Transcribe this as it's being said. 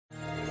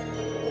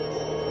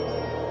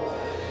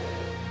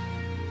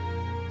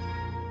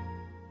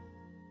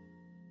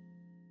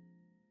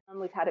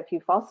We've had a few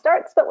false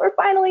starts, but we're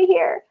finally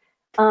here.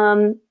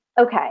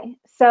 Okay,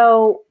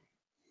 so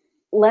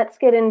let's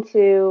get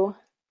into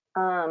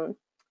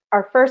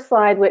our first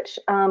slide, which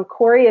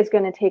Corey is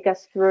going to take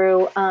us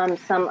through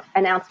some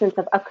announcements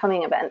of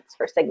upcoming events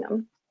for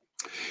Signum.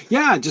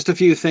 Yeah, just a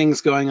few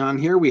things going on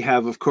here. We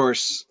have, of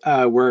course,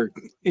 we're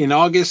in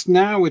August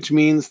now, which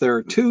means there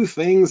are two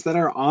things that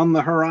are on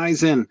the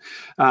horizon.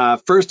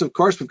 First, of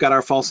course, we've got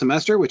our fall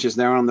semester, which is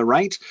there on the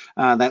right.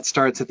 That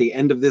starts at the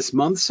end of this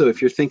month. So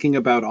if you're thinking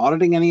about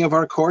auditing any of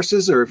our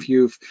courses, or if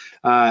you've,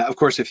 of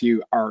course, if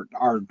you are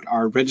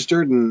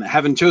registered and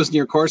haven't chosen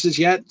your courses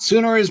yet,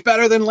 sooner is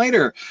better than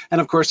later.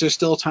 And of course, there's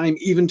still time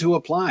even to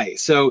apply.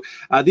 So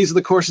these are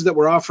the courses that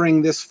we're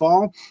offering this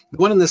fall. The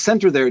one in the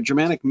center there,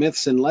 Germanic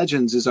Myths and Legends,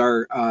 is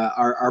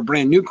our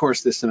brand new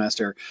course this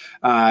semester,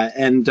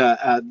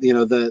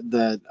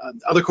 the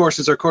other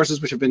courses are courses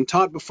which have been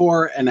taught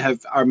before and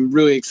I'm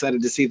really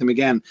excited to see them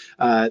again.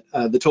 The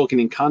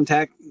Tolkien in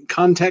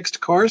Context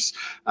course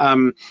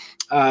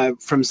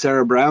from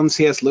Sarah Brown,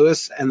 C.S.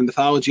 Lewis, and the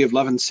Mythology of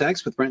Love and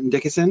Sex with Brenton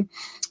Dickinson,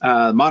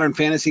 Modern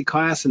Fantasy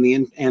class,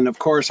 and of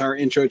course our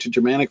Intro to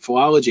Germanic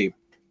Philology.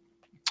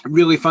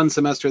 Really fun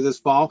semester this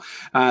fall,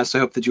 so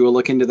I hope that you will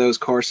look into those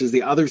courses.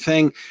 The other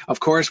thing, of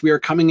course, we are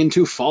coming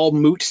into fall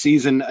moot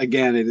season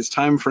again. It is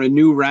time for a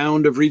new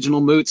round of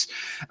regional moots,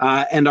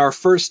 and our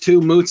first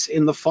two moots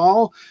in the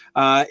fall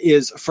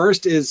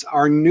is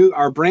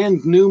our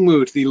brand new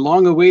moot, the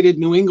long-awaited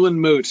New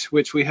England moot,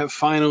 which we have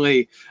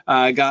finally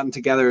gotten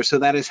together. So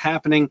that is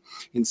happening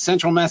in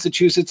Central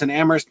Massachusetts and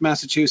Amherst,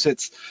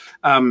 Massachusetts.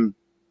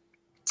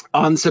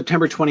 On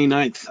September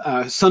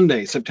 29th,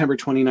 Sunday, September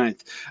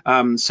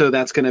 29th. So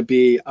that's going to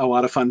be a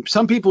lot of fun.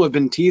 Some people have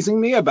been teasing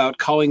me about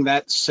calling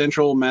that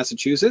Central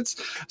Massachusetts.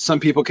 Some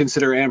people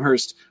consider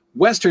Amherst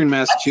Western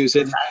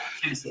Massachusetts.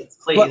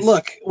 But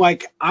look,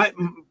 like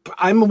I'm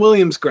a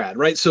Williams grad,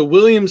 right? So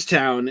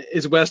Williamstown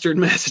is Western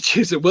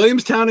Massachusetts.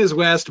 Williamstown is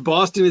west,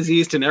 Boston is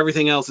east, and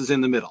everything else is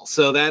in the middle.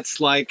 So that's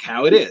like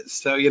how it is.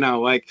 So,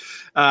 anyway,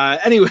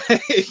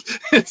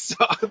 so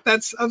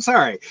I'm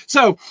sorry.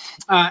 So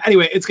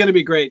anyway, it's going to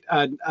be great.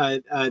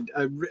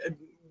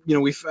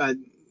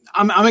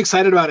 I'm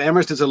excited about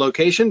Amherst as a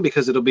location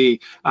because it'll be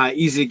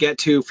easy to get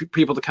to for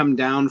people to come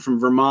down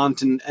from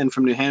Vermont and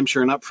from New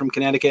Hampshire and up from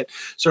Connecticut.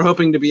 So we're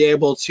hoping to be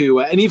able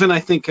to, and even I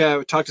think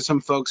talk to some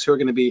folks who are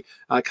going to be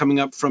coming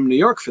up from New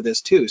York for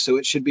this too. So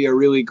it should be a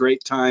really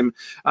great time.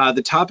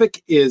 The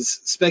topic is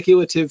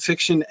speculative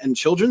fiction and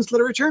children's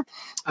literature.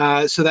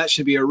 So that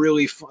should be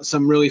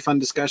some really fun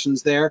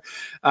discussions there.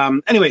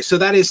 Anyway, so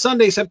that is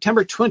Sunday,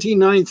 September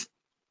 29th.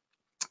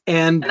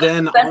 And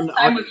then the best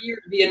time of year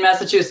to be in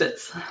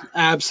Massachusetts.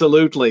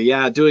 Absolutely,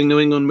 yeah. Doing New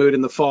England Moot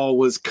in the fall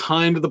was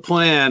kind of the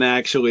plan,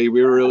 actually.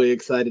 We were really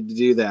excited to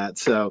do that,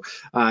 so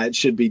it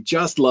should be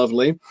just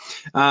lovely.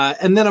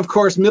 And then, of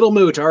course, Middle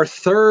Moot, our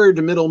third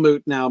Middle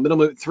Moot now, Middle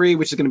Moot 3,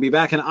 which is going to be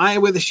back in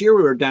Iowa this year.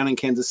 We were down in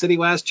Kansas City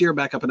last year,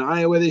 back up in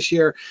Iowa this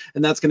year,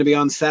 and that's going to be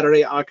on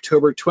Saturday,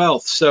 October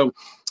 12th. So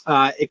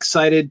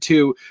excited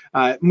to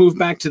move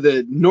back to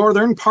the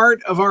northern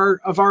part of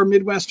our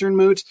Midwestern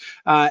moot,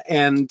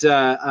 and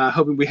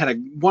hoping we had a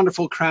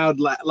wonderful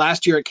crowd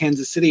last year at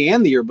Kansas City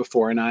and the year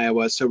before in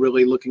Iowa. So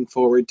really looking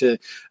forward to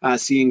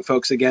seeing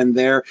folks again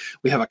there.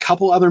 We have a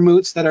couple other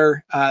moots that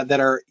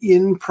are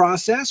in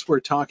process.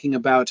 We're talking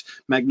about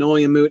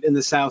Magnolia Moot in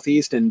the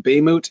southeast and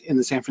Bay Moot in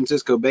the San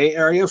Francisco Bay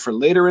Area for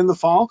later in the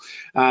fall.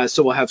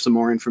 So we'll have some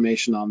more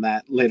information on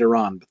that later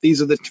on. But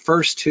these are the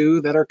first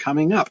two that are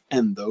coming up,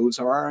 and those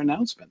are our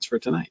announcements for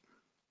tonight.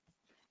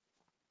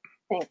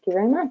 Thank you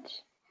very much.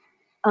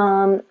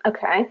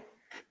 Okay,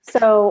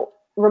 so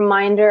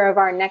reminder of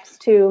our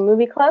next two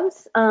movie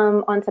clubs.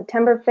 On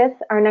September 5th,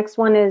 our next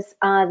one is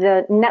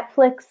the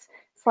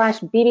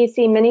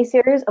Netflix/BBC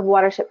miniseries of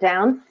Watership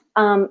Down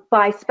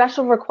by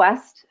special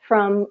request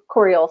from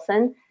Corey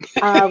Olson.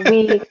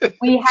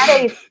 We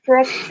had a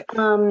strict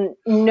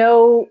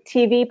no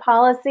TV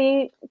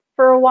policy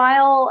for a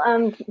while,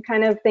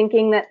 kind of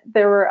thinking that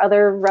there were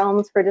other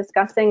realms for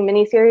discussing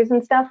miniseries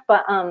and stuff,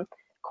 but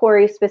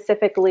Corey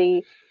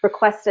specifically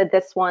requested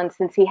this one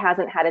since he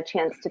hasn't had a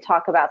chance to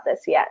talk about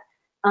this yet.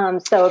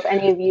 So if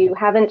any of you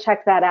haven't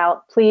checked that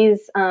out,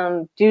 please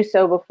do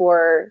so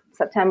before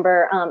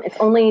September. It's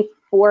only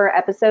 4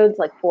 episodes,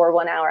 like 4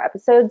 one-hour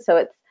episodes, so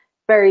it's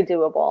very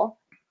doable.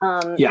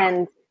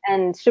 And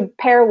should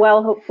pair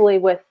well, hopefully,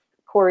 with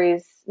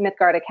Corey's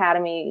Mythgard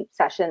Academy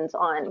sessions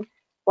on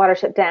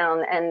Watership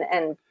Down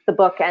and the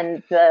book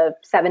and the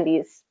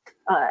 70s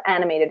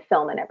animated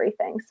film and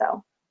everything.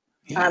 So,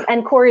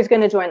 and Corey's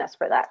going to join us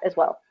for that as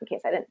well, in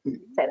case I didn't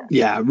say that.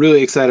 Yeah,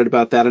 really excited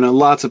about that. I know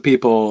lots of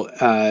people,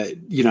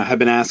 have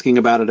been asking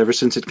about it ever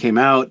since it came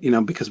out,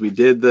 because we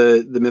did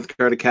the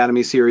Mythgard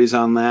Academy series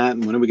on that.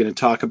 And when are we going to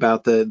talk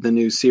about the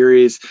new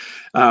series?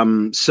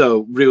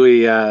 So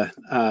really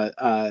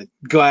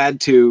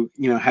glad to,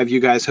 have you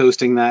guys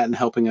hosting that and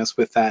helping us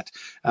with that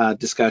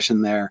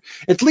discussion there.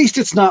 At least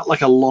it's not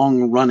like a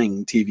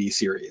long-running TV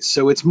series.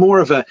 So it's more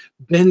of a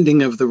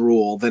bending of the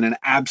rule than an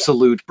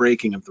absolute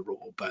breaking of the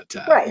rule. But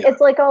Right. yeah,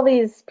 It's like all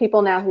these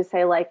people now who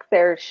say like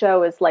their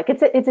show is like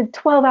it's a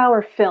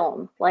 12-hour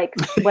film, like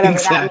whatever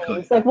that exactly,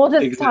 means. Like we'll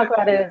just talk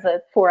about exactly. it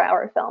as a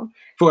 4-hour film.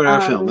 4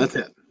 hour film. Um, That's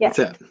it. yeah.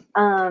 That's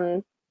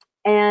it.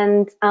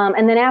 And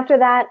then after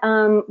that,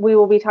 we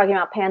will be talking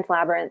about Pan's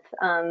Labyrinth,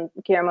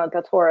 Guillermo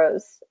del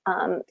Toro's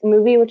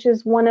movie, which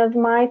is one of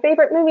my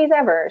favorite movies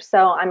ever.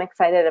 So I'm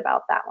excited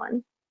about that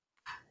one.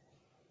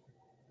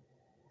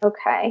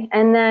 Okay,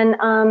 and then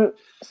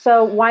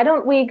so why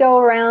don't we go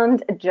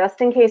around just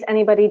in case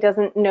anybody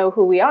doesn't know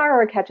who we are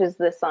or catches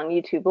this on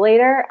YouTube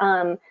later.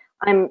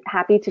 I'm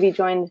happy to be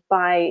joined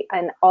by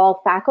an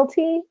all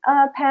faculty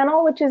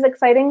panel, which is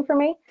exciting for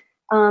me.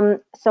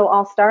 So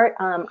I'll start.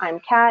 I'm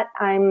Kat.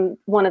 I'm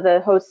one of the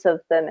hosts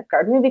of the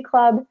Mythgard Movie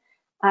Club.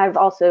 I've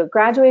also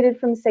graduated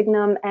from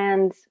Signum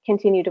and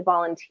continue to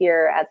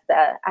volunteer as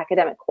the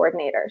academic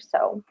coordinator.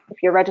 So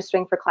if you're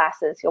registering for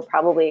classes, you'll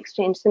probably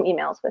exchange some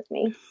emails with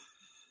me.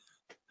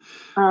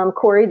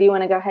 Corey, do you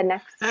want to go ahead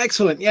next?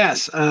 Excellent.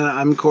 Yes,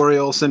 I'm Corey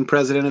Olson,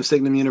 president of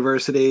Signum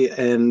University,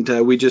 and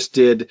we just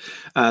did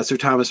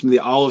the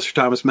all of Sir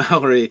Thomas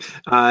Mallory in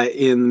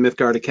the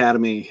Mythgard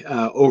Academy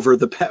over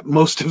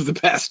most of the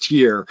past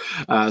year.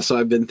 So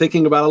I've been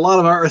thinking about a lot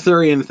of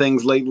Arthurian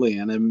things lately,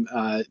 and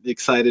I'm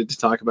excited to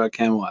talk about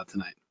Camelot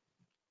tonight.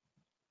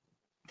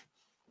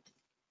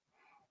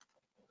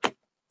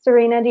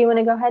 Serena, do you want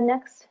to go ahead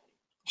next?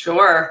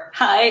 Sure.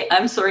 Hi,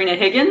 I'm Serena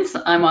Higgins.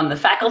 I'm on the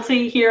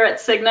faculty here at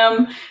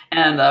Signum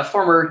and a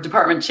former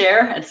department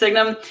chair at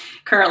Signum,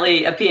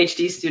 currently a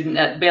PhD student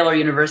at Baylor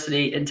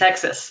University in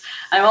Texas.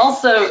 I'm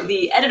also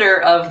the editor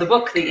of the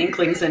book, The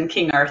Inklings and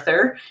King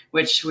Arthur,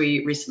 which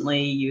we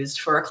recently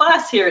used for a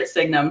class here at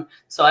Signum.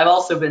 So I've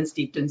also been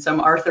steeped in some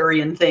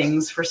Arthurian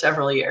things for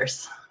several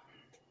years.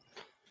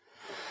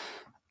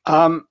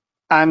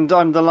 And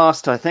I'm the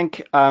last, I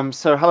think.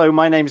 So hello,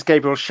 my name is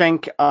Gabriel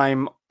Schenk.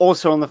 I'm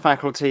also on the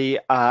faculty,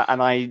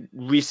 and I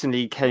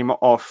recently came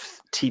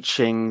off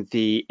teaching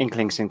the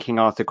Inklings and King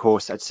Arthur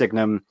course at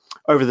Signum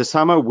over the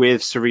summer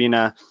with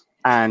Serena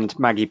and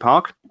Maggie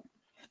Park,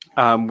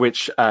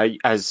 which,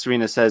 as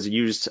Serena says,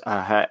 used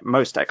her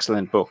most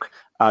excellent book,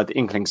 The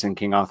Inklings and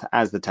King Arthur,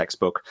 as the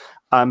textbook.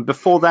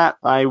 Before that,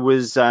 I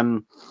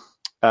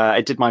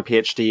did my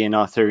PhD in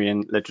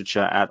Arthurian literature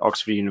at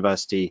Oxford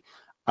University.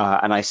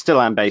 And I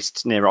still am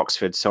based near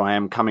Oxford, so I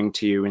am coming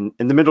to you in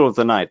the middle of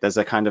the night. There's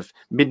a kind of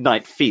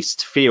midnight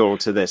feast feel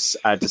to this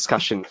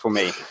discussion for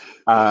me.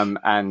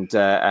 And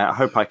I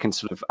hope I can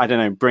sort of, I don't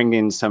know, bring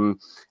in some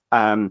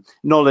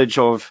knowledge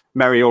of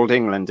merry old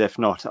England, if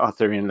not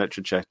Arthurian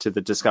literature, to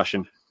the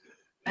discussion.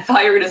 I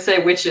thought you were going to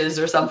say witches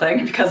or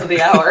something because of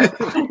the hour.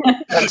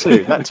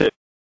 That too.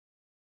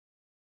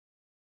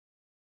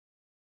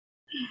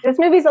 This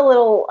movie's a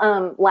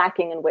little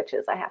lacking in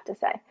witches, I have to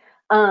say.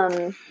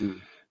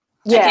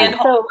 Yeah. And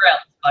so,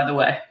 by the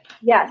way.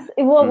 Yes.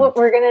 Well,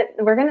 we're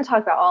gonna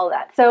talk about all of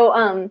that.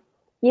 So,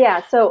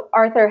 yeah. So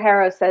Arthur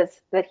Harrow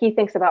says that he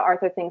thinks about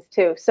Arthur things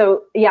too.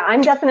 So yeah,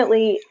 I'm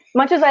definitely,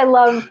 much as I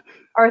love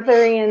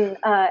Arthurian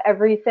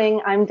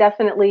everything, I'm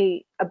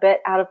definitely a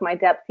bit out of my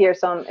depth here.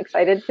 So I'm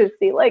excited to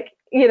see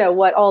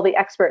what all the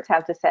experts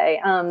have to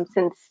say.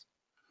 Since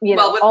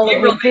all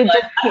of you did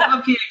I have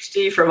a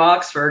PhD from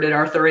Oxford in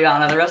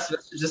Arthuriana. The rest of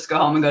us should just go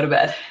home and go to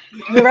bed.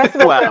 The rest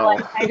of us are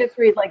like, I just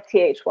read like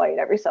T.H. White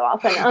every so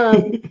often.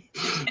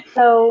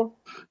 So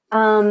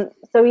yeah.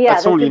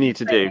 That's all you need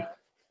to do.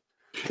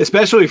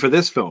 Especially for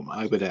this film,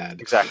 I would add.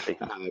 Exactly.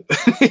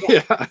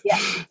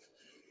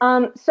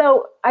 Yeah.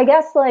 So I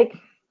guess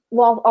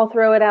I'll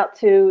throw it out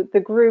to the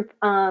group.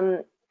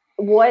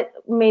 What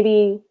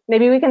maybe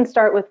we can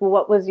start with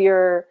what was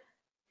your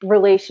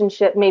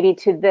relationship maybe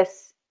to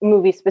this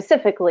movie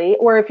specifically,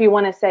 or if you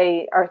want to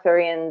say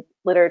Arthurian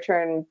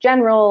literature in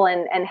general,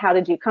 and how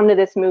did you come to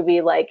this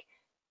movie? Like,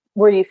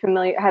 were you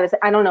familiar?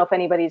 I don't know if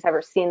anybody's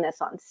ever seen this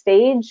on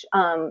stage.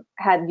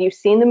 Had you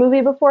seen the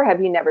movie before?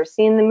 Have you never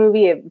seen the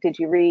movie? Did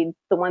you read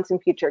The Once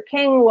and Future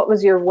King? What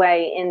was your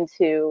way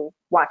into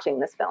watching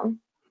this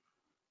film?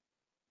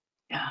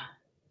 Yeah.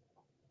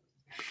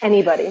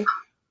 Anybody?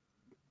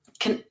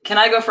 Can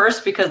I go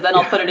first, because then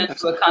I'll put it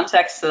into a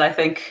context that I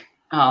think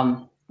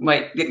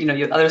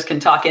others can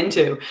talk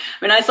into.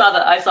 I mean, I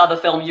saw the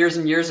film years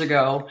and years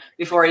ago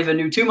before I even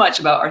knew too much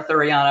about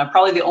Arthuriana.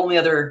 Probably the only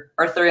other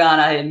Arthuriana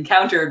I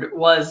encountered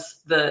was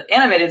the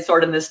animated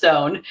Sword in the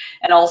Stone,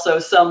 and also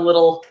some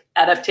little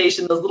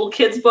adaptation, those little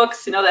kids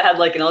books, that had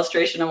like an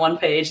illustration on one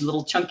page,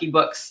 little chunky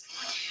books.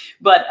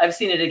 But I've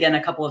seen it again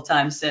a couple of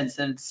times since,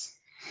 and it's,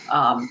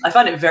 I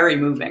find it very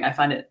moving. I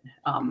find it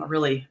a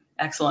really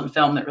excellent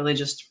film that really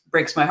just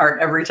breaks my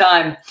heart every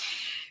time.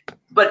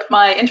 But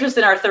my interest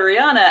in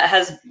Arthuriana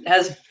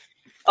has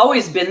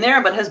always been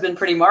there, but has been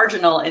pretty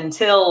marginal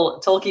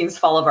until Tolkien's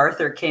Fall of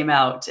Arthur came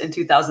out in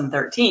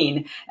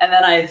 2013. And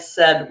then I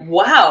said,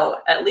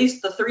 wow, at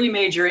least the three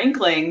major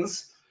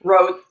Inklings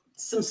wrote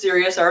some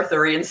serious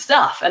Arthurian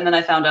stuff. And then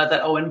I found out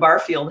that Owen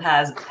Barfield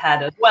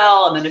had as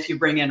well. And then if you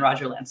bring in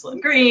Roger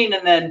Lancelot Green,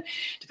 and then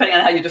depending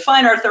on how you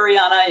define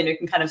Arthuriana, you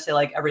can kind of say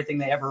like everything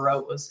they ever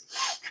wrote was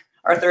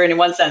Arthurian in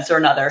one sense or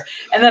another.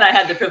 And then I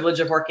had the privilege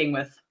of working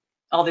with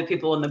all the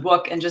people in the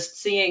book, and just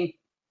seeing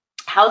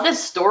how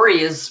this story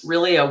is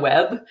really a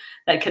web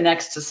that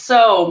connects to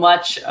so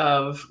much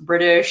of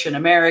British and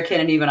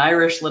American and even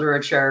Irish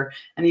literature,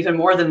 and even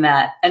more than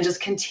that, and just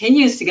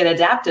continues to get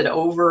adapted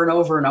over and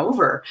over and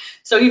over.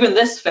 So even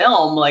this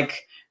film,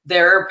 like,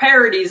 there are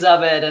parodies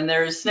of it, and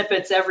there's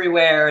snippets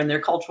everywhere, and there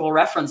are cultural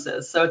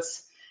references. So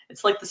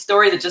it's like the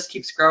story that just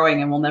keeps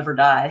growing and will never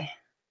die.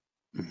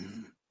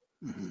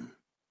 Mm-hmm. Mm-hmm.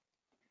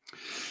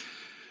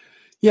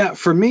 Yeah,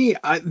 for me,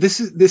 this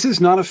is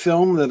not a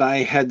film that I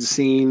had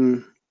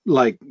seen.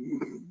 Like,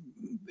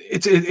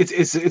 it's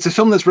a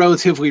film that's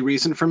relatively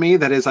recent for me.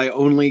 That is, I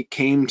only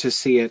came to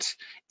see it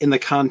in the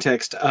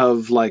context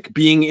of like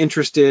being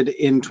interested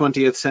in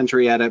 20th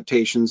century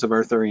adaptations of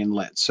Arthurian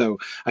lit. So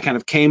I kind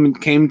of came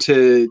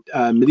to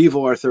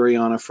medieval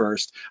Arthuriana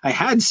first. I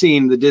had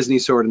seen the Disney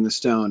Sword in the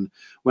Stone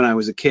when I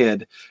was a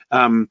kid.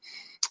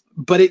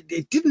 But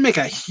it didn't make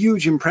a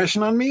huge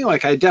impression on me.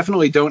 Like, I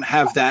definitely don't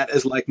have that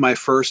as like my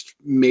first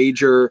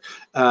major.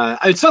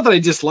 It's not that I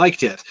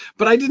disliked it,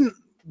 but I didn't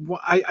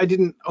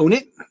own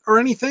it or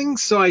anything,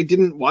 so I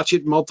didn't watch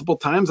it multiple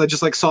times. I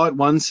just like saw it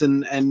once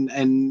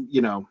and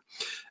you know,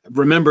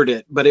 remembered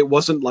it, but it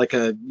wasn't like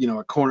a, you know,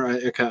 a corner,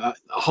 like a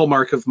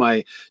hallmark of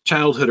my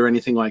childhood or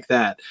anything like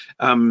that.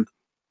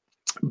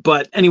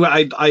 But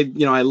anyway,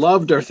 I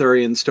loved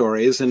Arthurian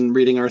stories and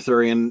reading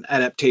Arthurian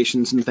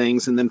adaptations and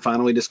things, and then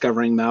finally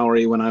discovering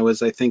Malory when I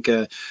was, I think,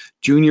 a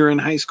junior in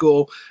high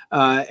school,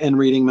 and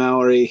reading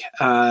Malory,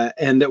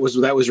 and that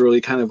was really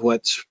kind of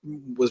what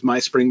was my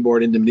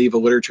springboard into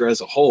medieval literature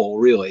as a whole,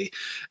 really.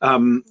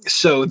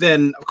 So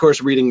then, of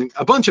course, reading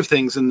a bunch of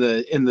things in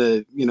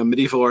the you know,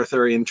 medieval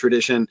Arthurian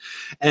tradition,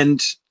 and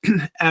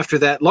after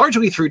that,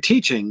 largely through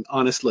teaching,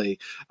 honestly,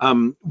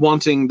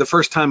 wanting, the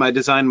first time I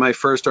designed my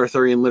first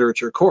Arthurian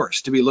literature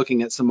course, to be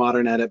looking at some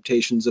modern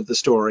adaptations of the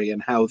story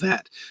and how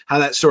that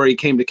story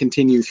came to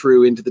continue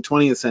through into the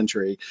 20th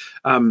century.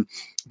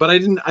 But I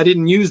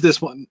didn't use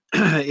this one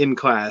in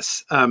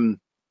class.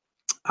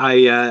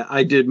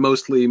 I did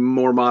mostly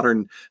more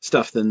modern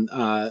stuff than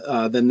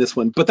this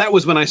one, but that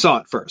was when I saw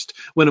it first.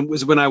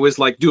 When I was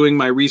like doing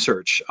my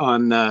research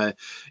on major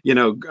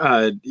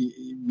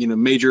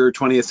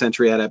 20th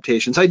century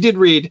adaptations. I did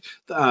read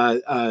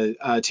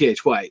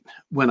T.H. White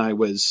when I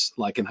was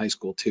like in high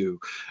school too,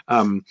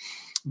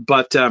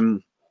 but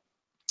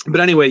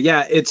anyway,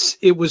 yeah,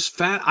 it was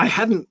fat. I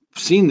hadn't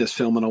seen this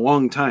film in a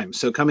long time,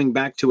 so coming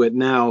back to it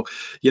now,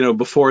 you know,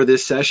 before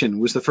this session,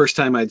 was the first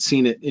time I'd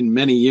seen it in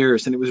many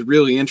years, and it was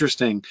really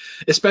interesting,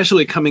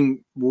 especially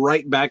coming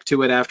right back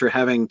to it after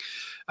having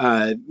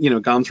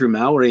gone through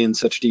Malory in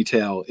such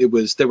detail.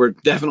 There were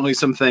definitely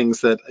some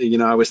things that, you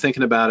know, I was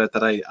thinking about it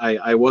that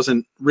I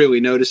wasn't really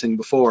noticing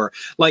before.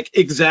 Like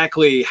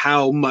exactly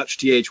how much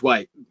T.H.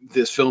 White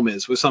this film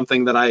was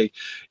something that I,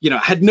 you know,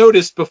 had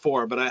noticed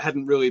before, but I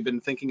hadn't really been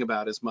thinking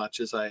about as much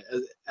as I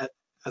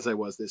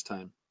was this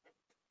time.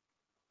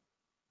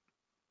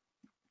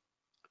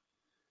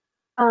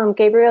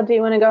 Gabriel, do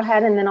you want to go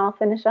ahead and then I'll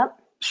finish up?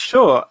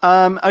 Sure.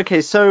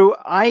 Okay, so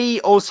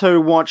I also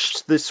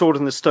watched the Sword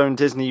in the Stone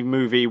Disney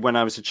movie when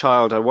I was a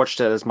child. I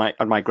watched it at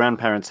my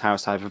grandparents'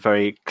 house. I have a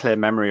very clear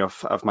memory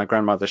of my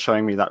grandmother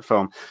showing me that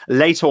film.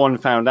 Later on,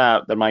 found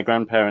out that my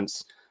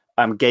grandparents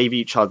gave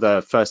each other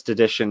first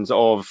editions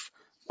of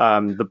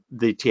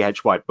the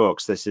T.H. White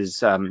books.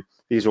 These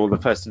are all the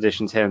first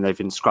editions here, and they've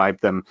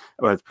inscribed them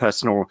with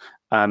personal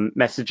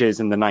messages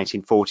in the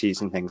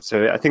 1940s and things.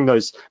 So I think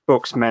those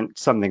books meant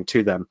something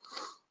to them.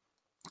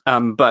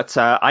 But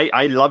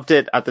I loved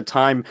it at the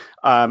time.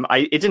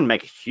 It didn't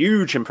make a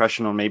huge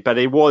impression on me, but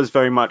it was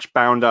very much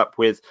bound up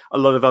with a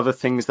lot of other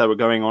things that were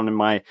going on in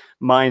my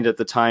mind at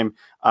the time.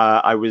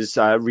 I was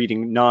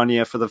reading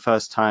Narnia for the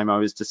first time. I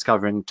was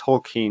discovering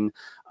Tolkien.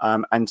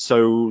 And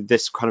so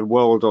this kind of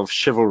world of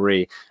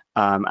chivalry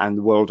and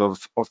the world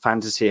of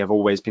fantasy have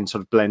always been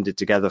sort of blended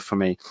together for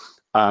me.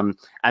 And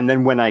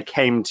then when I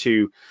came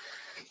to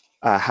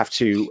have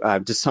to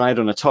decide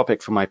on a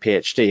topic for my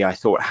PhD, I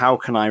thought, how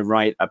can I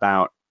write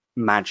about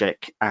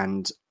magic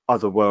and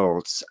other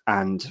worlds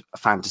and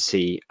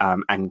fantasy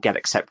and get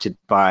accepted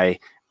by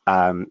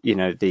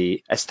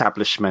the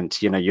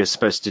establishment? You know, you're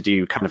supposed to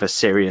do kind of a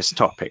serious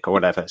topic or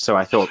whatever. So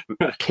I thought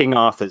King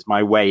Arthur's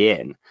my way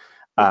in,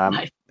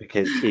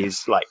 because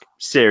he's like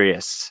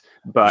serious,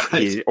 but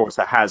he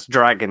also has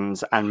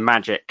dragons and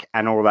magic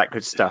and all that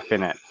good stuff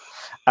in it.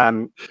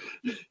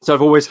 So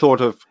I've always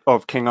thought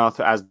of King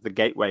Arthur as the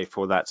gateway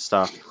for that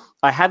stuff.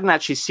 I hadn't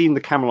actually seen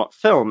the Camelot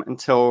film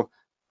until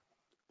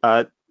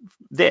I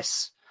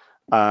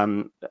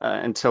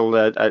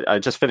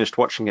just finished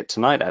watching it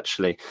tonight,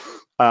 actually.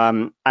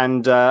 And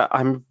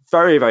I'm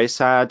very, very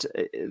sad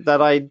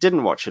that I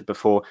didn't watch it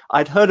before.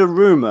 I'd heard a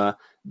rumor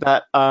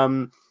that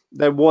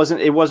it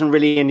wasn't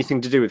really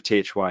anything to do with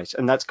T.H. White,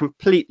 and that's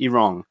completely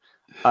wrong.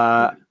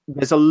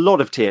 There's a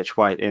lot of T.H.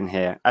 White in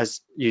here,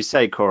 as you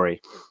say,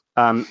 Corey.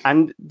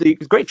 And the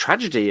great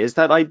tragedy is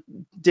that I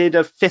did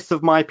a fifth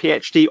of my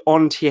PhD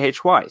on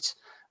T.H. White.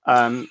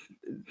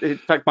 in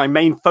fact, my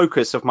main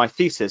focus of my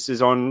thesis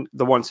is on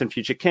the Once and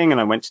Future King,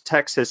 and I went to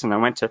Texas and I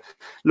went to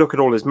look at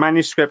all his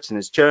manuscripts and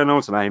his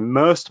journals, and I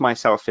immersed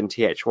myself in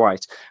T.H.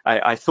 White.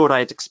 I thought I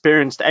had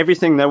experienced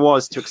everything there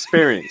was to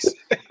experience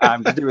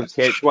to do with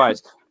T.H.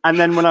 White. And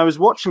then when I was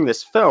watching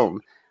this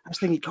film, I was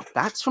thinking, God,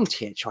 that's from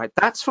T.H. White.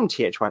 That's from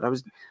T.H. White.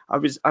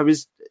 I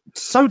was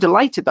so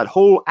delighted that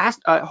whole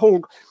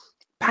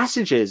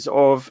passages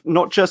of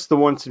not just the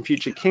Once and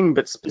Future King,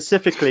 but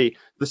specifically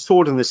the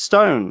Sword and the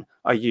Stone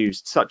are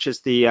used, such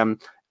as the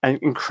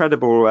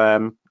incredible,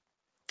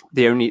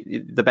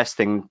 the best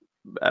thing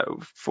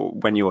for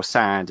when you're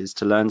sad is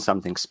to learn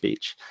something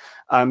speech.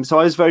 So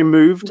I was very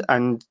moved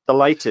and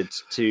delighted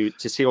to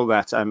see all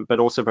that, but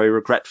also very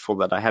regretful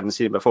that I hadn't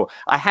seen it before.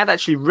 I had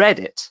actually read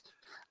it,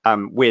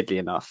 weirdly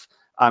enough,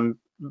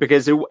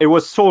 because it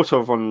was sort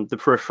of on the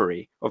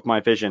periphery of my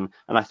vision,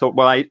 and I thought,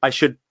 well, I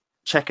should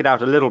check it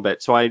out a little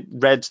bit. So I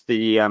read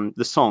the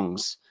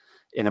songs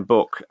in a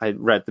book. I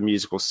read the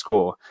musical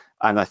score,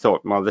 and I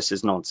thought, well, this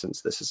is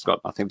nonsense. This has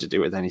got nothing to do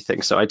with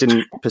anything. So I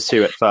didn't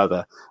pursue it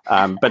further.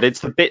 But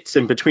it's the bits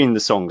in between the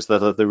songs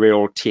that are the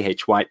real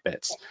T.H. White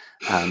bits.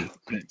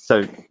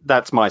 So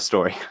that's my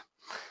story.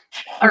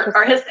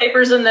 Are his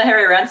papers in the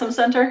Harry Ransom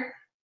Center?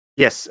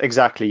 Yes,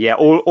 exactly. Yeah,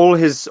 all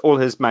his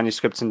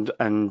manuscripts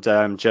and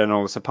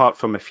journals, apart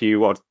from a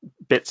few odd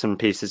bits and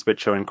pieces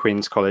which are in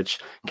Queen's College,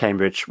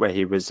 Cambridge, where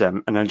he was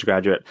an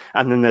undergraduate.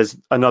 And then there's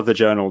another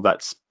journal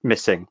that's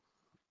missing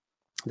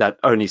that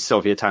only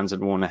Sylvia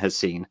Townsend Warner has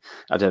seen.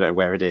 I don't know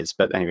where it is,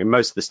 but anyway,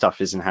 most of the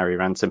stuff is in Harry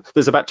Ransom.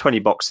 There's about 20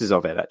 boxes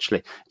of it,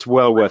 actually. It's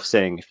well worth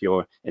seeing if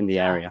you're in the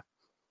area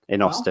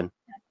in Austin.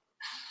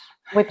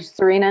 Which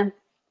Serena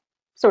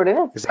sort of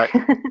is.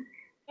 Exactly.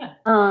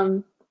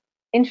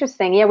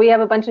 Interesting. Yeah, we have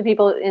a bunch of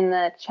people in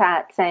the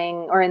chat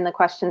saying, or in the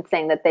questions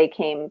saying that they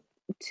came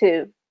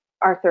to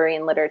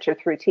Arthurian literature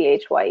through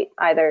T.H. White,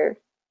 either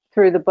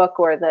through the book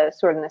or the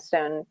Sword in the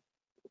Stone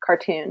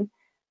cartoon.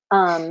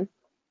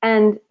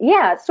 And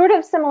yeah, sort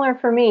of similar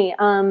for me.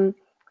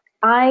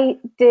 I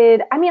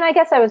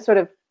guess I was sort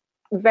of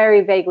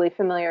very vaguely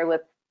familiar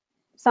with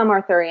some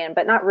Arthurian,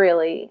 but not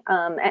really.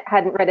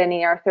 Hadn't read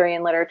any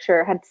Arthurian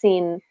literature, had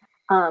seen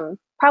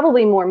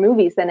probably more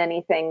movies than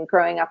anything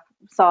growing up.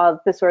 Saw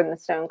the Sword in the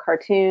Stone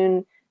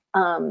cartoon.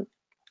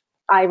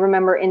 I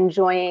remember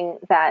enjoying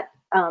that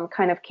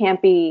kind of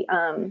campy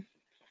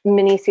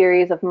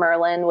mini-series of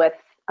Merlin with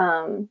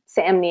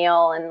Sam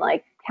Neill and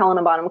like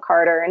Helena Bonham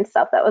Carter and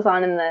stuff that was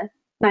on in the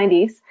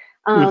 90s.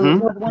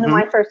 Was one of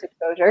my first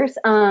exposures.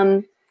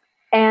 And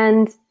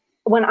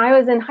when I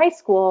was in high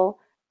school,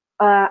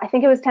 I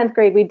think it was 10th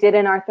grade, we did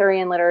an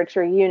Arthurian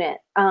literature unit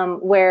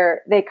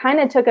where they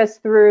kind of took us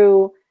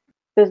through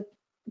the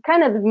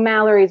kind of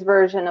Mallory's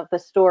version of the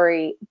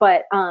story,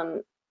 but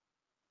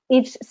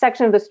each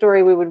section of the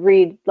story we would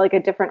read like a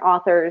different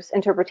author's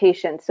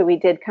interpretation. So we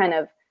did kind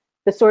of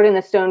the Sword in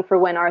the Stone for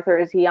when Arthur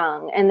is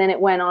young, and then it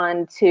went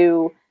on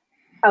to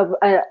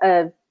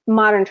a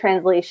modern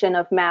translation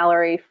of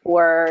Mallory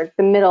for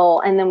the middle,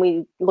 and then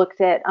we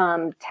looked at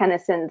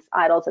Tennyson's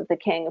Idylls of the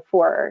King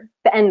for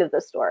the end of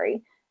the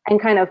story,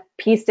 and kind of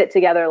pieced it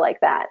together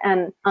like that.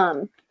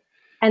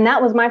 And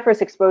that was my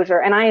first exposure.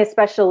 And I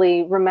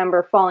especially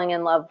remember falling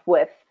in love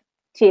with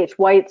T.H.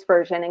 White's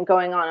version and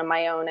going on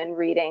my own and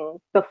reading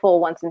the full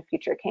Once and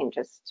Future King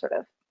just sort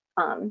of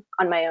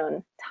on my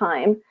own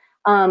time.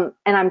 And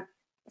I'm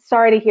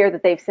sorry to hear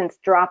that they've since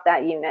dropped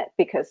that unit,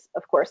 because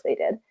of course they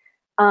did.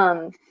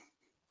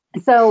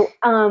 So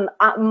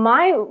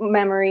my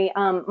memory,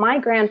 my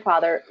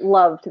grandfather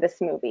loved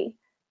this movie,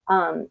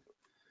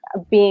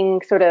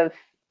 being sort of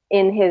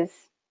in his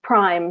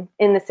prime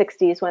in the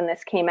 60s when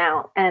this came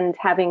out, and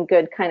having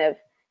good kind of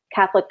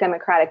Catholic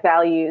democratic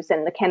values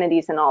and the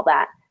Kennedys and all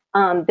that.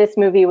 This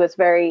movie was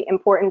very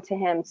important to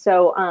him.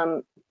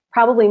 So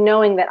probably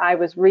knowing that I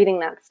was reading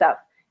that stuff,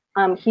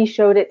 he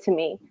showed it to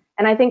me.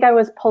 And I think I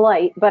was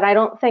polite, but I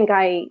don't think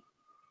I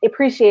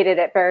appreciated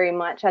it very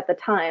much at the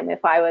time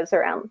if I was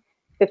around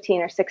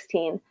 15 or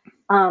 16.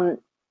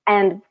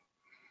 And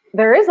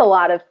there is a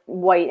lot of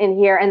White in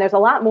here, and there's a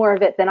lot more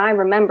of it than I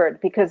remembered,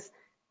 because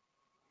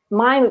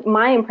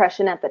my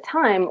impression at the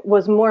time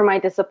was more my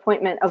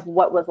disappointment of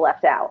what was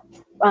left out.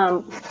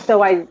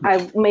 So I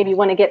maybe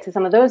want to get to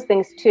some of those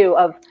things too,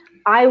 of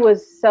I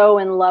was so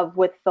in love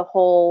with the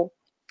whole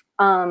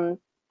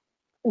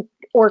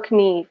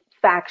Orkney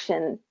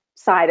faction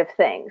side of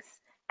things.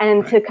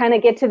 And to kind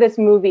of get to this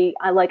movie,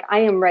 I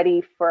am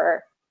ready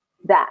for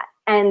that.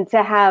 And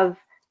to have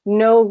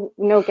no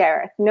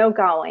Gareth, no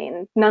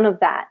Gawain, none of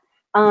that.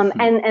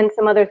 And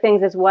some other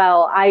things as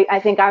well. I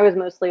think I was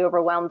mostly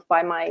overwhelmed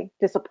by my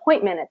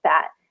disappointment at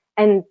that,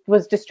 and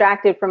was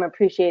distracted from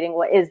appreciating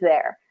what is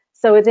there.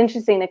 So it's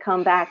interesting to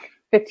come back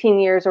 15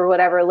 years or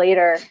whatever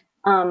later,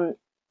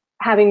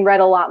 having read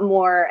a lot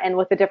more and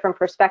with a different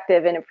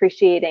perspective, and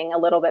appreciating a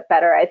little bit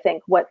better, I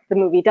think, what the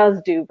movie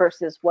does do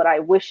versus what I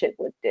wish it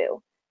would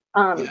do.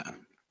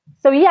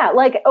 So yeah,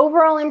 like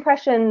overall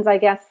impressions, I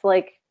guess,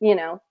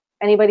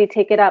 anybody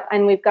take it up.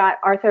 And we've got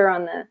Arthur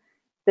on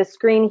the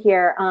screen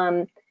here.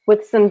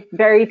 with some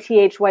very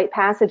T.H. White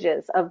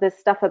passages of this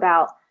stuff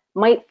about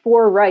might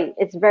for right.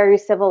 It's very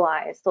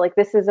civilized. Like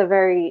this is a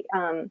very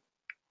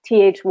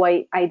T.H.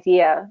 White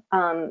idea,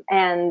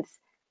 and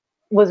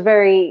was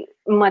very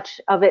much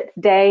of its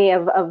day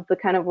of the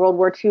kind of World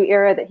War II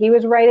era that he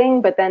was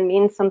writing, but then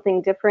means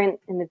something different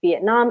in the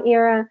Vietnam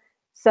era.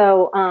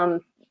 So,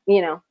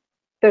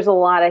 there's a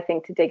lot, I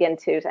think, to dig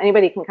into. So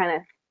anybody can kind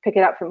of pick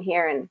it up from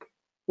here. And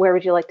where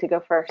would you like to go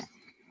first?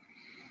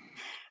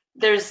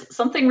 There's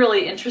something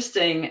really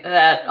interesting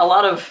that a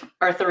lot of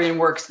Arthurian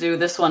works do.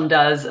 This one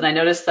does. And I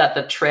noticed that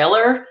the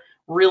trailer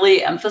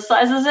really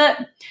emphasizes it,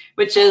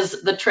 which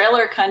is the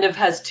trailer kind of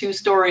has two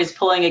stories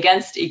pulling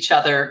against each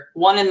other,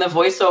 one in the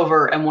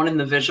voiceover and one in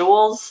the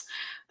visuals.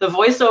 The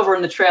voiceover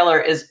in the trailer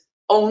is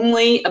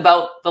only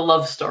about the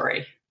love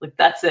story. Like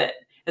that's it.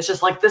 It's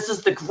just like, this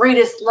is the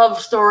greatest love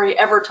story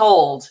ever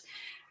told.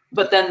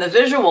 But then the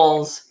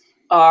visuals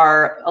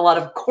are a lot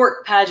of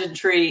court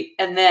pageantry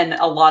and then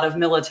a lot of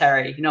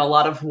military, a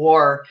lot of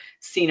war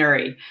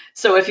scenery.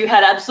 So if you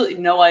had absolutely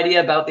no idea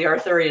about the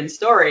Arthurian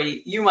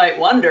story, you might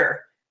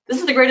wonder,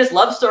 this is the greatest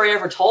love story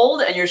ever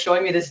told, and you're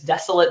showing me this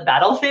desolate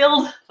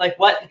battlefield? Like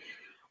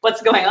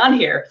what's going on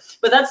here?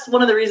 But that's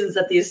one of the reasons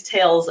that these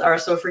tales are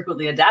so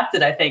frequently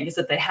adapted, I think, is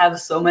that they have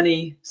so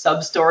many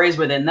sub-stories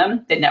within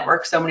them. They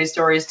network so many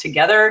stories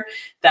together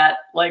that,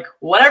 like,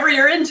 whatever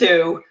you're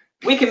into,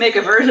 we can make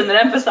a version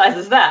that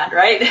emphasizes that,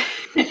 right?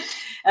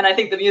 And I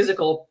think the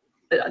musical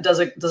does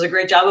a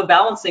great job of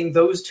balancing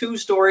those two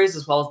stories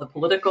as well as the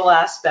political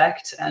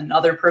aspect and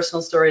other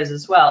personal stories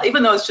as well,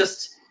 even though it's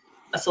just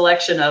a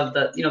selection of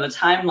the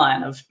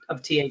timeline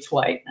of T.H.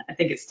 White. I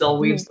think it still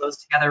weaves those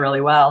together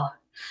really well.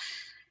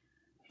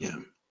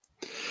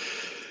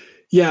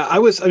 Yeah,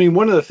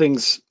 one of the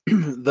things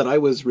that I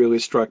was really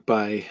struck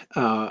by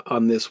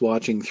on this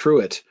watching through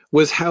it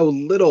was how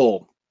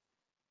little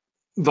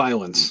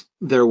violence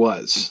there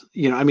was.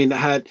 It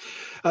had,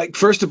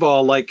 first of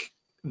all, like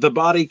the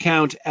body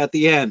count at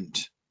the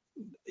end,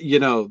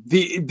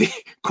 the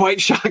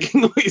quite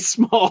shockingly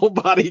small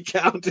body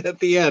count at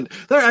the end.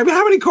 How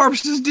many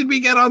corpses did we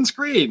get on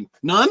screen?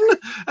 None.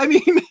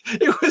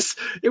 It was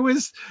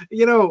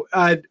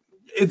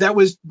that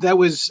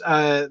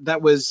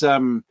was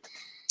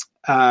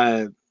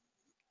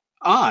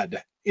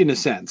odd in a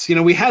sense.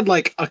 We had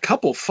like a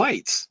couple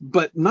fights,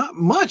 but not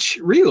much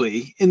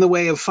really in the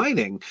way of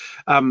fighting.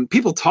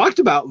 People talked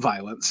about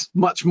violence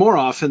much more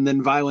often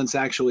than violence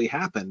actually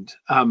happened.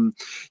 And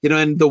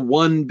the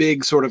one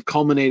big sort of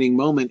culminating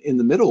moment in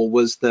the middle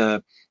was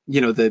the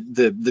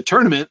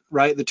tournament,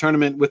 right? The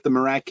tournament with the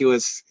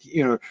miraculous,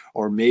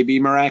 or maybe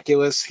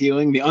miraculous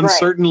healing, the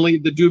uncertainly,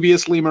 the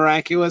dubiously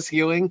miraculous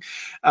healing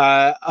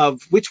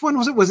of which one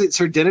was it? Was it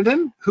Sir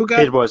Dinadan who got?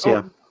 It was,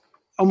 yeah.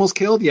 Almost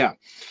killed, yeah.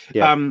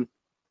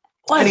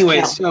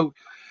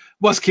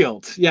 Was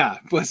killed, yeah.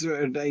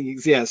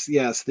 Yes.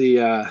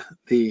 The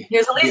he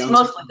was at least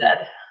mostly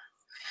dead.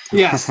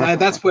 Yes,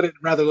 that's what it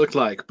rather looked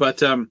like.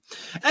 But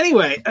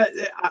anyway,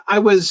 I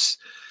was.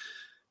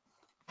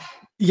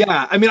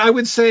 Yeah, I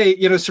would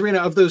say, Serena,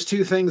 of those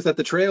two things that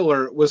the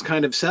trailer was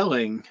kind of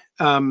selling,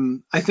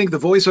 I think the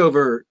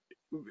voiceover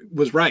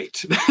was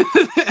right,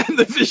 and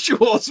the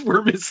visuals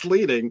were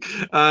misleading.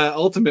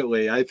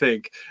 Ultimately, I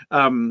think,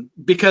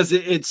 because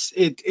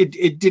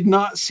it did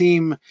not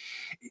seem.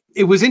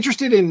 It was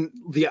interested in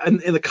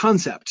the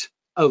concept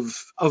of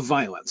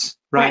violence,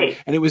 right?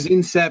 And it was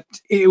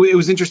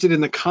interested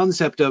in the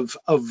concept of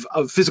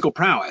physical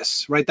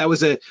prowess, right? That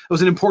was an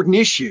important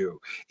issue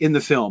in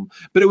the film,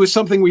 but it was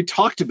something we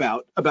talked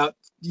about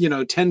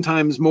 10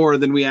 times more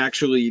than we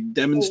actually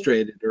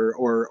demonstrated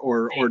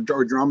or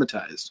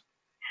dramatized.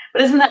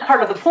 But isn't that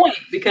part of the point?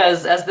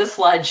 Because as this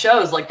slide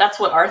shows, like that's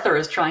what Arthur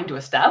is trying to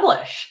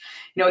establish.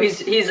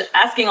 He's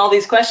asking all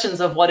these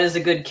questions of what is a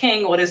good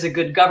king, what is a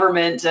good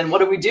government, and what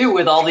do we do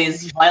with all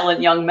these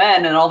violent young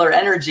men and all their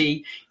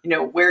energy?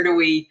 Where do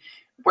we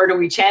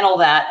channel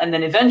that? And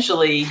then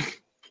eventually,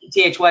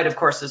 T.H. White, of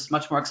course, is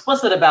much more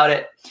explicit about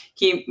it.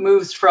 He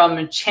moves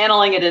from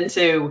channeling it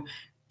into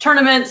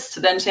tournaments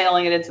to then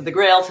channeling it into the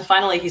Grail to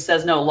finally he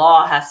says, no,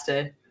 law has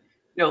to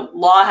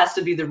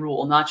be the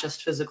rule, not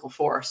just physical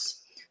force.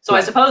 So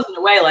I suppose in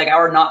a way, like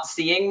our not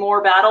seeing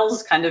more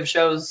battles kind of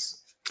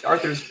shows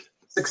Arthur's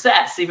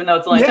success, even though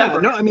it's only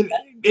temporary. No,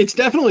 it's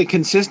definitely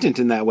consistent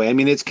in that way.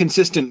 It's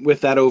consistent with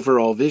that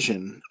overall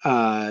vision, in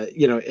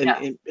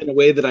a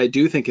way that I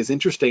do think is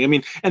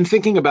interesting. And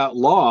thinking about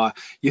law,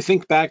 you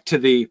think back to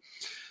the,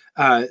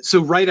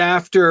 so right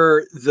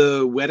after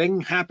the wedding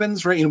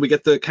happens, right, we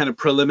get the kind of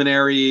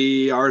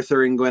preliminary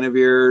Arthur and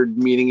Guinevere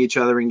meeting each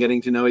other and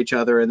getting to know each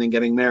other and then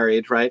getting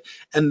married, right?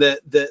 And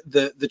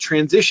the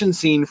transition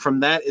scene from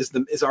that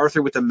is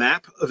Arthur with the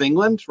map of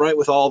England, right,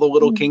 with all the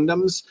little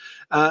kingdoms,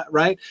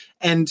 right?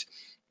 And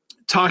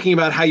talking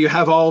about how you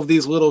have all of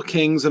these little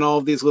kings and all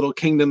of these little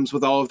kingdoms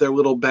with all of their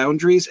little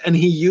boundaries, and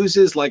he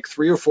uses like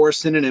 3 or 4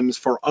 synonyms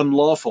for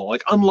unlawful.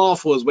 Like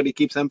unlawful is what he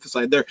keeps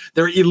emphasizing.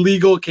 They're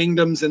illegal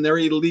kingdoms and they're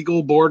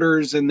illegal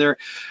borders and they're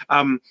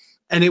and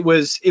it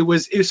was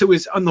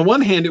on the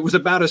one hand it was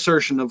about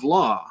assertion of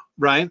law,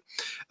 right?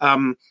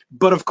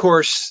 But of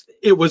course,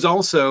 it was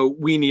also,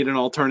 we need an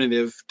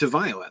alternative to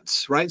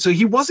violence, right? So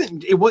he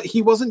wasn't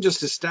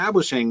just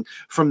establishing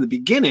from the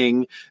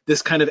beginning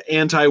this kind of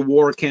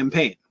anti-war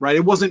campaign, right?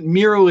 It wasn't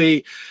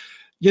merely,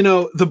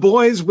 the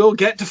boys will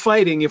get to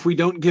fighting if we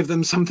don't give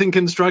them something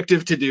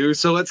constructive to do.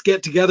 So let's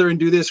get together and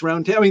do this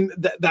round table. I mean,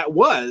 that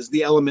was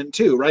the element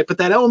too, right? But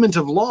that element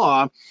of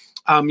law,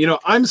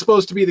 I'm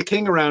supposed to be the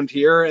king around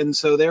here, and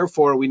so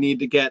therefore we need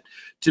to get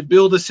to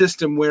build a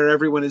system where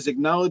everyone is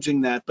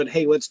acknowledging that. But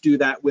hey, let's do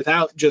that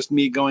without just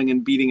me going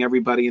and beating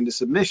everybody into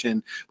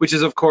submission, which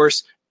is, of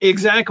course,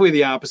 exactly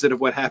the opposite of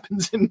what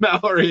happens in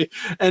Mallory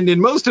and in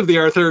most of the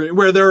Arthur,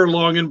 where there are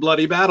long and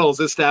bloody battles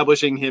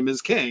establishing him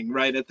as king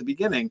right at the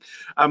beginning.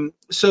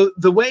 So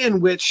the way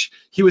in which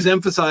he was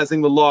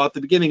emphasizing the law at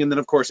the beginning, and then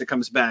of course it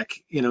comes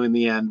back, in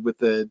the end with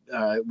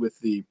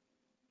the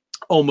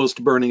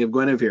almost burning of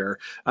Guinevere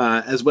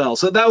as well.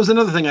 So that was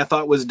another thing I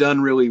thought was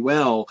done really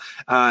well,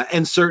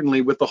 and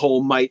certainly with the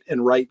whole might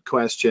and right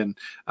question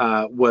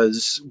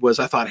was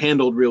I thought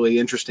handled really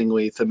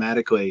interestingly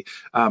thematically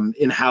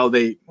in how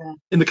they,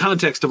 in the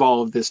context of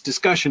all of this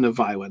discussion of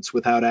violence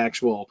without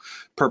actual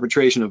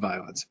perpetration of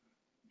violence.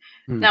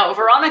 Now,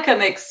 Veronica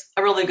makes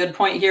a really good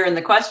point here in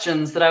the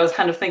questions that I was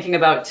kind of thinking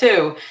about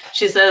too.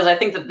 She says, I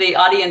think that the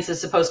audience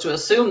is supposed to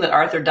assume that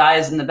Arthur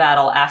dies in the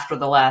battle after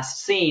the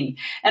last scene.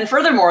 And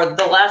furthermore,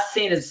 the last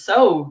scene is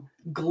so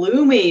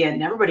gloomy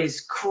and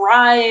everybody's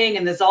crying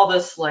and there's all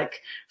this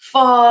like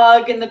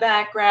fog in the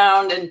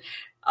background. And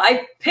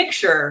I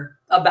picture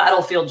a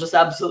battlefield just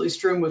absolutely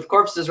strewn with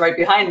corpses right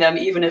behind them,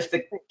 even if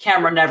the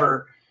camera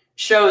never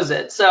shows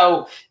it.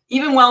 So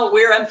even while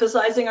we're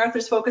emphasizing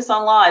Arthur's focus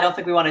on law, I don't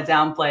think we want to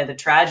downplay the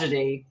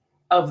tragedy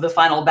of the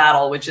final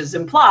battle, which is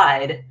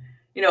implied,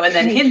 and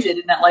then hinted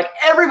in that like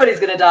everybody's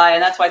going to die.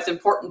 And that's why it's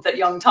important that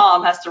young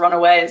Tom has to run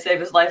away and save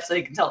his life so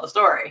he can tell the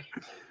story.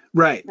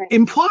 Right.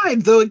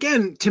 Implied, though,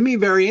 again, to me,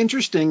 very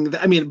interesting.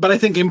 But I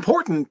think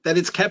important that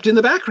it's kept in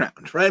the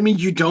background, right? I mean,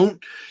 you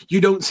don't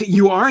see,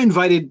 you are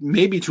invited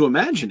maybe to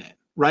imagine it,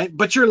 right?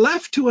 But you're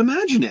left to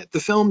imagine it. The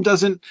film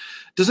doesn't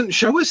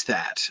show us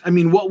that. I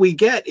mean, what we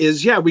get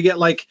is, we get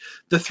like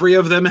the three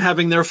of them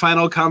having their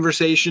final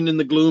conversation in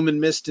the gloom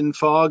and mist and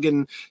fog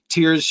and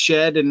tears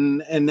shed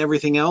and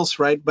everything else,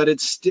 right? But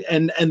it's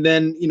and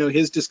then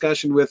his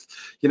discussion with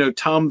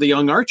Tom the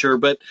young archer,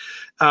 but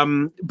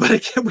again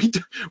we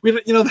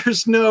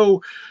there's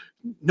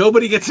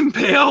nobody gets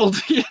impaled,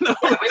 We don't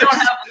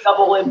have a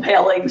double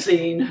impaling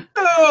scene.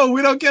 No,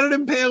 we don't get an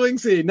impaling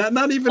scene.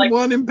 Not even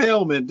one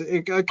impalement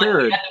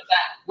occurred.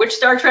 Which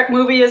Star Trek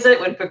movie is it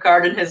when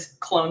Picard and his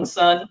clone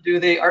son do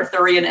the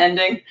Arthurian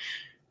ending?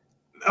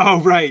 Oh,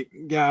 right.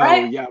 Yeah.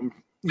 Right?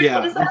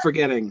 Yeah. I'm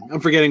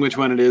forgetting which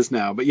one it is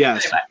now, but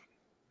yes. Anyway.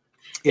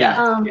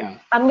 Yeah.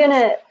 I'm going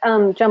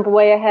to jump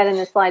way ahead in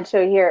the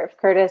slideshow here. If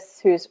Curtis,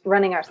 who's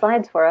running our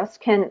slides for us,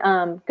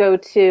 can go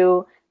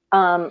to,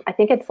 I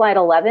think it's slide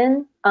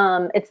 11.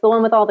 It's the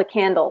one with all the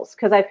candles,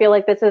 because I feel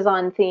like this is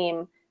on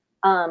theme.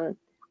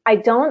 I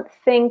don't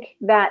think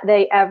that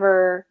they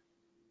ever,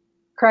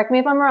 correct me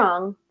if I'm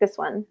wrong, this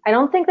one, I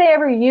don't think they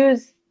ever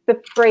use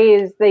the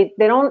phrase, they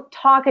don't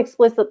talk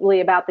explicitly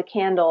about the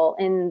candle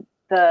in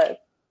the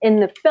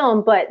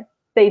film, but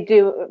they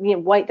do,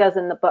 White does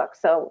in the book.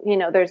 So,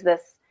 there's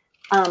this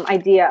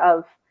idea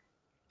of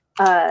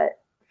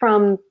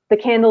from The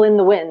Candle in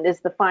the Wind is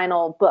the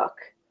final book,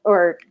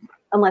 or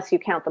unless you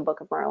count the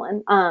Book of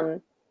Merlin.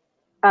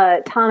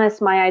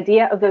 Thomas, my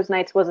idea of those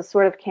nights was a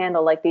sort of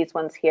candle like these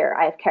ones here.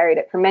 I have carried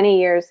it for many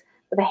years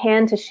with a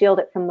hand to shield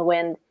it from the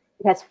wind.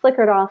 It has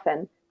flickered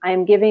often. I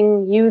am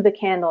giving you the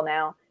candle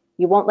now.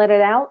 You won't let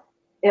it out?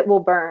 It will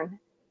burn.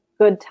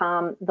 Good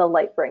Tom, the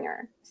light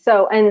bringer.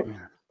 So, and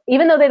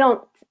even though they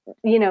don't,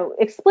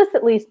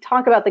 explicitly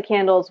talk about the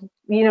candles,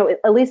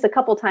 at least a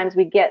couple times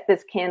we get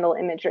this candle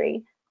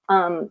imagery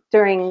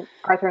during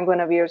Arthur and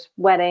Guinevere's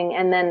wedding.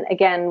 And then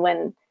again,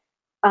 when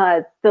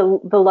the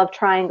love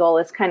triangle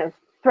is kind of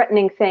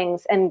threatening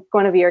things, and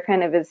Guinevere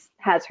kind of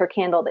has her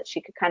candle that she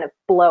could kind of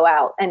blow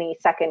out any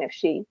second if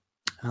she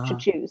should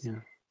choose. Yeah.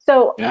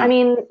 So, I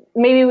mean,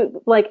 maybe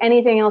like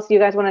anything else you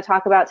guys want to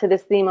talk about to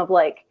this theme of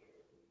like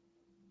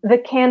the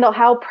candle,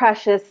 how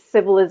precious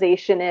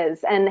civilization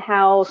is and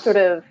how sort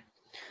of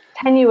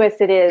tenuous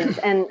it is,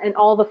 and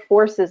all the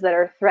forces that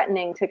are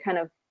threatening to kind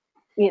of,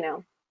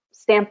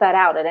 stamp that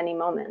out at any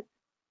moment.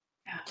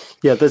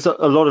 Yeah, there's a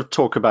lot of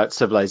talk about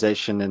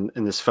civilization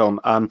in this film.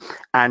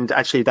 And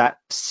actually that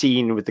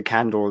scene with the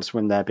candles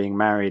when they're being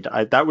married,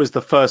 that was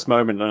the first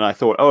moment, and I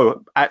thought,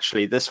 oh,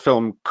 actually, this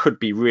film could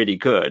be really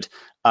good,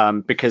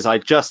 because I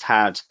just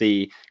had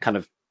the kind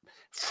of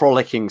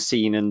frolicking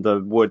scene in the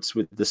woods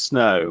with the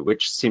snow,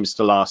 which seems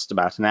to last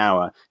about an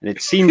hour, and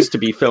it seems to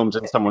be filmed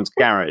in someone's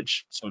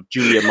garage, sort of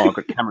Julia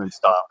Margaret Cameron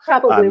style.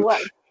 Probably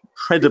was.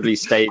 Incredibly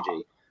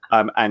stagey.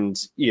 And,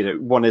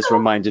 one is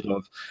reminded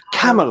of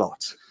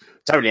Camelot.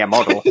 It's only a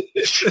model,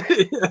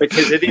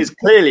 because it is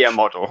clearly a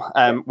model,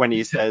 when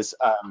he says,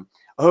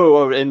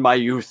 in my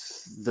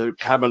youth, the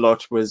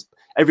Camelot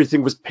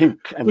everything was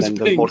pink, and then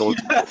the model.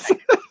 Yes.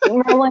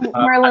 Merlin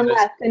and there's-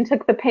 left and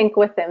took the pink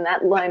with him.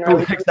 That line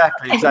really.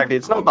 exactly.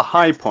 It's not the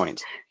high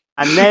point.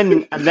 And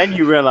then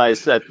you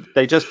realize that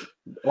they just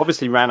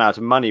obviously ran out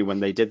of money when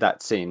they did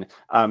that scene,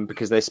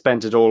 because they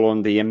spent it all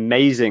on the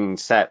amazing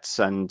sets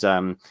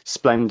and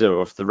splendor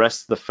of the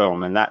rest of the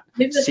film. And that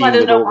Maybe that's scene why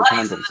there's with no all the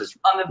bodies candles is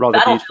on the rather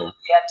battlefield beautiful.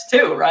 at the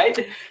end too,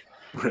 right?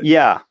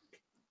 Yeah.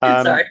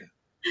 Sorry.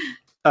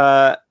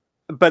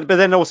 But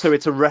then also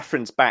it's a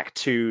reference back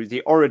to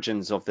the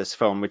origins of this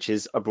film, which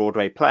is a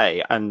Broadway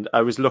play. And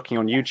I was looking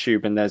on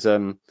YouTube, and there's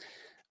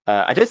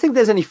I don't think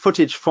there's any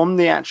footage from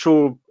the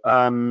actual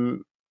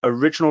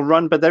original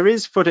run, but there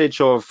is footage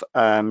of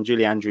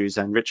Julie Andrews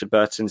and Richard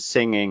Burton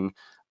singing.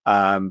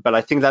 But I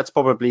think that's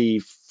probably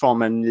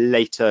from a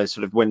later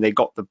sort of when they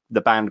got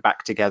the band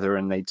back together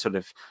and they sort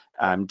of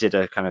did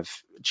a kind of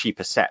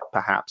cheaper set,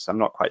 perhaps. I'm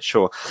not quite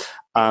sure.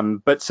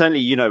 But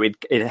certainly,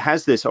 it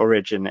has this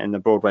origin in the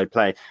Broadway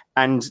play.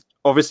 And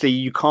obviously,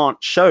 you can't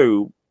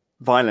show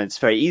violence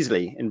very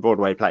easily in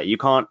Broadway play. You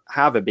can't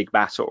have a big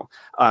battle.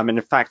 And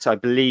in fact, I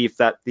believe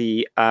that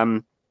the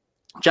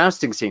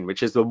jousting scene,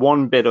 which is the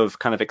one bit of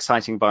kind of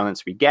exciting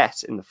violence we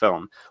get in the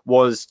film,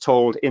 was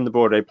told in the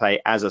Broadway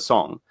play as a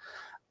song.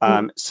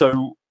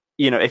 So,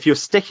 if you're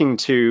sticking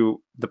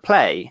to the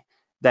play,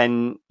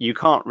 then you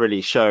can't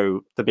really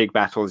show the big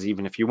battles,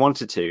 even if you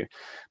wanted to.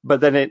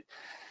 But then it,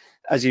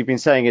 as you've been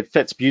saying, it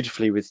fits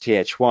beautifully with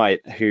T.H.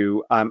 White,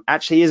 who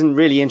actually isn't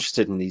really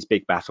interested in these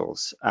big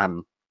battles.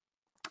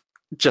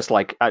 Just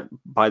like,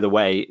 by the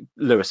way,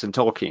 Lewis and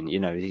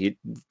Tolkien,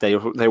 they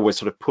always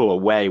sort of pull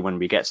away when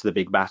we get to the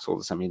big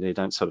battles. I mean, they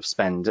don't sort of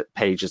spend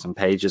pages and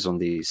pages on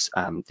these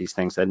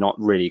things. They're not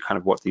really kind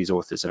of what these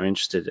authors are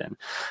interested in.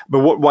 But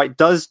what White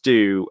does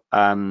do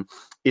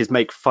is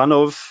make fun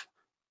of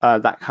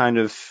that kind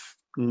of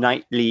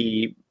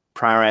knightly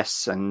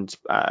prowess and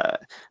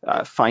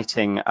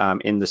fighting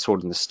in The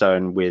Sword and the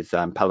Stone with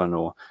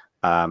Pellinore.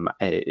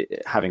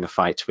 Having a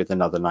fight with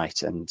another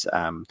knight and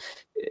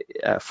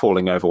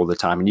falling over all the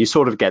time, and you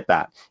sort of get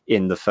that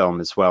in the film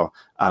as well,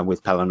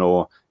 with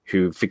Pellinore,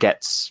 who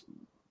forgets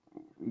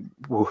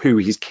who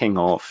he's king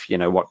of,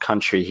 what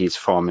country he's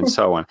from, and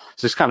so on.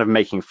 So it's kind of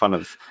making fun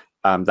of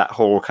that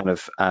whole kind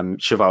of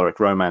chivalric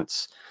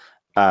romance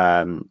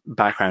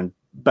background.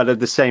 But at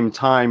the same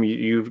time,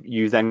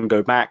 you then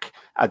go back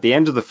at the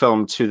end of the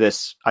film to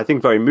this, I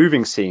think, very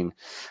moving scene,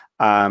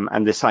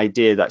 and this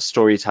idea that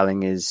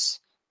storytelling is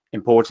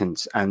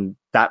important, and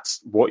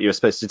that's what you're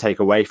supposed to take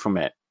away from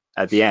it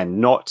at the end,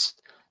 not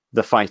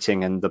the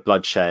fighting and the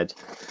bloodshed,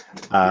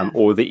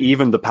 or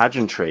even the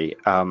pageantry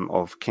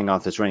of King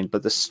Arthur's reign,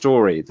 but the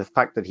story, the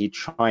fact that he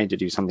tried to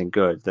do something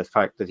good, the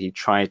fact that he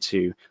tried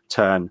to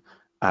turn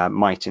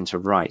might into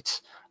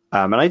right.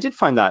 And I did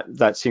find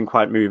that scene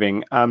quite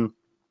moving.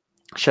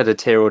 Shed a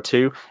tear or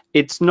two.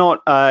 It's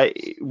not,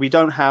 we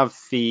don't have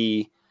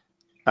the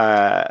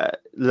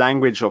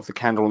language of The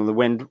Candle in the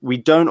Wind. We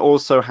don't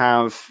also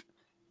have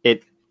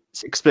it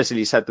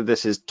explicitly said that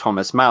this is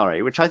Thomas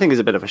Malory, which I think is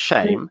a bit of a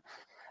shame.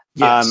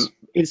 Yes.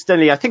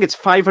 Incidentally, I think it's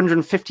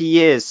 550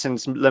 years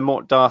since Le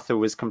Morte d'Arthur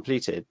was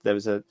completed.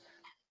 There's a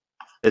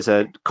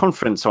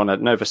conference on at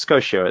Nova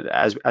Scotia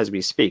as we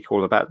speak,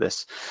 all about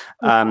this.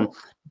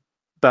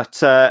 But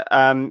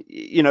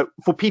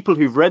for people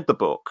who've read the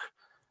book,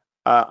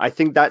 I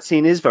think that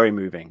scene is very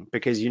moving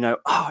because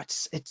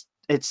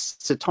it's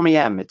Sir Tommy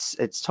M.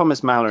 It's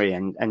Thomas Malory,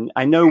 and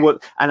I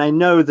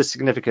know the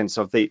significance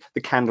of the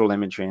candle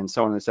imagery and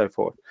so on and so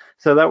forth.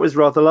 So that was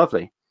rather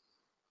lovely.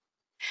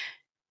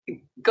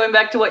 Going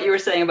back to what you were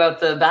saying about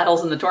the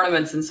battles and the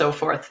tournaments and so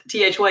forth,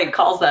 T.H. White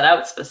calls that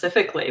out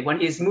specifically. When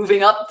he's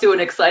moving up to an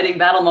exciting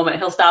battle moment,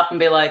 he'll stop and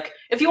be like,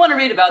 if you want to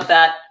read about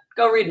that,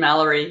 go read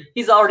Malory.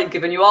 He's already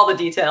given you all the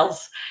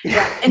details.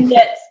 And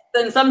yet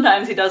then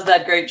sometimes he does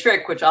that great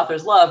trick which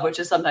authors love, which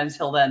is sometimes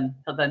he'll then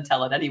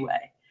tell it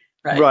anyway.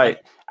 Right.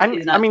 Like,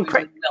 and I mean,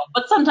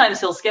 but sometimes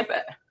he'll skip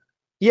it.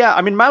 Yeah,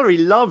 I mean,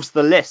 Malory loves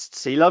the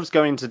lists. He loves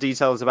going into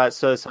details about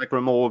Sir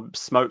Sagramore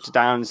smoked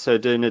down Sir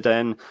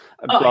Dunedain,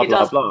 blah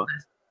blah blah.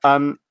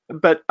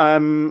 But I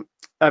mean,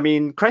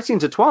 Chrétien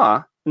de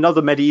Troyes,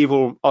 another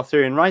medieval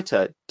Arthurian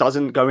writer,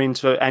 doesn't go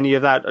into any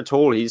of that at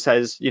all. He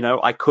says,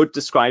 I could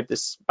describe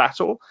this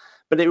battle,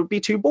 but it would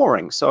be too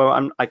boring,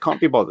 so I can't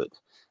be bothered.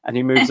 And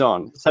he moves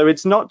on. So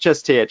it's not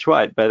just T.H.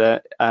 White,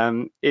 but I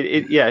mean,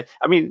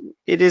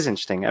 it is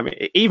interesting. I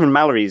mean, even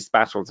Malory's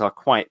battles are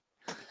quite.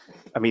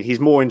 I mean, he's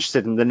more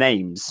interested in the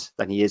names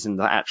than he is in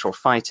the actual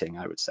fighting,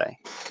 I would say.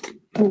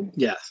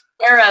 Yes.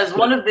 Whereas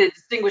one of the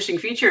distinguishing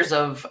features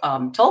of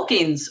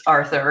Tolkien's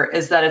Arthur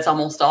is that it's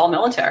almost all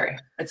military.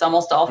 It's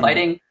almost all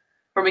fighting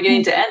from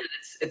beginning to end.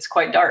 It's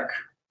quite dark.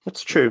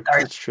 That's true.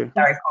 That's true.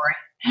 Sorry,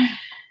 Corey.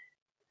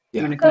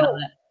 Yeah. So,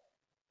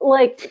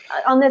 like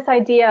on this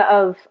idea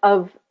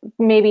of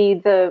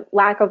maybe the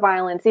lack of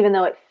violence, even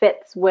though it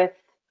fits with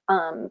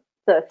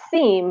the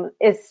theme,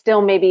 is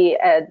still maybe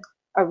a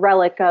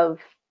relic of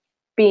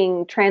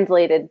being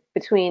translated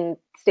between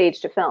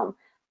stage to film.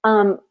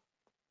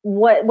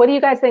 What do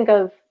you guys think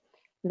of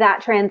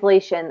that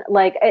translation?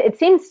 Like, it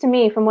seems to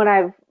me from what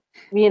I've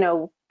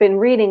been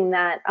reading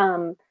that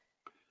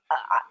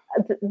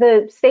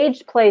the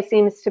stage play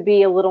seems to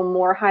be a little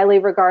more highly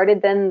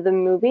regarded than the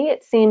movie.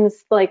 It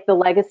seems like the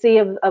legacy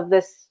of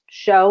this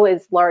show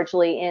is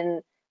largely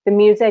in the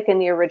music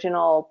and the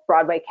original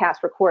Broadway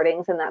cast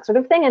recordings and that sort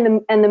of thing.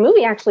 And the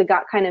movie actually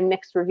got kind of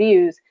mixed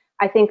reviews,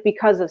 I think,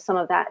 because of some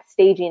of that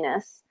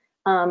staginess,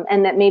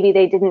 and that maybe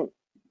they didn't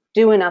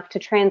do enough to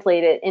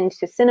translate it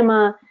into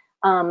cinema.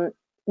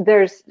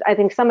 I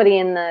think somebody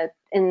in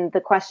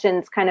the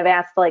questions kind of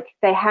asked, like,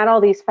 they had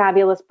all these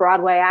fabulous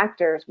Broadway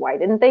actors, why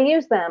didn't they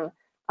use them?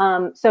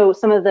 So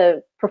some of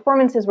the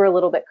performances were a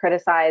little bit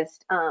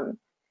criticized.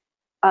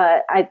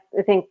 I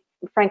think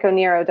Franco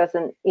Nero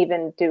doesn't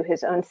even do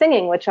his own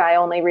singing, which I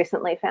only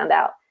recently found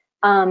out.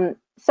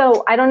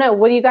 So I don't know.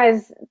 What do you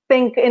guys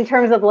think in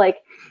terms of like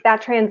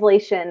that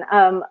translation?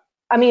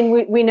 I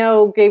mean, we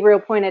know Gabriel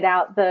pointed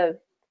out the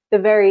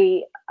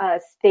very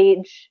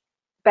stage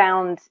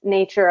bound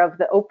nature of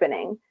the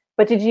opening,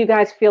 but did you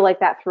guys feel like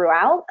that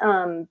throughout?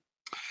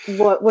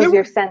 What was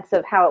your sense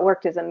of how it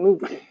worked as a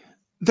movie?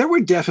 There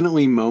were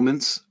definitely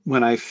moments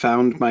when I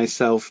found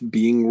myself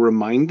being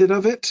reminded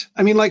of it.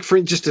 I mean, like, for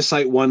just to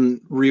cite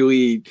one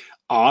really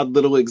odd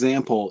little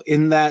example,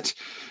 in that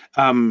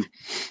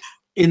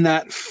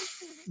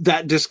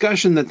that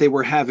discussion that they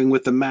were having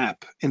with the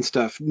map and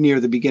stuff near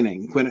the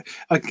beginning, when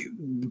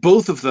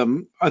both of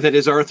them, that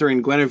is Arthur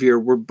and Guinevere,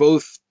 were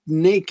both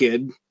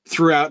naked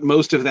throughout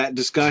most of that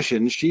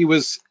discussion. She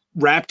was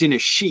wrapped in a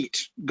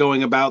sheet,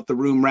 going about the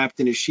room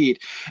wrapped in a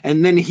sheet,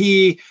 and then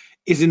he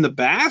is in the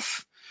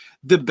bath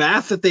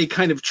that they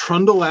kind of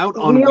trundle out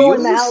on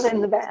wheels. Out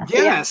in the bath.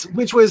 Yes, yeah.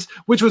 which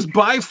was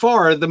by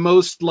far the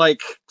most like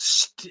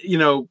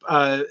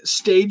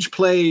stage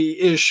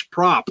play-ish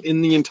prop in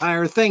the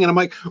entire thing. And I'm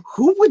like,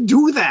 who would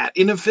do that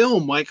in a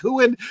film? Like,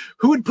 who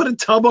would put a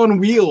tub on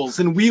wheels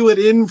and wheel it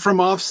in from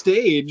off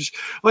stage?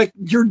 Like,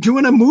 you're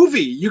doing a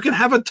movie. You can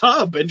have a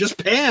tub and just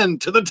pan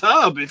to the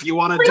tub if you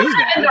want to do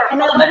that. And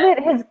I love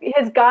that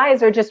his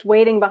guys are just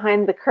waiting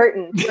behind the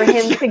curtain for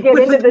him to get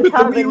into the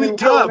tub. The wheelie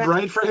tub,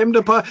 right? For him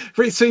to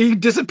so he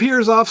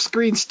disappears off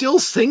screen, still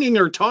singing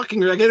or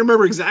talking. I can't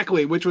remember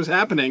exactly which was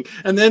happening.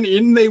 And then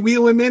they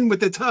wheel him in with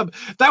the tub.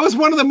 That was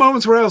one of the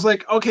moments where I was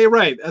like, okay,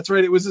 right, that's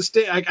right. It was a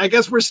stage. I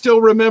guess we're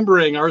still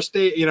remembering our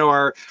state,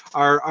 our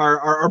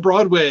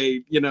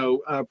Broadway,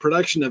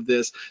 production of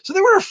this. So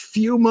there were a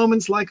few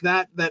moments like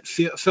that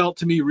felt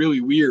to me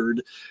really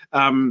weird.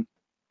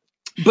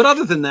 But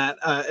other than that,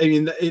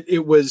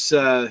 it was.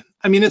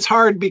 It's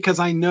hard because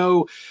I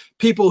know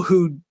people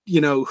who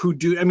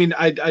do. I mean,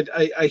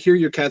 I hear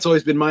your Kat. It's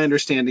always been my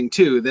understanding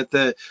too that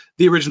the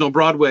original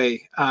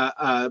Broadway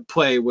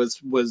play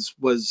was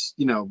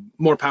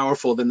more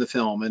powerful than the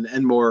film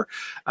and more.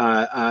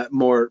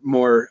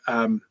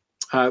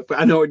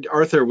 I know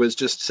Arthur was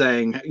just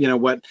saying,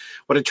 what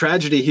a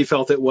tragedy he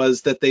felt it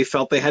was that they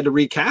felt they had to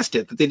recast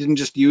it, that they didn't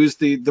just use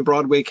the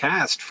Broadway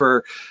cast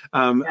for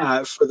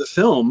the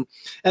film.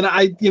 And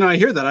I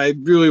hear that. I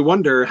really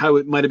wonder how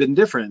it might have been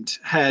different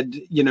had,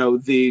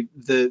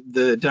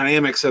 the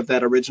dynamics of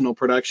that original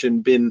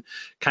production been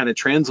kind of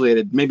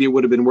translated. Maybe it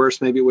would have been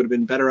worse. Maybe it would have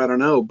been better. I don't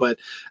know. But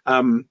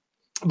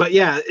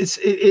yeah,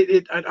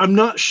 I'm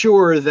not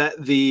sure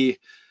that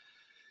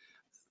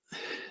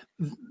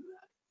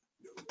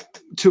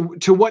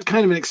to what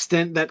kind of an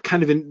extent that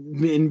kind of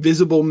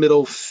invisible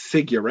middle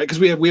figure, right? Because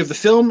we have the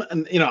film,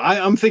 and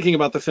I'm thinking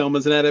about the film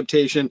as an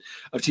adaptation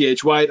of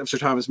T.H. White, of Sir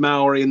Thomas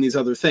Malory, and these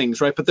other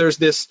things, right? But there's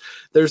this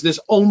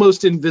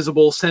almost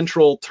invisible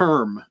central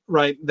term,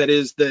 right? That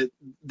is the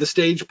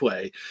stage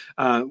play,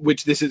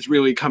 which this is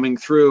really coming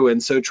through,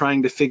 and so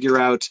trying to figure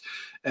out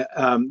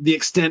the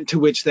extent to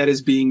which that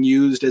is being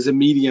used as a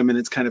medium, and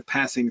it's kind of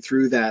passing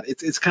through that.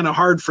 It's kind of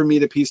hard for me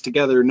to piece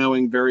together,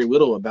 knowing very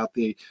little about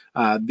the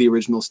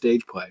original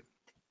stage play.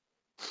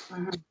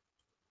 Mm-hmm.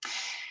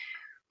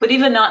 But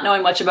even not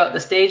knowing much about the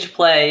stage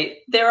play,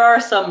 there are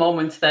some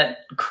moments that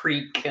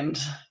creak and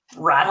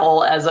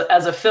rattle as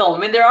a film. I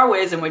mean, there are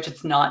ways in which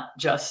it's not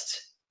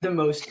just the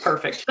most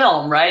perfect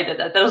film, right?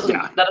 That doesn't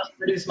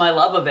reduce my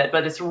love of it,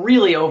 but it's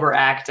really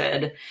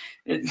overacted.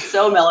 It's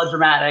so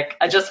melodramatic.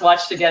 I just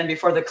watched again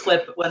before the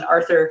clip when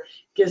Arthur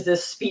gives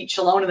this speech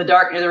alone in the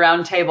dark near the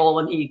round table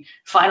when he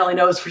finally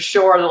knows for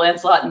sure that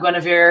Lancelot and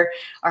Guinevere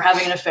are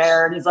having an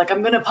affair, and he's like,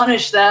 I'm going to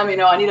punish them.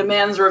 I need a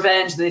man's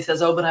revenge. And then he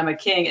says, oh, but I'm a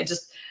king.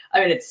 It's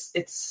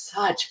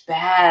such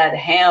bad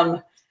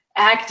ham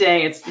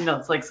acting. It's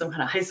like some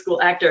kind of high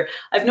school actor.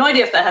 I have no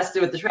idea if that has to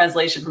do with the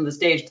translation from the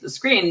stage to the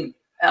screen.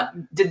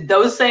 Did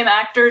those same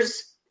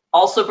actors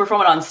also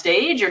perform it on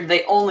stage, or did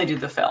they only do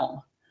the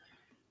film?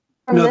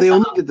 No, they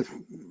only did the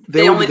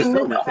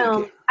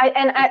film.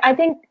 I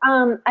think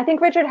I think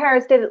Richard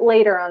Harris did it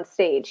later on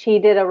stage. He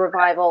did a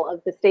revival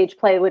of the stage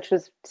play, which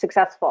was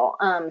successful.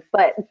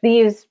 But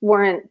these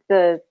weren't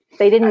they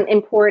didn't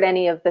import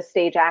any of the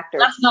stage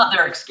actors. That's not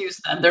their excuse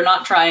then. They're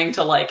not trying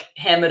to like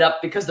ham it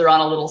up because they're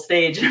on a little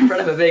stage in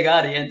front of a big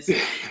audience.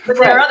 But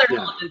there are other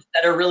elements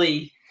that are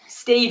really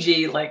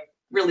stagey, like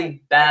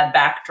really bad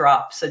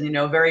backdrops and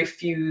very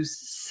few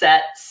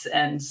sets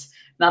and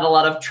not a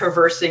lot of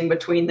traversing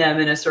between them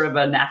in a sort of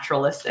a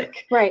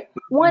naturalistic Right.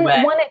 One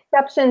way. one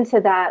exception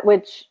to that,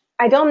 which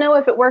I don't know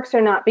if it works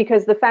or not,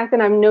 because the fact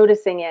that I'm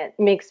noticing it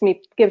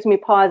gives me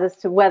pause as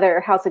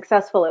to how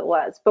successful it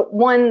was. But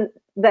one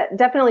that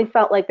definitely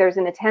felt like there's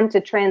an attempt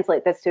to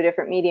translate this to a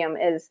different medium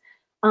is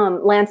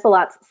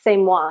Lancelot's C'est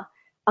Moi,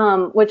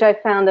 which I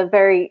found a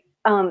very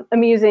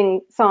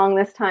amusing song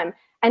this time.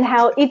 And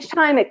how each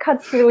time it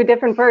cuts to a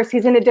different verse,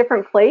 he's in a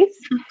different place.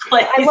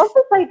 I love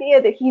this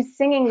idea that he's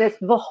singing this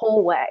the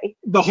whole way.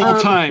 The whole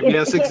time,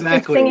 yes,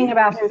 exactly. He's singing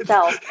about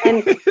himself,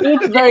 and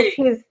each verse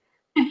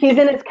he's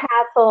in his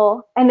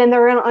castle, and then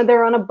they're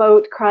on a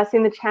boat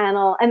crossing the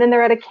channel, and then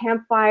they're at a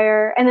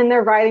campfire, and then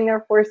they're riding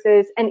their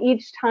horses, and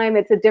each time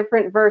it's a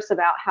different verse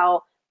about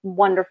how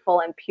wonderful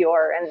and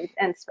pure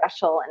and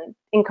special and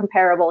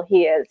incomparable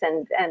he is,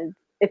 and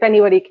if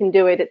anybody can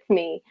do it, it's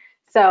me.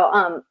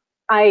 So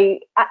I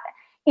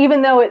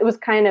even though it was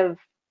kind of,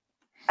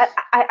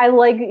 I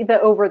like the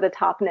over the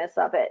topness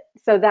of it.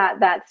 So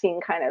that scene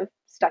kind of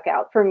stuck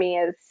out for me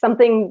as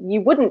something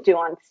you wouldn't do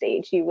on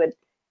stage. You would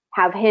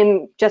have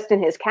him just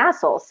in his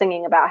castle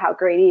singing about how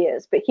great he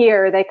is. But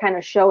here they kind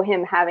of show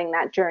him having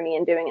that journey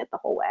and doing it the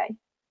whole way.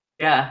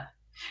 Yeah.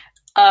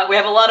 We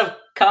have a lot of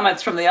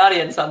comments from the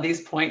audience on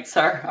these points.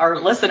 Our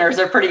listeners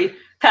are pretty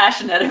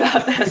passionate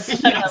about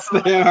this. Yes,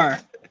 they are.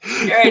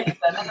 Great.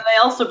 And then they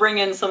also bring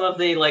in some of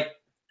the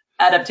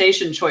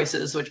adaptation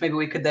choices, which maybe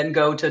we could then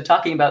go to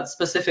talking about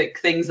specific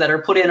things that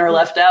are put in or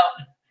left out.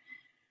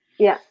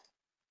 Yeah.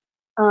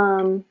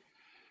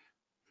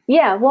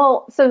 Yeah,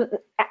 well, so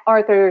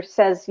Arthur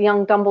says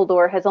young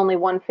Dumbledore has only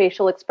one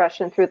facial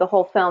expression through the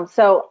whole film.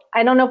 So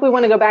I don't know if we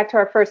want to go back to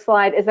our first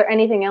slide. Is there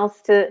anything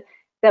else that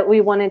we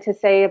wanted to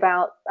say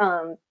about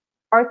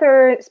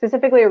Arthur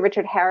specifically, or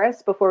Richard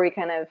Harris, before we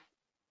kind of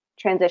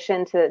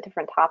transition to a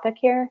different topic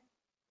here?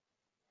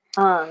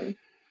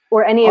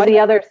 Or any of the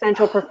other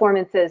central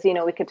performances,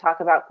 we could talk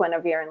about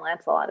Guinevere and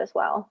Lancelot as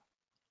well.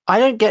 I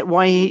don't get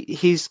why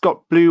he's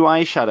got blue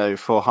eyeshadow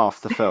for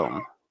half the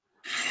film.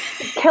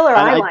 Killer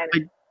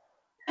eyeliner.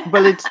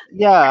 Well, it's,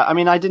 yeah, I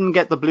mean, I didn't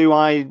get the blue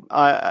eyelids,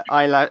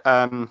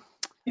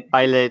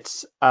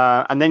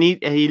 and then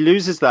he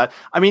loses that.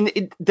 I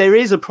mean, there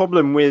is a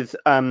problem with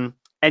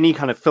any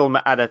kind of film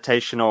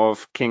adaptation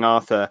of King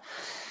Arthur,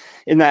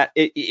 in that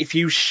if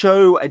you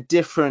show a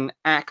different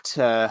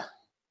actor,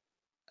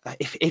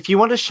 if you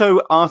want to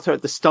show Arthur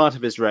at the start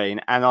of his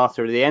reign and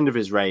Arthur at the end of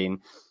his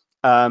reign,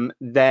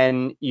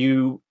 then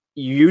you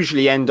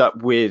usually end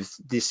up with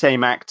the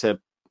same actor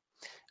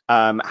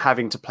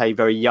having to play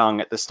very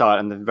young at the start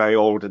and then very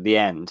old at the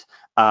end.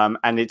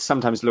 And it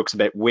sometimes looks a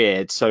bit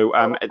weird. So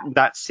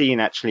that scene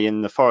actually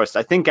in the forest,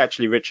 I think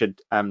actually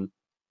Richard,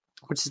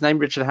 what's his name?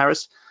 Richard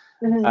Harris?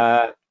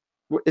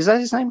 Mm-hmm. Is that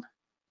his name?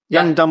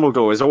 Young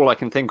Dumbledore is all I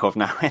can think of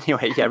now.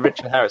 Anyway, yeah,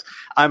 Richard Harris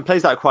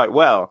plays that quite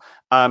well.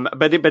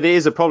 But it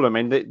is a problem.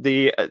 And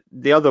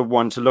the other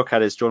one to look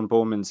at is John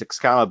Boorman's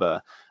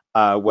Excalibur,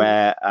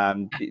 where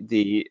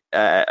the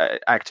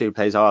actor who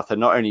plays Arthur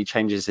not only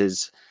changes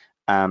his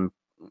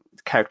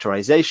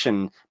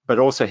characterization, but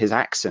also his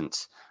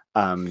accent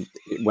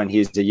when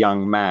he's a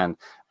young man.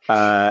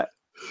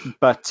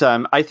 But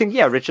I think,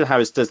 yeah, Richard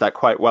Harris does that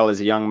quite well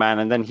as a young man,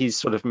 and then he's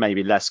sort of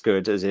maybe less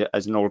good as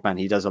an old man.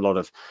 He does a lot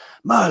of,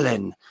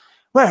 Merlin,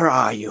 where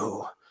are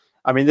you?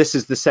 I mean, this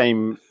is the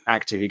same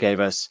actor who gave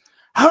us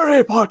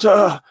Harry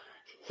Potter.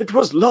 It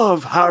was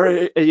love,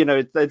 Harry.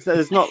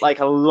 There's not like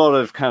a lot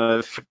of kind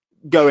of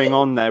going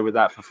on there with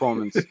that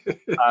performance.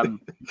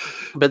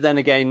 But then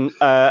again,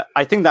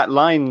 I think that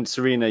line,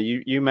 Serena,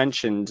 you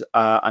mentioned,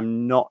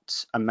 I'm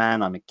not a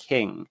man, I'm a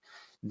king.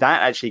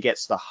 That actually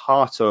gets to the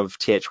heart of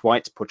T.H.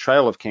 White's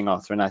portrayal of King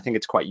Arthur, and I think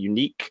it's quite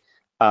unique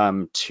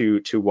to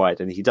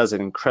White, and he does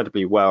it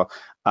incredibly well.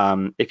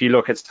 If you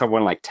look at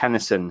someone like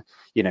Tennyson,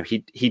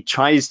 he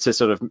tries to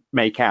sort of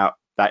make out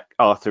that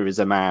Arthur is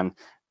a man,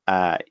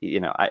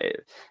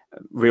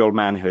 real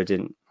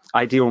manhood,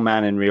 ideal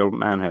man in real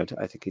manhood,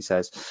 I think he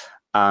says.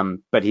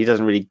 But he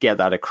doesn't really get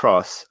that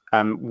across.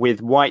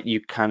 With White,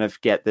 you kind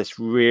of get this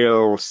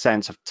real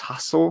sense of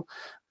tussle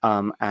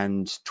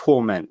and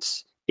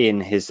torment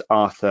in his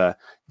Arthur,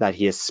 that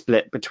he is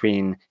split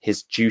between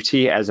his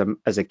duty as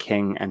a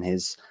king and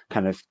his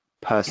kind of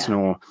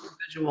personal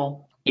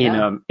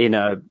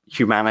inner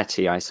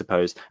humanity, I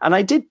suppose. And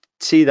I did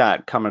see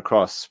that come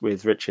across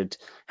with Richard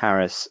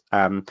Harris,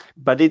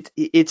 but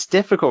it's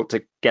difficult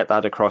to get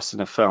that across in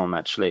a film,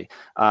 actually,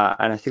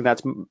 and I think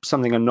that's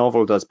something a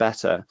novel does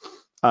better.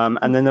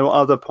 And then there were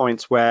other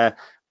points where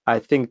I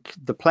think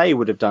the play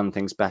would have done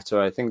things better.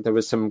 I think there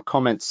was some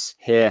comments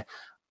here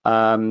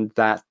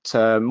that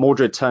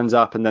Mordred turns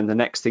up, and then the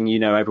next thing you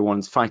know,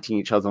 everyone's fighting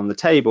each other on the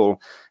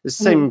table. The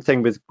same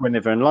thing with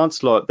Guinevere and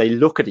Lancelot. They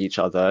look at each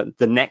other.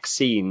 The next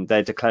scene,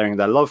 they're declaring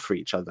their love for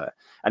each other.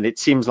 And it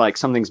seems like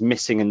something's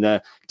missing in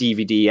the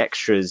DVD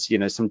extras,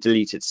 some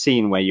deleted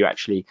scene where you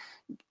actually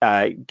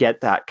get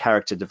that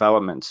character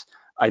development.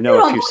 I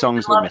know a few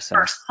songs were missing.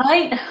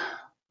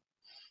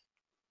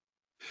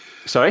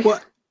 Sorry? Well,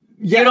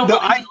 yeah, you don't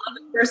believe in love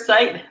at first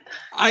sight?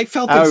 I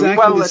felt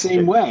exactly the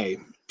same way.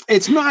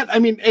 It's not. I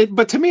mean,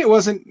 but to me, it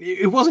wasn't.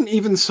 It wasn't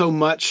even so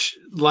much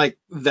like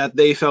that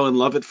they fell in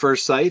love at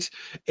first sight.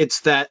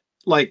 It's that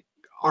like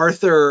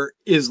Arthur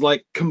is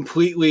like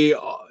completely.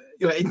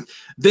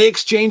 They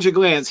exchange a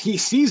glance. He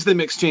sees them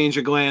exchange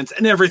a glance,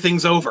 and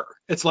everything's over.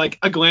 It's like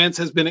a glance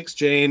has been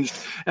exchanged.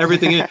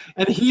 Everything,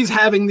 and he's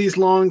having these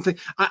long things.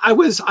 I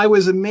was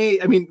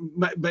amazed. I mean,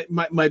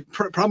 my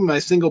problem, my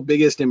single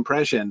biggest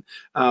impression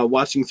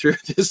watching through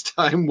this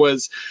time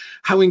was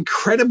how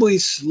incredibly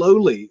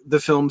slowly the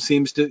film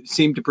seem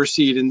to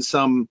proceed in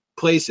some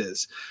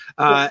places,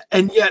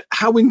 and yet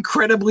how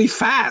incredibly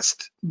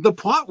fast the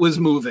plot was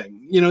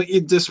moving.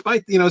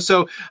 Despite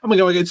so I'm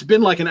like, it's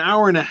been like an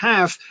hour and a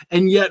half,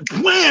 and yet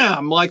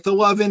blam, like the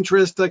love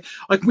interest, like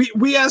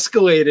we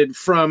escalated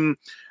from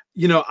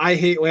I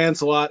hate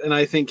Lancelot and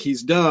I think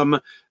he's dumb,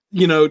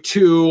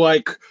 to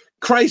like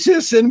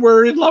crisis and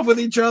we're in love with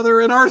each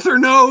other and Arthur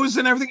knows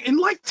and everything in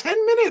like 10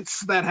 minutes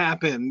that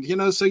happened.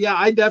 So yeah,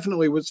 I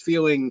definitely was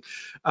feeling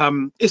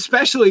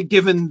especially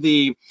given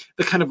the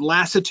kind of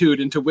lassitude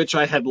into which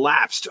I had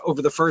lapsed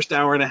over the first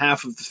hour and a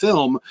half of the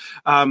film,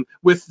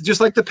 with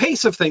just like the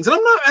pace of things. And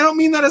I don't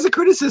mean that as a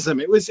criticism.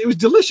 It was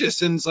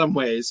delicious in some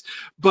ways,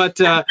 but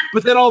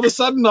then all of a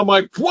sudden I'm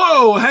like,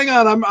 whoa, hang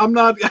on, I'm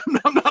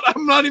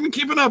not even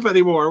keeping up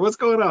anymore. What's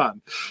going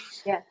on?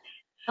 Yeah.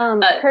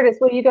 Curtis,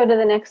 will you go to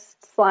the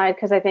next slide?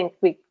 Because I think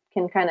we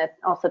can kind of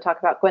also talk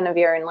about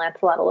Guinevere and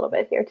Lancelot a little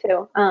bit here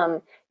too.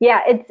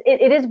 Yeah,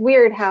 it is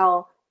weird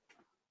how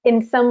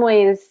in some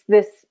ways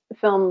this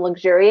film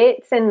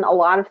luxuriates in a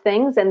lot of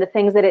things, and the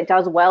things that it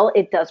does well,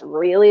 it does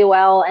really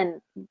well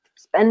and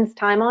spends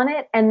time on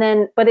it. And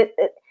then, but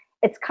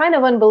it's kind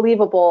of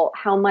unbelievable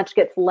how much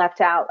gets left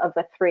out of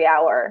a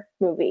 3-hour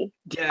movie.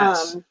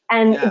 Yes.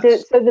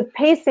 So the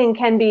pacing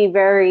can be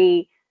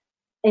very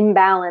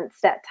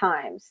imbalanced at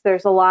times.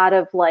 There's a lot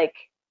of like,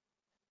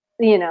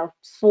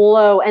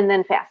 slow and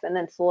then fast and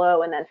then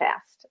slow and then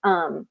fast.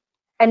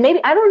 And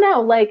maybe, I don't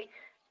know, like,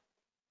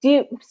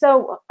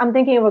 so I'm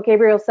thinking of what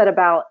Gabriel said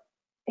about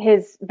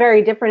his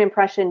very different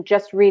impression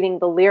just reading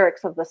the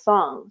lyrics of the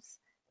songs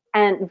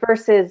and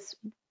versus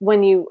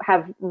when you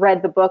have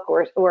read the book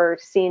or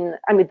seen,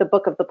 the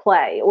book of the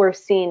play or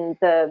seen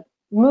the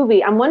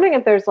movie. I'm wondering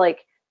if there's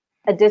like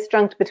a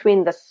disjunct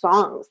between the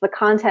songs, the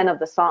content of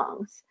the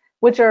songs,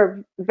 which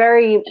are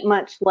very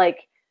much like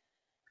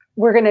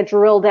we're going to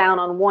drill down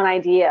on one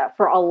idea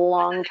for a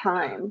long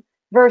time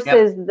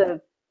versus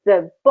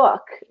the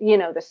book,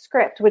 the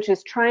script, which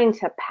is trying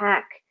to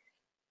pack,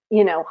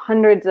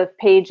 hundreds of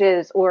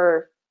pages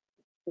or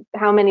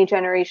how many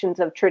generations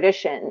of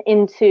tradition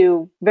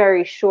into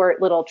very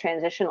short little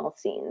transitional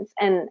scenes.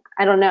 And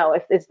I don't know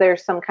is there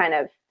some kind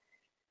of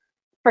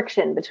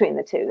friction between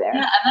the two there.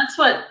 Yeah,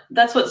 and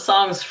that's what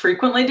songs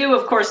frequently do.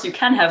 Of course, you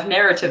can have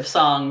narrative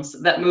songs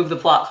that move the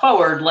plot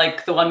forward,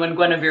 like the one when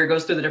Guinevere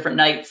goes through the different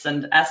knights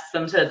and asks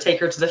them to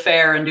take her to the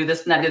fair and do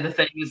this and that other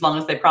thing, as long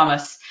as they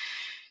promise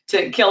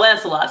to kill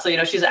Lancelot.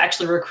 So, she's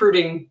actually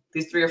recruiting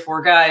these 3 or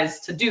 4 guys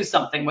to do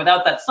something.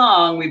 Without that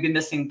song, we'd be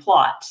missing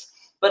plot.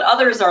 But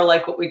others are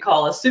like what we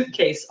call a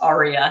suitcase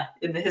aria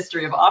in the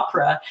history of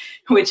opera,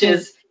 which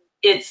is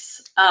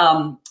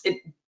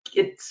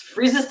it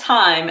freezes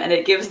time and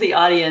it gives the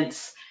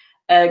audience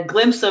a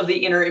glimpse of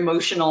the inner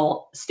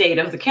emotional state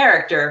of the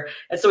character.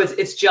 And so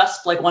it's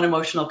just like one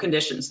emotional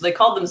condition. So they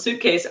called them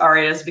suitcase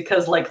arias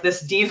because like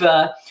this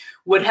diva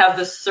would have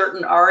this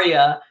certain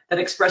aria that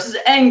expresses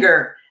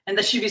anger, and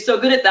that she'd be so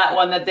good at that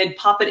one that they'd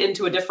pop it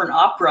into a different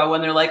opera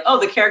when they're like, oh,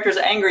 the character's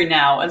angry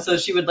now. And so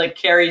she would like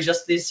carry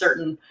just these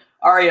certain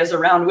arias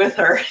around with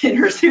her in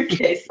her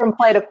suitcase. From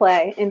play to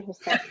play.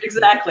 Interesting.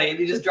 Exactly.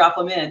 You just drop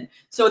them in.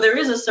 So there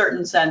is a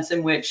certain sense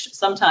in which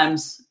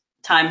sometimes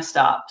time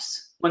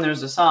stops when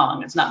there's a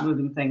song. It's not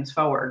moving things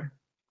forward.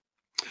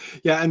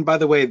 Yeah, and by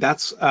the way,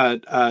 that's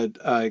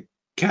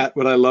Kat,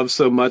 what I love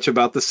so much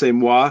about the C'est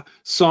Moi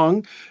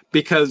song,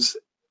 because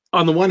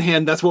on the one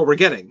hand, that's what we're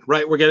getting,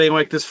 right? We're getting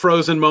like this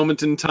frozen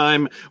moment in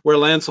time where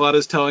Lancelot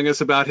is telling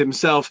us about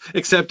himself,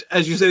 except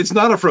as you said, it's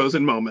not a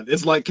frozen moment.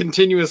 It's like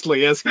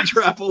continuously as he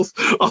travels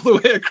all the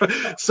way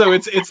across. So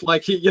it's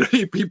like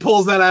he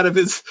pulls that out of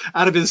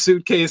his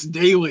suitcase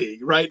daily,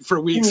 right? For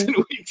weeks and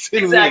weeks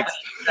and weeks. Exactly.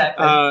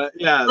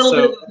 Yeah. A little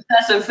bit of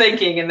obsessive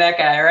thinking in that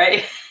guy,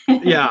 right?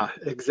 Yeah,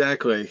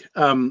 exactly.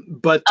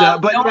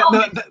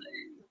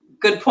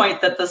 Good point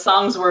that the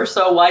songs were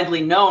so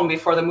widely known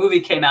before the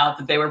movie came out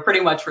that they were pretty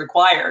much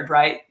required,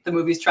 right? The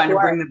movie's trying to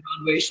bring the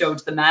Broadway show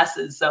to the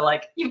masses. So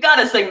like, you've got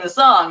to sing the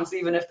songs,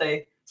 even if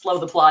they slow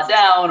the plot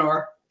down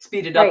or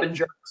speed it up in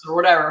jokes or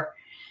whatever.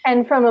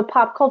 And from a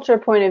pop culture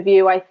point of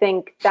view, I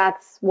think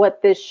that's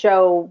what this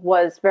show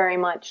was very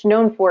much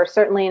known for,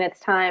 certainly in its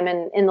time.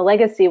 And in the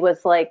legacy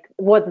was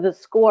the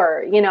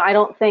score. I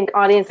don't think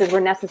audiences were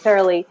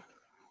necessarily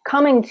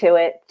coming to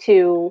it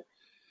to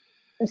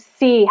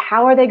see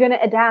how are they going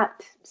to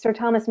adapt Sir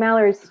Thomas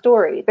Malory's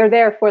story. They're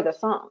there for the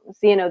songs,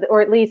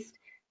 or at least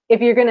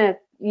if you're going to,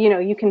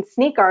 you can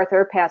sneak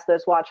Arthur past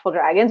those watchful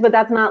dragons, but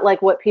that's not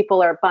like what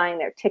people are buying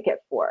their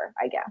ticket for,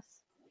 I guess.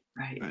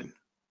 Right.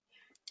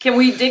 Can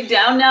we dig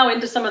down now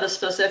into some of the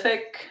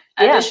specific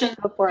Yeah, additions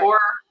go for it. or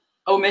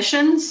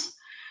omissions.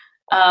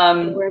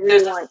 Wherever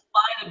There's you a want.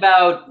 slide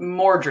about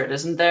Mordred,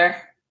 isn't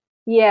there?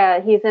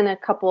 Yeah, he's in a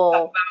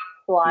couple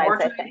slides, I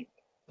Mordred? think.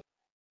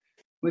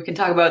 We can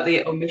talk about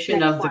the omission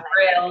Next of the one.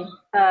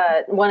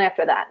 Grail. One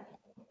after that.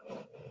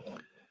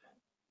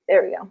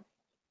 There we go.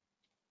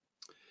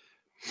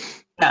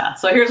 Yeah,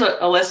 so here's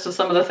a list of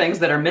some of the things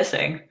that are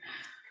missing.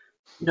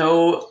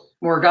 No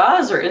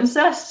Morgause or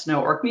incest,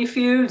 no Orkney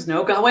feuds,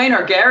 no Gawain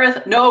or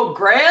Gareth, no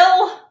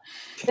Grail.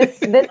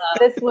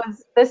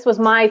 This was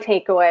my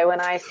takeaway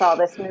when I saw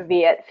this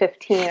movie at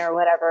 15 or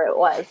whatever it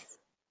was.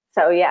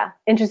 So yeah,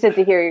 interested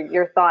to hear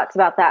your thoughts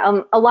about that.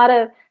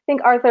 I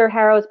think Arthur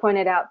Harrows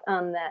pointed out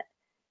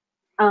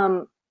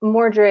that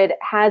Mordred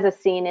has a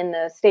scene in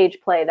the stage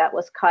play that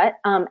was cut,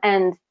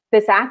 and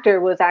this actor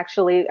was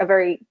actually a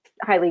very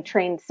highly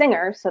trained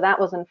singer, so that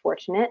was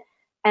unfortunate.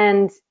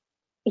 And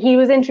he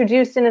was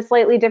introduced in a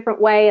slightly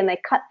different way, and they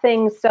cut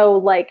things so,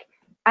 like,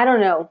 I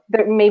don't know,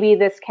 maybe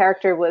this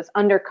character was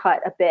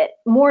undercut a bit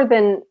more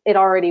than it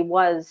already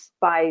was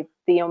by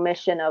the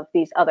omission of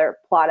these other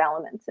plot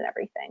elements and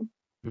everything.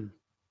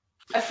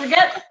 I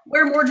forget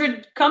where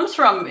Mordred comes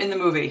from in the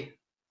movie.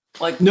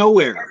 Like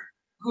Nowhere.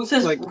 Who's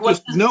his? Like What's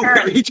just his nowhere.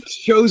 parents? He just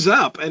shows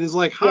up and is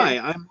like, "Hi,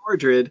 I'm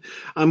Mordred.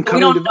 I'm We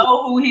coming don't to."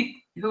 know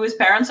who his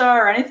parents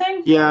are or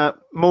anything. Yeah,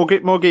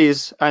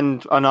 Morgause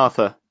and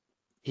Arthur.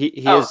 He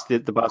is the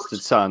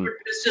bastard son.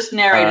 It's just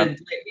narrated.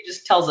 He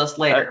just tells us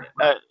later.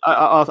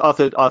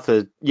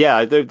 Arthur.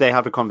 Yeah, they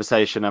have a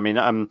conversation. I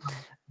mean,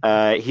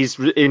 he's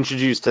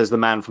introduced as the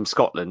man from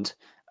Scotland,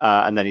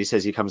 and then he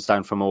says he comes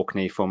down from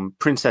Orkney from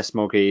Princess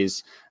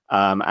Morgause,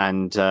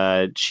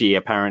 and she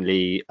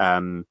apparently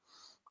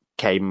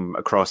came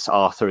across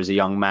Arthur as a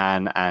young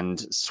man and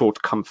sought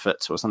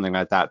comfort or something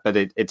like that. But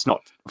it's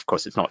not, of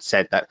course, it's not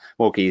said that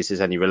Morgause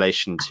is any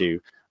relation to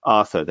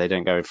Arthur. They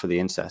don't go for the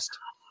incest.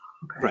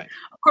 Okay. Right.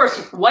 Of course,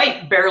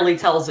 White barely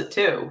tells it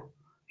too.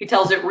 He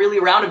tells it really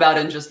roundabout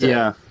and just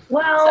Yeah.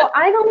 Well,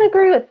 I don't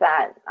agree with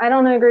that.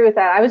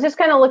 I was just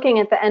kind of looking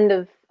at the end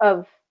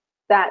of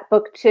that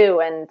book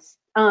too, and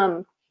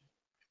I'll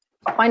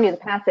find you the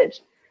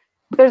passage.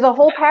 There's a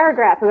whole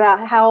paragraph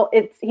about how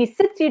he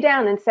sits you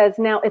down and says,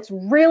 now it's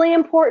really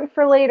important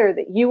for later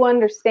that you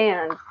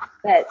understand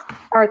that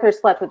Arthur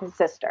slept with his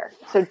sister.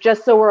 So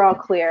just so we're all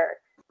clear,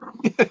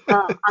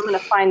 I'm going to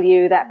find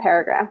you that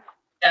paragraph.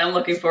 Yeah, I'm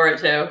looking for it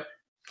too.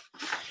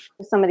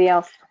 Somebody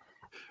else.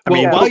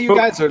 Well, while you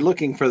guys are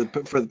looking for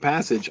the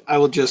passage, I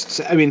will just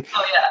say, I mean,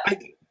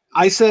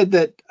 I said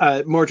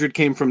that Mordred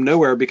came from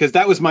nowhere because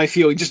that was my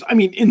feeling. Just, I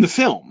mean, in the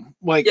film,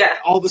 like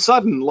all of a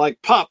sudden,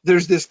 like pop,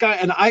 there's this guy,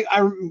 and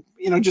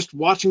I just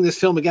watching this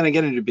film again, it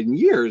had been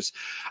years.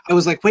 I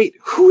was like, wait,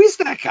 who is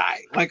that guy?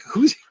 Like,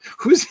 who's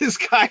this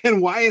guy,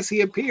 and why has he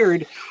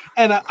appeared?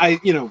 And I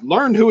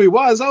learned who he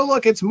was. Oh,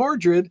 look, it's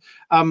Mordred.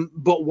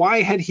 But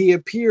why had he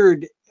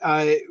appeared?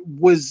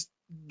 Was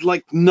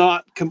like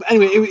not.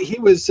 Anyway, he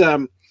was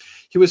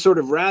sort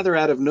of rather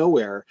out of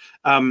nowhere,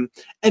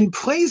 and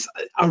plays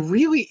a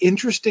really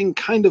interesting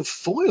kind of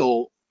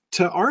foil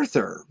to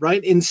Arthur,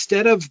 right?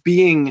 Instead of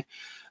being,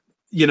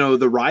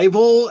 the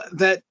rival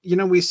that,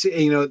 we see,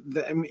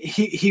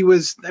 he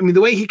was, I mean,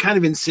 the way he kind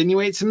of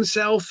insinuates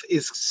himself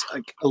is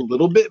like a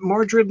little bit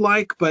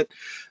Mordred-like, but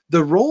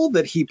the role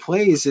that he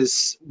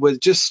plays was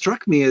just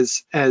struck me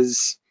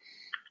as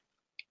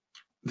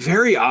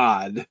very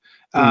odd.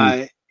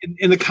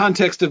 In the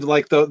context of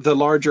like the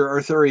larger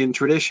Arthurian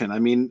tradition. I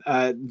mean,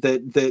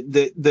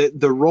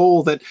 the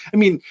role that, I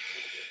mean,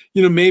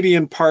 maybe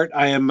in part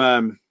I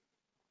am,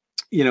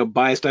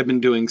 biased. I've been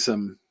doing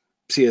some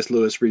C.S.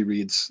 Lewis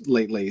rereads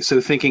lately.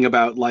 So thinking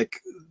about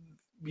like,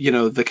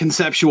 the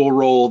conceptual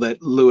role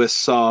that Lewis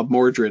saw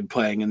Mordred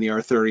playing in the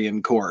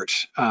Arthurian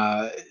court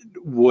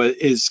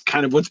is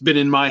kind of what's been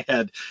in my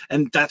head.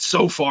 And that's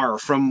so far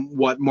from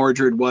what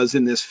Mordred was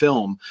in this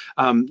film.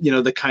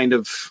 The kind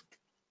of,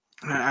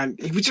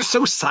 he was just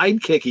so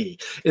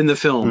sidekicky in the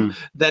film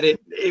that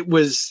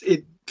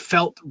it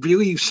felt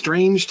really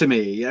strange to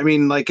me. I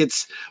mean, like,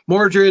 it's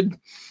Mordred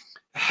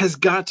has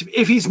got to,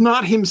 if he's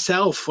not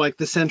himself like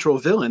the central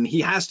villain,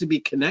 he has to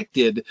be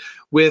connected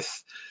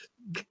with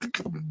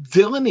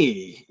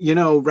villainy,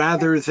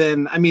 rather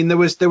than, I mean, there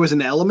was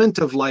an element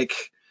of like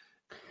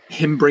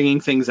him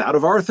bringing things out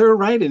of Arthur,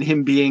 right, and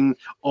him being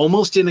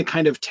almost in a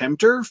kind of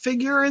tempter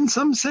figure in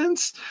some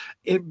sense.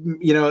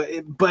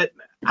 But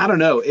I don't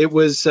know. It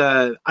was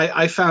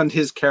I found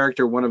his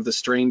character one of the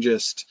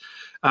strangest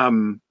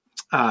in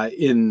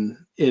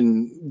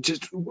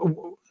just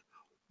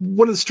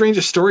one of the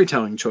strangest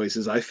storytelling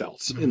choices I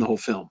felt in the whole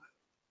film.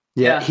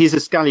 Yeah, he's a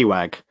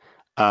scallywag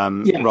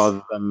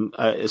rather than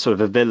sort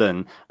of a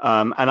villain,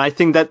 and I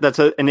think that's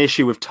an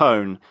issue with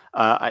tone.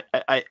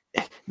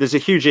 There's a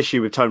huge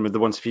issue with tone with the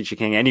Once a Future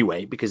King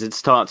anyway, because it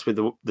starts with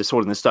the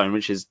Sword in the Stone,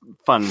 which is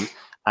fun,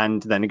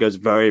 and then it goes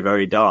very,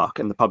 very dark,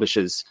 and the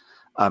publishers,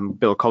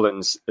 Bill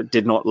Collins,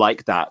 did not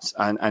like that,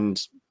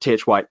 and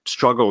T.H. White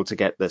struggled to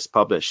get this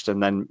published,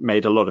 and then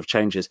made a lot of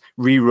changes,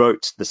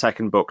 rewrote the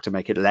second book to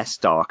make it less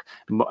dark,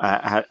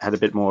 had a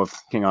bit more of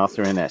King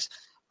Arthur in it.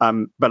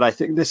 But I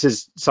think this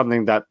is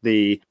something that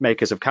the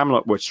makers of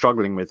Camelot were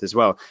struggling with as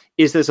well.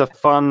 Is this a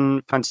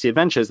fun fantasy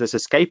adventure? Is this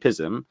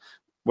escapism,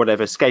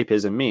 whatever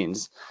escapism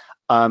means?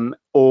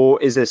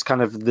 Or is this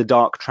kind of the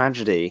dark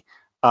tragedy?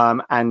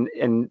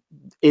 And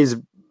is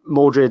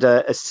Mordred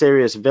a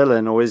serious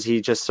villain, or is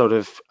he just sort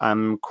of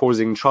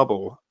causing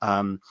trouble?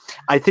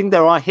 I think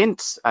there are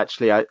hints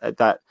actually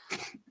that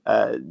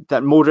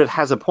Mordred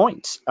has a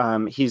point.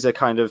 He's a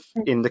kind of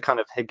in the kind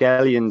of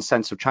Hegelian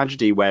sense of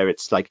tragedy, where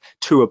it's like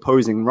two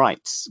opposing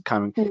rights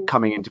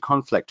coming into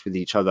conflict with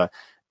each other.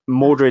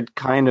 Mordred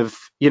kind of,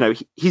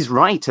 he's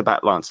right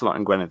about Lancelot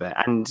and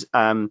Guinevere,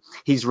 and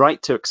he's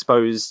right to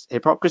expose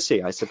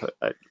hypocrisy, I suppose.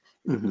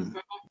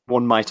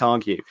 One might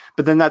argue,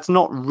 but then that's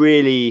not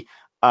really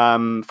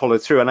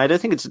followed through, and I don't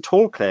think it's at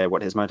all clear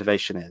what his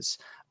motivation is,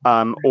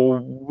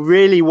 or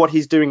really what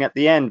he's doing at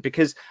the end,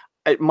 because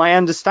my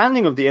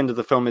understanding of the end of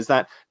the film is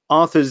that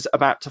Arthur's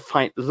about to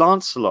fight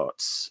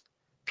Lancelot's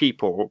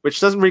people, which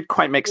doesn't really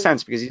quite make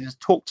sense because he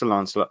just talked to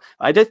Lancelot.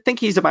 I don't think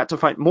he's about to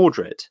fight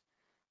Mordred,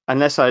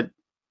 unless I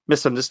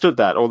misunderstood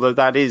that, although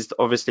that is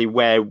obviously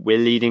where we're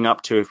leading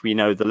up to if we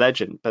know the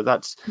legend. But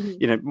that's,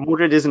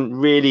 Mordred isn't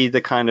really the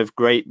kind of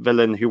great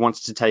villain who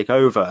wants to take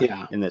over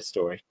in this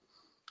story.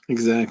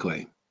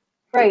 Exactly.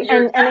 Right,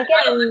 and again,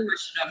 the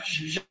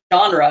question of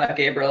genre,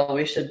 Gabriel,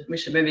 we should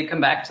maybe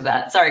come back to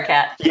that. Sorry,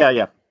 Kat.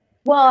 Yeah.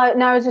 Well,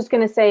 no, I was just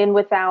going to say, and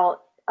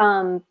without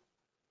the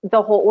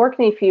whole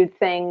Orkney feud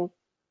thing,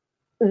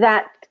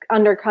 that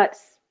undercuts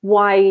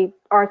why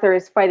Arthur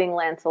is fighting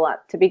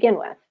Lancelot to begin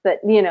with. That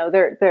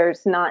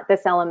there's not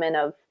this element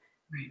of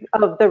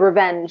the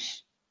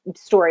revenge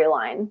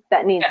storyline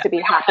that needs to be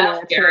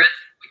happening. Gareth.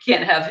 We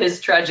can't have his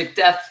tragic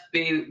death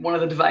be one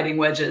of the dividing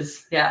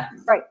wedges. Yeah.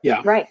 Right.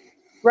 Yeah.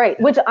 Right.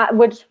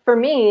 Which for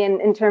me,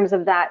 in terms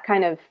of that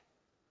kind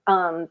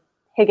of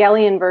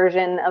Hegelian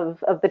version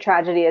of the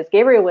tragedy, as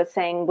Gabriel was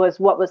saying, was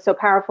what was so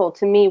powerful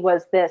to me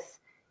was this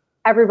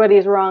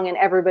everybody's wrong and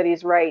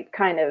everybody's right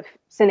kind of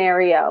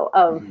scenario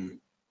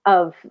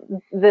of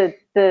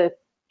the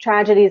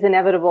tragedy is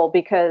inevitable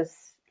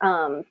because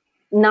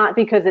not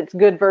because it's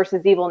good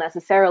versus evil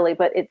necessarily,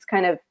 but it's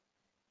kind of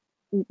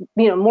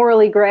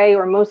morally gray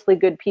or mostly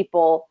good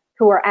people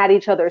who are at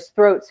each other's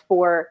throats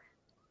for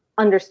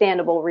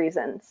understandable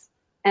reasons,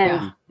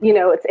 and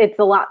it's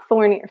a lot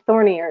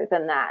thornier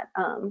than that.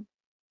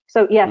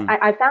 So yes,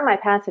 I found my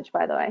passage,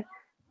 by the way,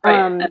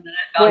 and then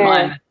I found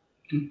mine.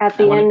 At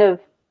the end of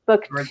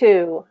book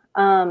 2,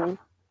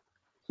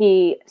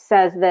 he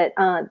says that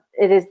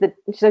it is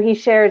so he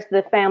shares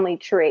the family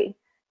tree,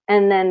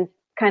 and then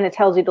kind of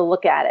tells you to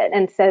look at it,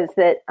 and says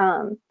that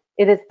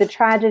it is the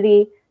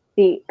tragedy,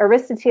 the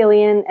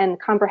Aristotelian and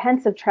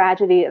comprehensive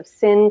tragedy of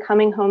sin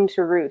coming home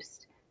to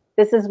roost.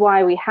 This is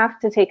why we have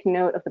to take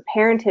note of the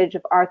parentage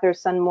of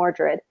Arthur's son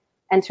Mordred,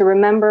 and to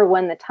remember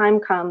when the time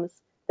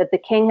comes that the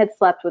king had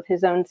slept with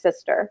his own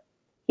sister.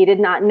 He did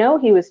not know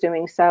he was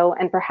doing so,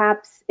 and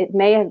perhaps it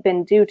may have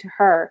been due to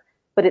her,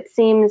 but it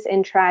seems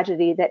in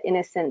tragedy that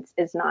innocence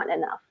is not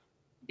enough.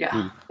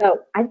 Yeah.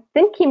 So I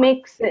think he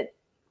makes it,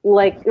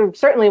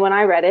 certainly when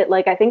I read it,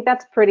 I think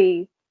that's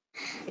pretty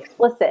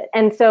explicit.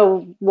 And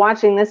so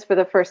watching this for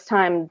the first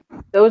time,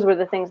 those were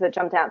the things that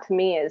jumped out to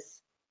me,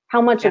 is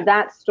how much of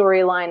that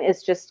storyline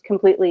is just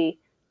completely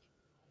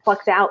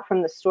plucked out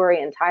from the story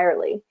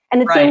entirely.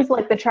 And it seems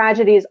like the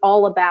tragedy is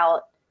all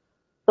about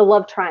the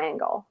love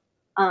triangle,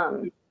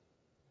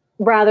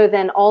 rather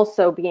than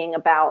also being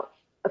about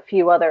a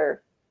few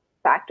other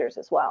factors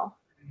as well.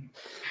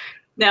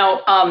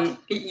 Now,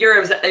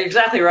 you're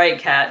exactly right,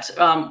 Kat.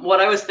 What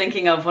I was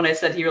thinking of when I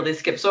said he really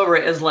skips over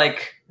it is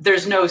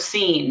there's no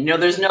scene.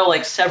 There's no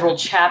several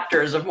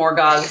chapters of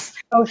Morgoth's.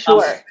 Oh,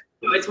 sure.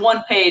 It's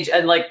one page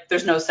and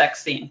there's no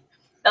sex scene.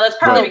 Now that's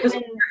partly because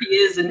of where he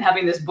is and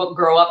having this book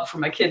grow up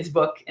from a kid's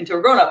book into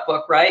a grown-up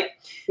book, right?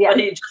 Yeah. But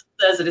he just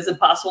says it is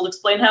impossible to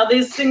explain how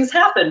these things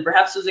happen.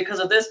 Perhaps it was because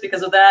of this,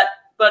 because of that.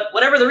 But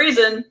whatever the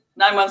reason,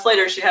 9 months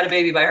later she had a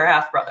baby by her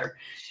half-brother.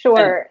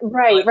 Sure. And,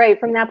 right.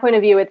 From that point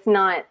of view, it's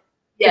not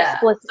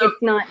explicit.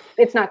 So,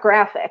 it's not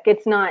graphic.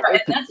 It's not.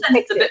 Right. In that sense,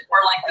 it's a bit more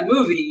like the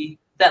movie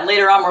that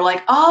later on we're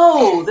like,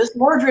 oh, this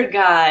Mordred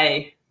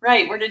guy.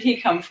 Right. Where did he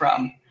come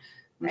from?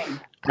 Right.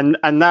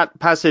 And that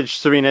passage,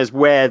 Serena, is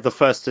where the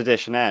first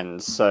edition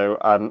ends. So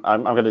I'm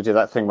going to do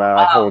that thing where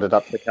I hold it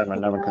up to the camera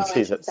and no one can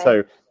see it.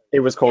 So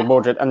it was called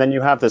Mordred. And then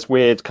you have this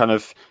weird kind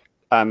of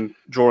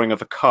drawing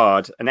of a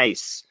card, an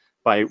ace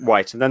by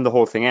White. And then the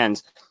whole thing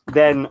ends.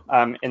 Then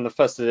in the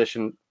first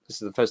edition,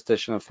 this is the first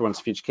edition of Thorns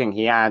Future King,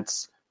 he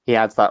adds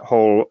that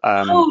whole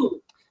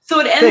so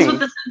it ends with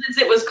the sentence,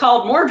 it was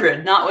called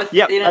Mordred, not with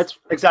that's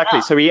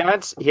exactly. So he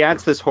adds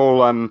this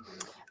whole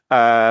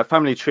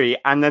family tree,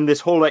 and then this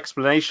whole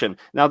explanation.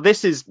 Now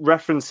this is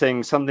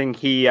referencing something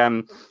he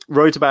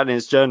wrote about in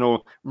his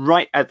journal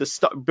right at the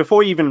start,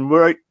 before he even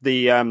wrote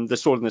the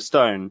Sword in the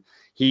Stone.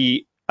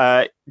 He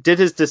did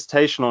his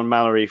dissertation on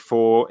Malory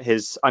for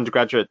his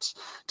undergraduate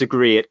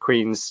degree at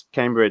Queen's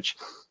Cambridge,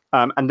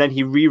 and then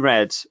he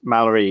reread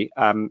Malory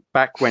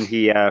back when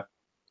he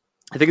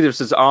I think this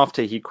was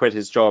after he quit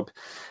his job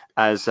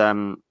as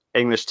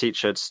English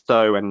teacher at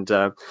Stowe, and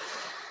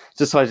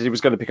decided he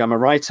was going to become a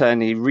writer,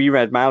 and he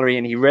reread Malory,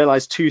 and he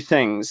realized two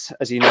things,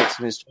 as he notes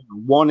in his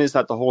journal. One is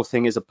that the whole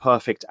thing is a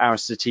perfect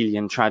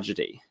Aristotelian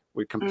tragedy,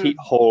 with complete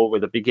whole,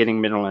 with a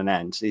beginning, middle, and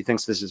end. He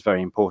thinks this is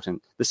very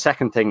important. The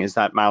second thing is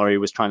that Malory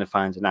was trying to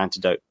find an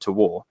antidote to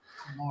war.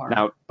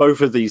 Now, both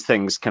of these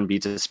things can be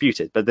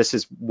disputed, but this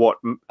is what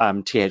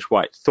T.H.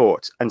 White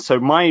thought. And so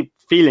my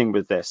feeling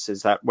with this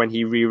is that when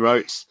he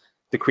rewrote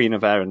The Queen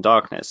of Air and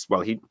Darkness,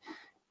 well,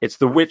 it's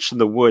The Witch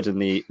and the Wood in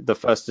the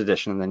first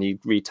edition, and then he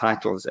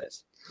retitles it.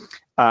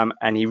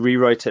 And he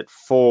rewrote it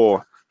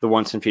for The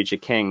Once and Future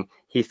King.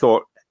 He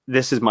thought,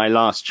 this is my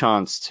last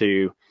chance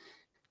to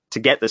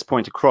get this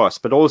point across,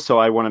 but also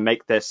I want to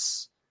make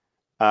this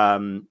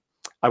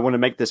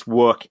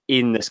work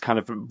in this kind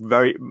of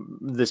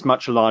this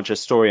much larger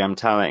story I'm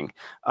telling.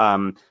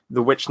 The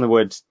Witch in the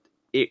Wood,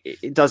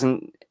 it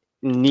doesn't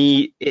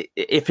need,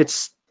 if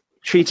it's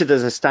treated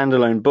as a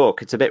standalone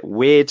book, it's a bit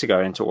weird to go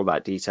into all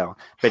that detail.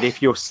 But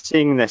if you're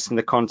seeing this in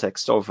the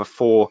context of a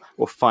 4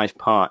 or 5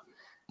 part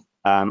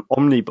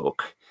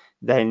omnibook,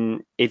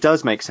 then it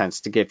does make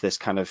sense to give this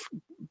kind of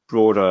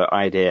broader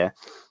idea.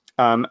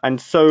 And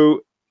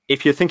so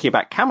if you're thinking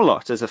about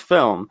Camelot as a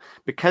film,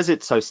 because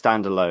it's so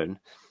standalone,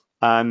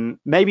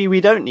 maybe we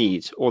don't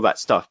need all that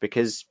stuff,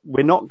 because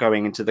we're not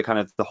going into the kind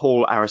of the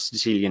whole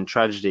Aristotelian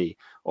tragedy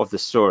of the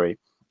story.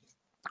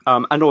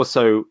 And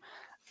also,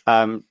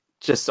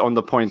 just on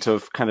the point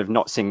of kind of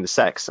not seeing the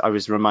sex, I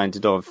was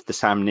reminded of the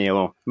Sam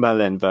Neill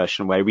Merlin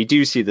version, where we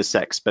do see the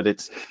sex, but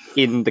it's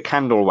in the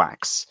candle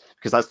wax,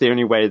 because that's the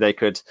only way they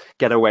could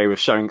get away with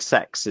showing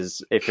sex,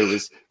 is if it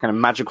was kind of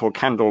magical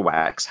candle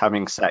wax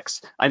having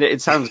sex. And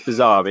it sounds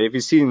bizarre, but if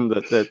you've seen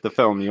the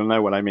film, you'll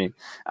know what I mean.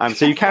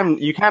 So you can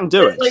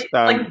do it.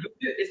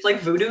 It's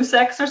like voodoo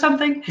sex or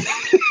something?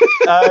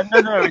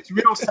 No, it's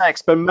real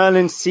sex, but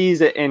Merlin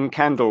sees it in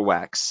candle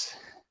wax.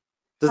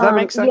 Does that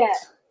make sense? Yeah.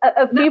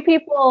 A few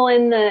people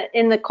in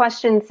the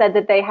question said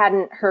that they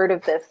hadn't heard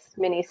of this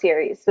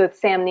miniseries with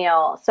Sam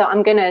Neill. So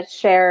I'm going to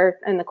share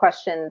in the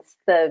questions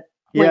the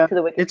link to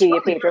the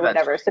Wikipedia page or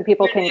whatever, so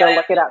people can go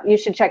look it up. You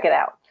should check it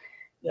out.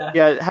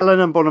 Yeah,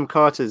 Helena Bonham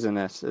Carter's in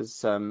it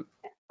as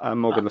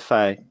Morgan Le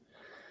Fay.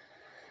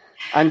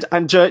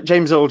 And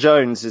James Earl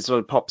Jones sort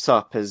of pops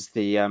up as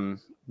the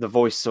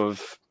voice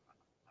of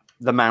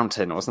the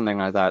Mountain or something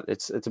like that.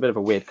 It's a bit of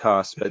a weird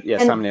cast, but yeah,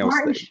 and Sam Neill's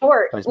Martin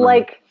Short,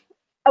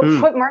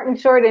 put Martin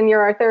Short in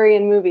your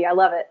Arthurian movie. I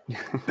love it.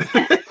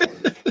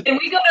 Can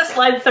we go to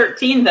slide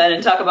 13 then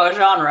and talk about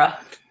genre?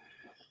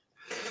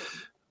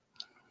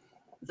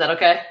 Is that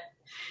okay?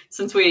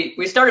 Since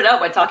we started out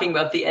by talking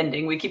about the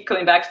ending, we keep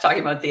coming back to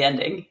talking about the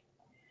ending.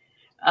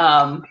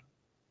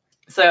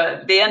 So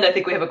at the end, I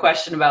think we have a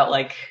question about,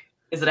 like,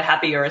 is it a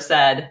happy or a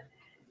sad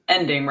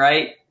ending,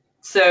 right?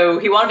 So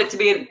he wanted it to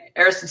be an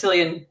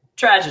Aristotelian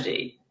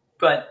tragedy,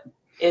 but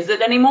is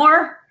it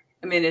anymore?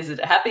 I mean, is it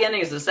a happy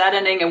ending? Is it a sad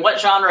ending? And what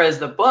genre is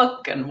the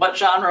book? And what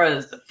genre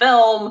is the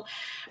film?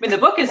 I mean, the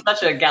book is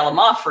such a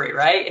gallimaufry,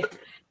 right?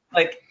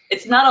 Like,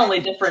 it's not only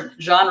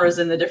different genres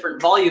in the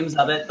different volumes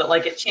of it, but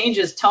like it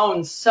changes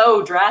tone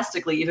so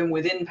drastically even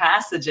within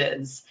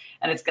passages.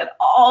 And it's got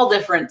all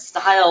different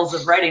styles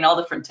of writing,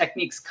 all different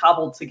techniques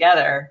cobbled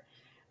together.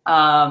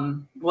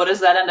 What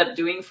does that end up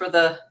doing for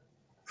the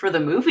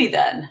movie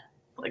then?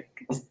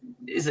 Like,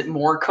 is it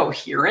more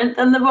coherent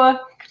than the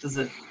book? Does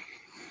it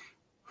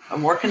a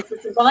more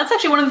consistent? Well, that's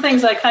actually one of the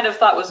things I kind of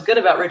thought was good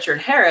about Richard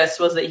Harris,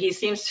 was that he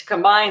seems to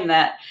combine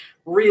that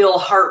real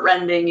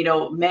heartrending,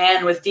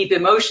 man with deep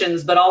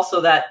emotions, but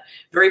also that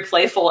very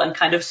playful and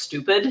kind of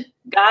stupid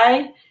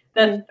guy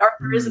that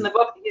Arthur is in the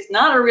book. He's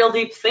not a real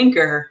deep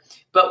thinker,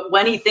 but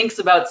when he thinks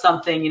about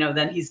something,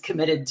 then he's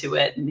committed to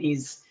it, and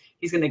he's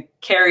going to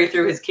carry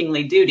through his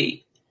kingly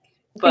duty.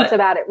 Thinks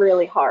about it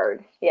really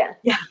hard. Yeah.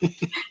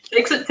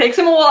 Takes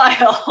him a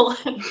while.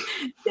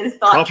 Get his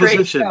thought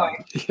trace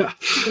going.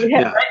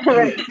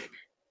 Right.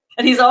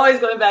 And he's always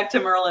going back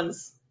to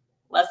Merlin's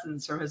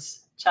lessons from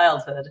his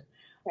childhood.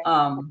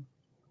 But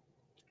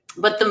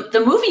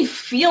the movie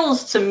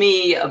feels to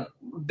me a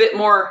bit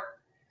more,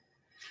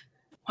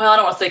 well, I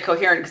don't want to say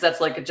coherent because that's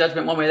like a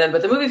judgment one way or the other,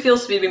 but the movie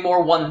feels to me to be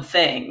more one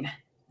thing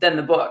than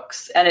the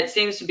books. And it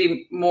seems to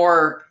be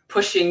more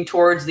pushing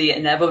towards the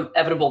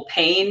inevitable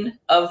pain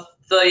of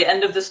the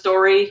end of the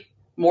story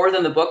more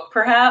than the book,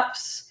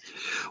 perhaps.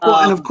 Well,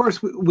 and of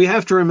course, we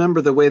have to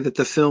remember the way that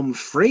the film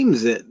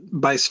frames it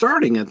by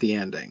starting at the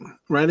ending,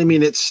 right? I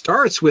mean, it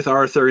starts with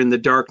Arthur in the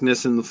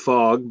darkness and the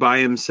fog by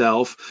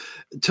himself,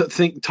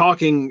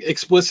 talking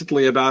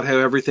explicitly about how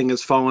everything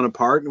has fallen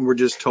apart, and we're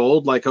just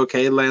told, like,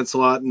 okay,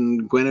 Lancelot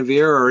and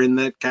Guinevere are in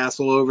that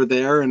castle over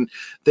there, and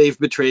they've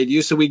betrayed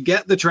you. So we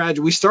get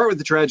we start with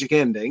the tragic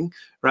ending,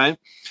 right?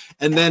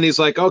 And then he's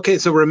like, okay,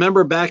 so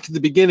remember back to the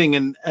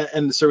beginning.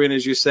 And Serena,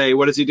 as you say,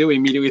 what does he do? He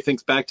immediately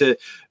thinks back to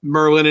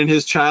Merlin and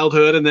his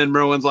childhood. And then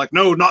Merlin's like,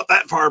 no, not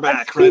that far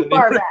back. Right? Too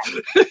far back.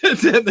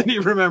 And then he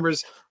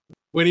remembers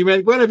when he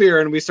met Guinevere,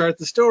 and we start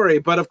the story.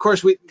 But of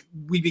course,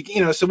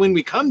 so when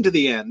we come to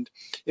the end,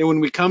 and when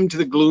we come to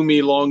the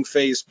gloomy,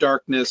 long-faced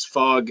darkness,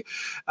 fog,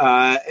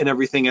 and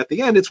everything at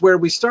the end, it's where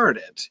we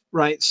started,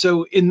 right?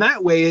 So in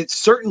that way, it's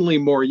certainly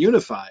more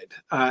unified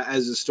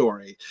as a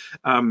story.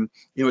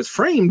 It's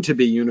framed to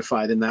be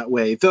unified in that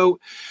way. Though,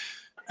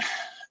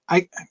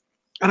 and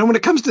when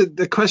it comes to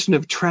the question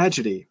of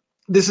tragedy,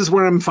 this is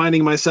where I'm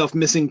finding myself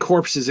missing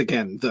corpses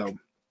again, though.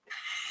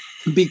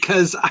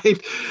 Because I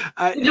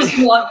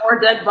just want more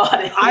dead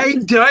bodies.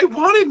 I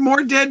wanted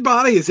more dead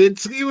bodies.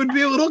 It would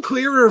be a little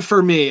clearer for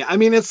me. I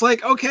mean, it's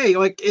like, okay,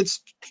 like it's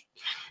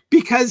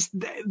because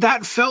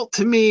that felt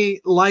to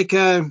me like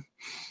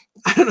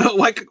I don't know,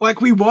 like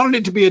we wanted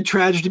it to be a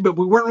tragedy, but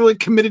we weren't really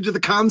committed to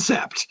the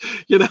concept.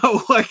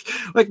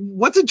 Like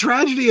what's a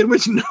tragedy in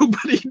which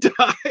nobody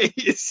dies?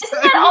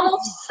 Isn't that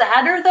almost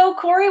sadder though,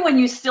 Corey, when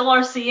you still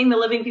are seeing the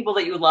living people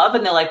that you love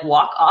and they like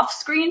walk off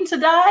screen to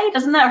die?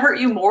 Doesn't that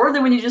hurt you more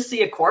than when you just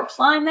see a corpse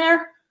lying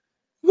there?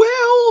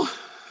 Well,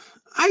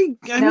 I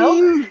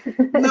mean,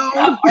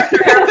 no.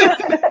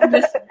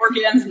 Miss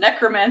Morgan's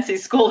necromancy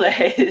school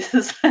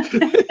days.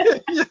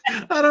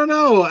 I don't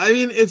know. I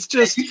mean, it's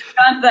just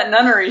that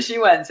nunnery she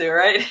went to,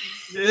 right?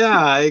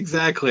 Yeah,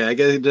 exactly. I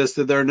guess just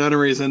that there are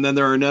nunneries and then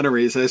there are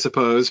nunneries, I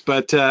suppose.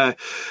 But but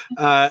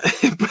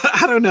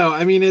I don't know.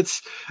 I mean,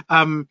 it's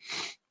and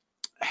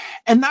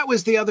that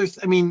was the other.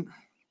 I mean.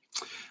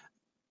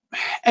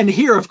 And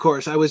here, of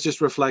course, I was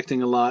just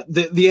reflecting a lot,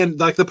 the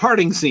end, like the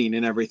parting scene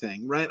and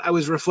everything, right? I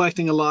was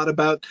reflecting a lot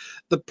about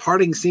the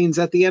parting scenes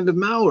at the end of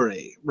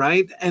Mallory,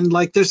 right? And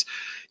like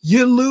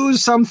you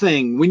lose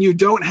something when you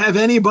don't have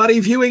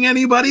anybody viewing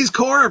anybody's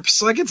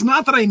corpse. Like, it's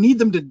not that I need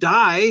them to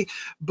die,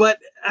 but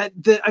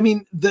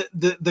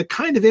the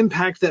kind of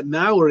impact that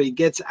Mallory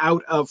gets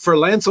out of, for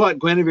Lancelot,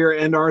 Guinevere,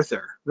 and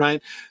Arthur,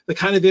 right? The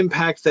kind of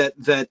impact that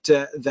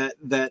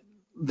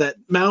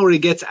Mallory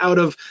gets out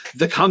of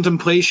the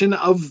contemplation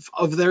of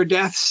their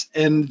deaths,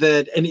 and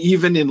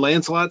even in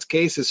Lancelot's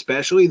case,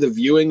 especially the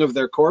viewing of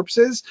their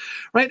corpses,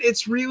 right?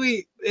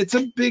 It's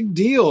a big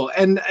deal.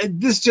 And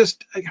this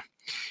just,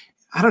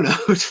 I don't know,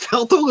 it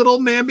felt a little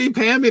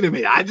mamby-pamby to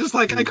me. I just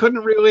I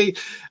couldn't really,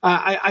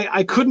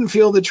 I couldn't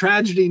feel the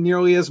tragedy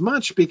nearly as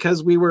much,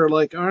 because we were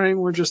like, all right,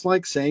 we're just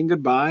like saying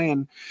goodbye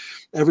and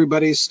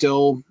everybody's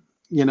still,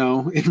 in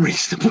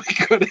reasonably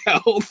good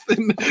health,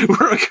 and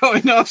we're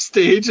going off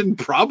stage and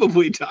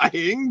probably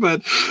dying.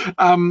 But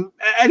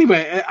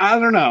anyway, I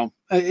don't know.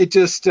 It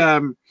just,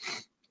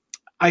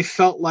 I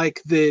felt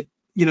like that,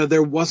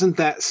 there wasn't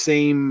that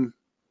same,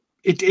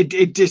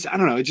 it just, I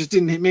don't know. It just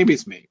didn't hit, maybe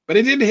it's me, but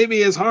it didn't hit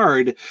me as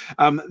hard.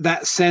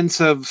 That sense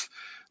of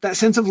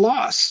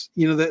loss,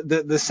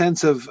 the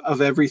sense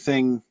of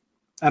everything.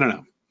 I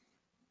don't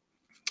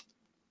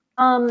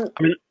know.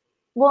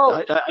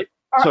 Well,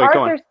 Sorry,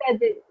 Arthur said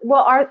that.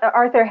 Well,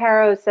 Arthur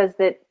Harrow says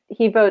that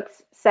he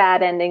votes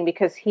sad ending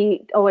because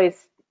he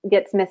always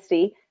gets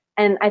misty.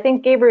 And I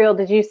think, Gabriel,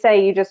 did you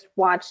say you just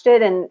watched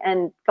it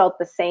and felt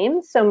the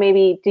same? So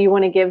maybe, do you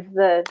want to give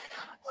the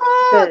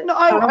no,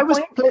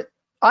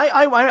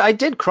 I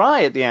did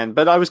cry at the end,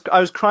 but I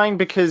was crying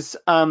because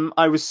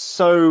I was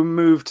so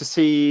moved to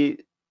see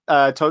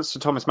Sir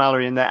Thomas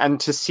Mallory in there, and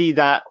to see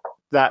that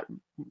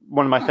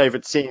one of my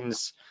favorite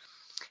scenes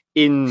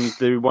in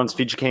the Once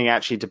Future King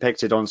actually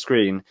depicted on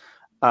screen,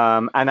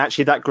 and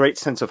actually that great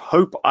sense of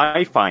hope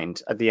I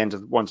find at the end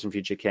of Once and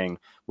Future King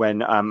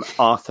when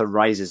Arthur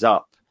rises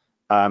up.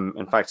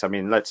 In fact, I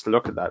mean, let's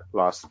look at that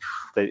last.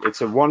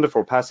 It's a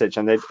wonderful passage,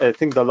 and I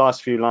think the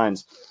last few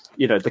lines,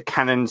 the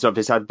cannons of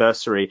his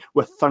adversary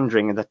were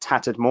thundering in the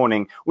tattered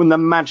morning when the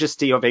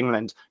majesty of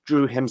England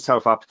drew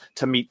himself up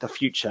to meet the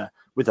future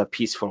with a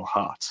peaceful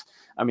heart.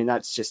 I mean,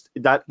 that's just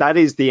that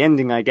is the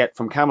ending I get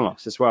from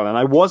Camelot as well. And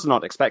I was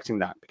not expecting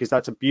that, because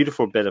that's a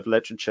beautiful bit of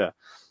literature.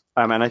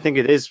 And I think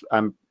it is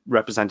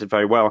represented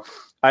very well.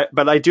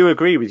 But I do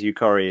agree with you,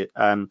 Corey.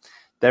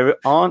 There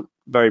aren't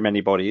very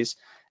many bodies.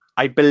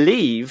 I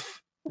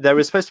believe there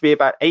was supposed to be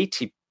about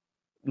 80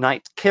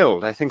 knights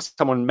killed. I think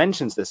someone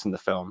mentions this in the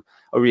film.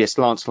 Oh, yes,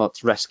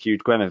 Lancelot's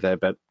rescued Guinevere,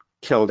 but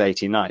killed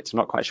 80 knights. I'm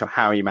not quite sure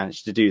how he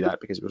managed to do that,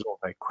 because it was all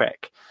very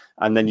quick.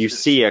 And then you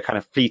see a kind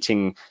of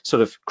fleeting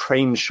sort of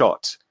crane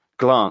shot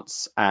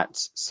glance at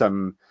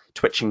some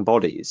twitching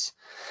bodies.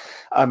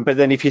 But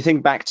then if you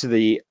think back to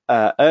the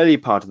early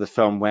part of the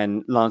film,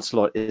 when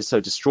Lancelot is so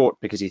distraught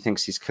because he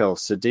thinks he's killed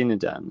Sir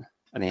Dinadan,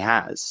 and he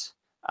has,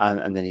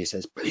 and then he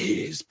says,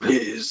 please,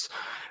 please,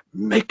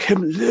 make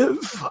him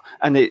live.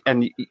 And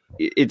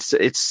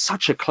it's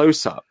such a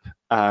close-up,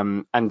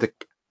 and the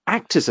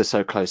actors are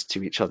so close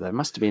to each other. It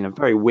must have been a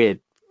very weird.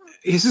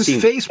 Is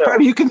his face?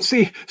 You can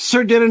see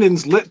Sir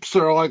Dinadan's lips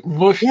are like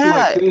mushed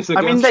like this. I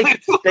mean, they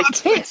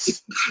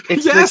kiss.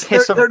 It's yes, the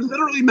kiss they're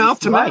literally mouth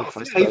to mouth.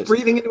 He's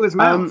breathing into his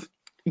mouth.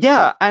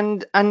 Yeah,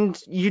 and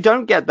you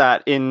don't get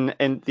that in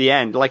the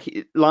end.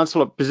 Like,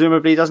 Lancelot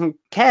presumably doesn't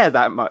care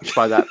that much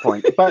by that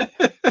point. But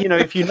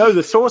if you know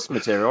the source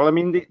material, I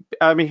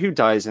mean, who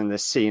dies in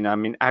this scene? I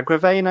mean,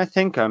 Agravain, I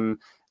think.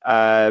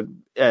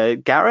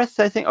 Gareth,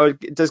 I think. Or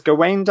does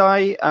Gawain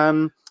die?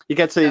 He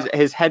gets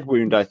his head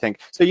wound, I think.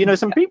 So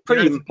some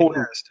pretty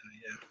important.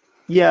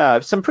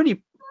 Some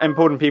pretty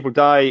important people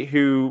die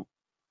who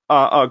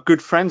are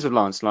good friends of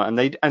Lancelot,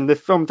 and the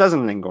film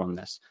doesn't linger on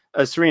this.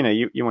 Serena,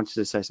 you wanted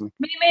to say something?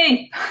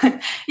 Me.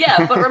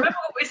 Yeah, but remember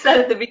what we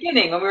said at the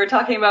beginning when we were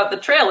talking about the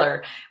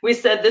trailer? We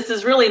said this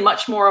is really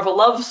much more of a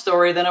love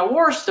story than a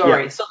war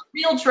story. Yeah. So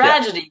the real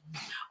tragedies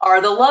are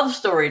the love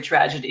story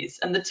tragedies.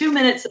 And the 2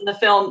 minutes in the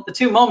film, the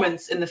 2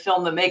 moments in the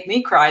film that make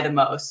me cry the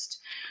most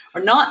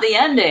are not the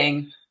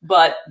ending,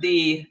 but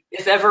the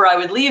 "If Ever I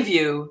Would Leave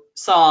You"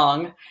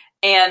 song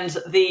and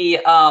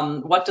the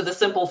 "What Do the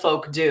Simple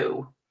Folk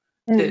Do"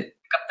 to pick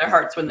up their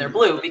hearts when they're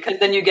blue, because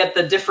then you get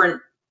the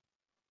different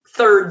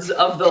thirds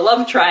of the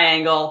love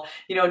triangle,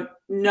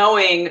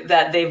 knowing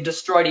that they've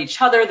destroyed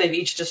each other, they've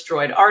each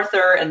destroyed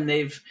Arthur, and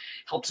they've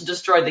helped to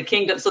destroy the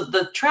kingdom. So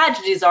the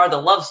tragedies are the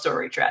love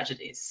story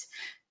tragedies.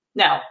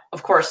 Now,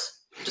 of course,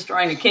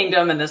 destroying a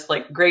kingdom and this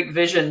great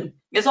vision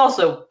is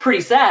also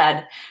pretty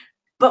sad,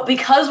 but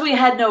because we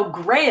had no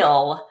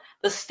Grail,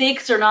 the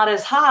stakes are not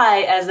as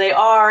high as they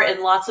are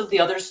in lots of the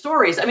other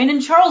stories. I mean,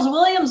 in Charles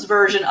Williams'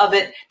 version of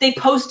it, they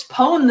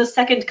postpone the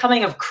second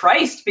coming of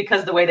Christ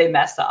because the way they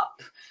mess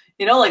up.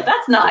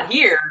 That's not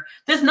here.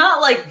 There's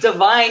not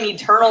divine,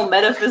 eternal,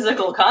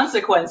 metaphysical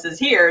consequences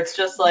here. It's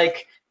just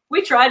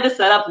we tried to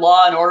set up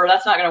law and order.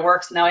 That's not going to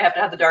work. So now we have to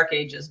have the Dark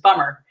Ages.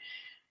 Bummer.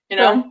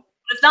 Yeah.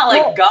 It's not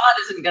like God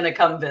isn't going to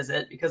come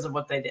visit because of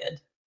what they did.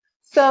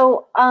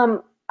 So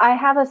I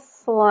have a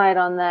slide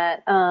on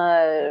that,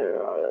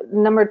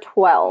 number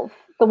 12,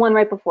 the one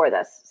right before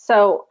this.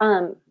 So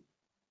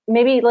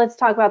maybe let's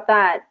talk about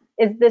that.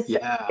 Is this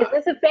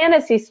a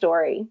fantasy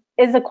story?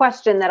 Is a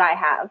question that I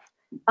have.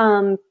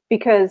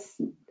 Because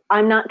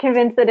I'm not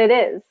convinced that it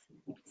is.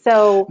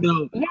 So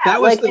maybe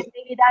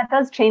that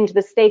does change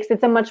the stakes.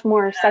 It's a much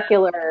more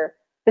secular.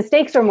 The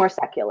stakes are more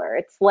secular.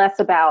 It's less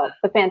about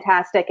the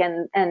fantastic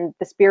and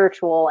the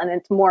spiritual, and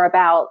it's more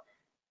about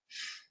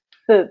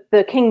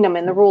the kingdom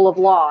and the rule of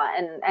law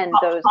and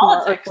those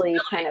more earthly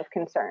kind of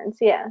concerns.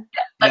 Yeah.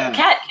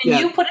 Kat, can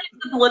you put it in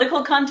the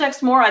political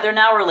context more, either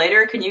now or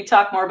later? Can you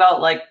talk more about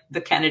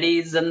the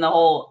Kennedys and the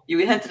whole? You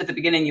hinted at the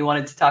beginning you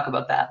wanted to talk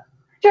about that.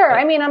 Sure.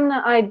 I mean,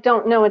 I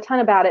don't know a ton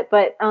about it,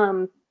 but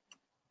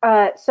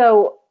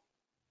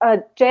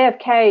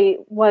JFK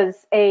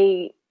was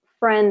a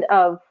friend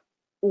of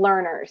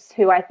Lerner's,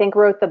 who I think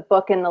wrote the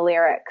book and the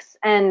lyrics,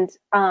 and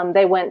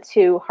they went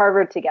to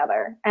Harvard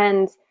together.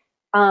 And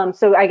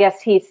so I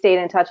guess he stayed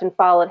in touch and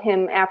followed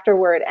him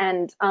afterward,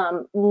 and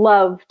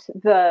loved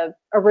the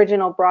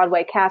original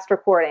Broadway cast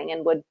recording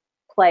and would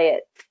play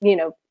it,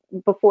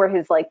 before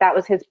his, that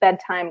was his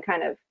bedtime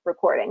kind of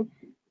recording.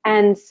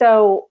 And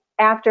so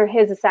after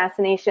his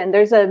assassination,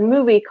 there's a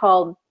movie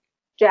called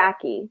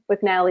Jackie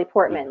with Natalie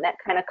Portman that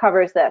kind of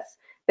covers this,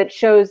 that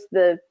shows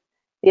the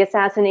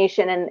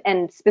assassination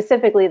and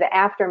specifically the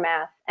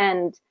aftermath,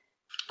 and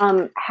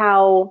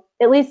how,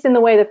 at least in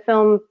the way the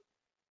film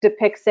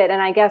depicts it,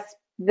 and I guess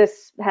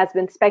this has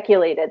been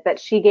speculated, that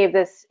she gave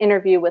this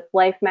interview with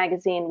Life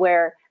magazine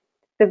where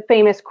the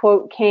famous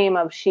quote came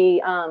of,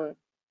 she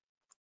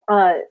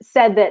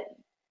said that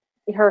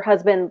her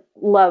husband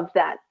loved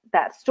that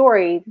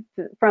story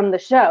from the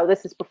show.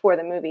 This is before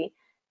the movie,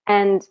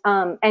 and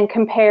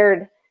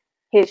compared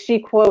she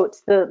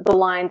quotes the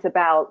lines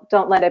about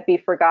 "Don't let it be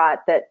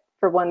forgot that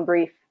for one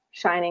brief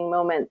shining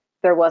moment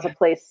there was a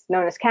place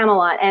known as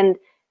Camelot," and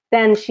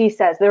then she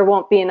says there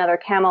won't be another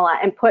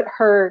Camelot, and put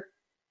her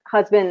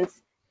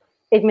husband's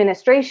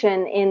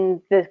administration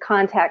in the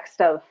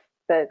context of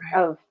the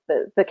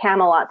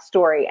Camelot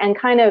story, and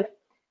kind of,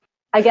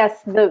 I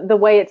guess the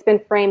way it's been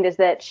framed is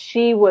that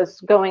she was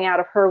going out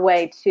of her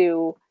way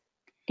to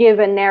give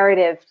a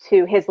narrative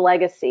to his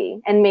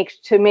legacy and make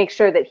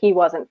sure that he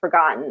wasn't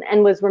forgotten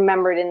and was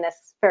remembered in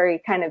this very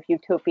kind of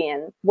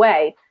utopian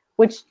way,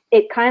 which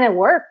it kind of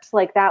worked.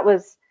 That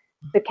was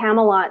the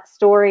Camelot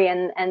story,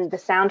 and the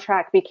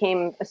soundtrack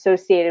became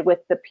associated with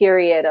the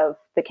period of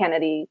the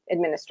Kennedy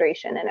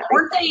administration and everything.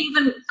 Weren't they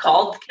even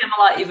called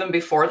Camelot even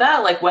before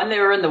that? When they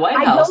were in the White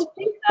House? I don't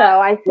think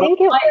so. I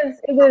think it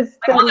was.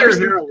 My mother was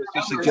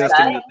just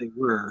suggesting that they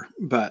were,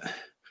 but.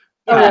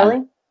 Oh,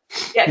 really?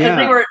 Yeah,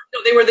 because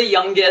they were the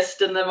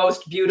youngest and the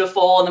most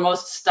beautiful and the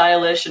most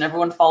stylish, and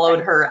everyone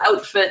followed her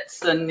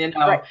outfits, and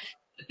I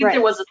think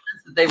there was a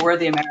sense that they were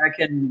the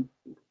American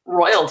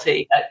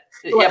royalty.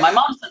 My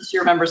mom says she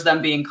remembers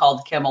them being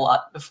called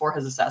Camelot before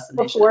his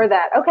assassination. Before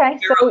that, okay,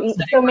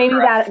 so maybe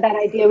that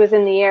idea was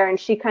in the air, and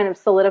she kind of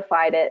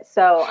solidified it.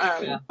 So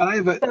I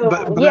have a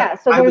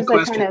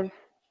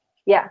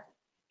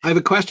I have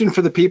a question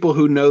for the people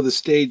who know the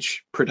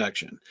stage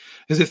production.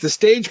 Because if the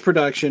stage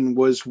production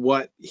was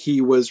what he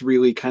was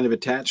really kind of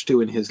attached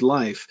to in his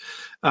life,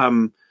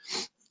 because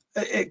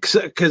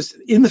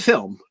in the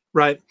film,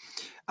 right,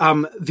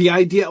 the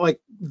idea,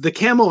 the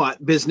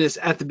Camelot business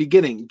at the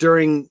beginning,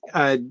 during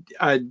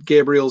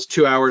Gabriel's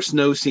 2-hour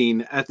snow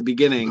scene at the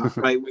beginning,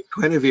 right, with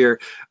Guinevere,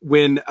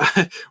 when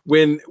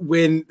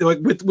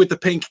with the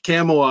pink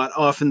Camelot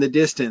off in the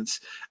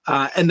distance,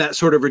 and that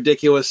sort of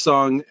ridiculous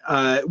song,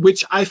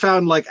 which I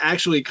found like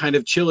actually kind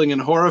of chilling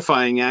and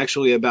horrifying,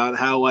 actually, about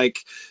how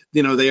like,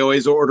 you know, they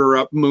always order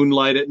up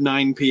Moonlight at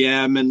 9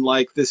 p.m. and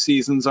like the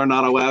seasons are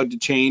not allowed to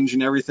change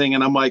and everything.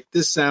 And I'm like,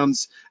 this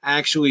sounds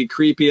actually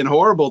creepy and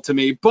horrible to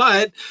me.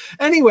 But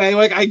anyway,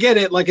 like I get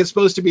it, like it's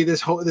supposed to be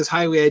this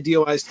highly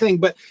idealized thing,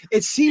 but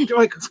it seemed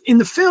like in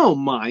the film,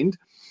 mind,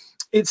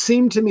 it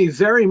seemed to me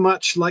very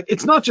much like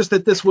it's not just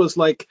that this was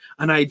like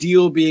an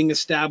ideal being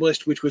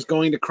established, which was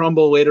going to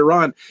crumble later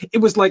on. It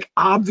was like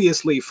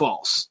obviously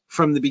false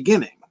from the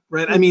beginning.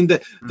 Right. I mean,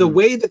 the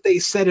way that they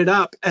set it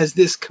up as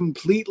this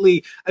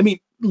completely, I mean,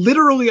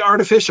 literally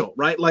artificial,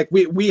 right? Like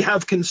we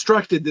have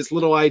constructed this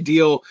little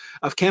ideal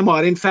of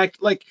Camelot. In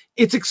fact, like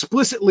it's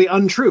explicitly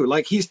untrue.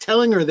 Like he's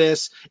telling her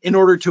this in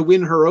order to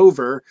win her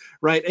over,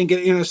 right? And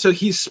get, you know, so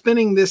he's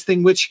spinning this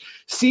thing, which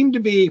seemed to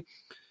be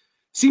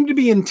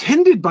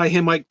intended by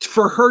him, like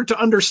for her to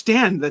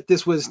understand that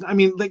this was, I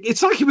mean, like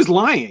it's not like he was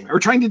lying or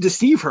trying to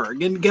deceive her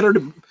and get her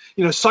to,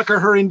 you know, sucker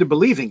her into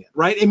believing it,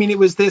 right? I mean, it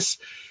was this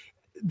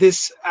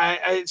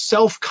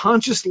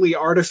self-consciously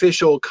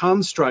artificial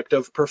construct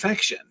of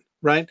perfection,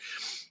 right?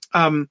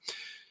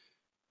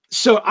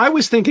 So I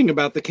was thinking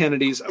about the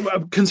Kennedys,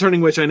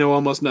 concerning which I know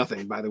almost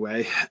nothing, by the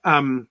way.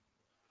 I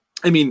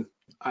mean,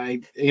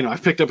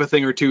 I've picked up a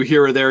thing or two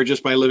here or there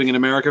just by living in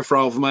America for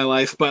all of my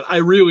life, but I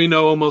really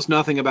know almost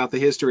nothing about the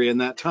history in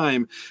that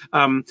time.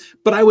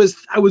 But I was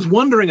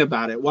wondering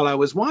about it while I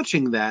was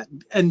watching that.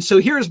 And so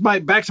here's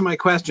back to my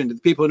question to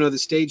the people who know the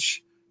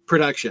stage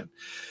production.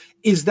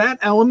 Is that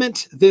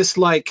element, this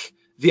like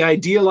the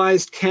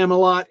idealized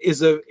Camelot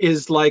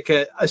is like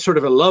a sort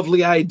of a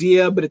lovely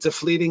idea, but it's a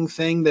fleeting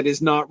thing that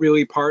is not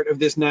really part of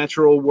this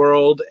natural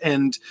world.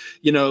 And,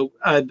 you know,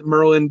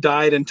 Merlin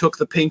died and took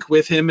the pink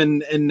with him.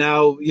 And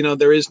now, you know,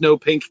 there is no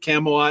pink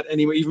Camelot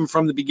anyway, even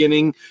from the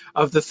beginning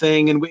of the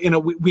thing. And,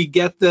 we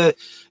get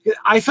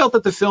I felt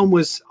that the film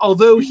was,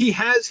 although he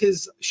has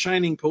his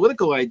shining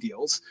political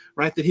ideals,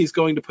 right, that he's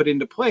going to put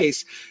into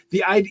place,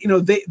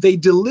 they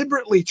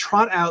deliberately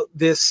trot out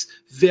this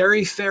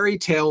very fairy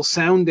tale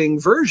sounding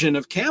version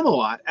of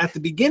Camelot at the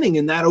beginning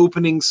in that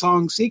opening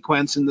song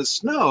sequence in the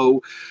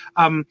snow,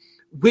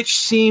 which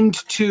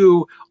seemed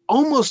to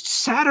almost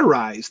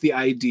satirize the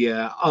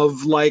idea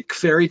of like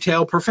fairy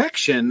tale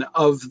perfection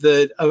of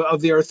the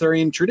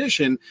Arthurian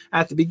tradition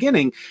at the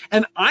beginning.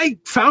 And I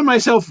found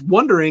myself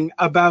wondering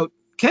about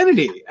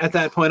Kennedy at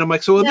that point. I'm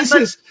like, so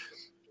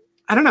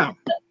I don't know.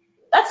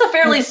 That's a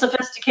fairly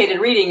sophisticated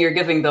reading you're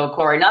giving, though,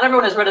 Corey. Not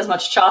everyone has read as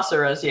much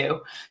Chaucer as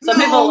you. Some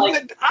people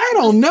like. I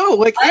don't know.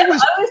 Like I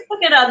always took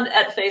it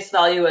at face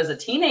value as a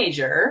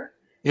teenager.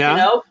 Yeah. You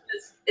know,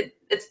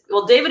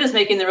 well, David is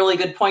making the really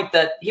good point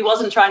that he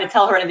wasn't trying to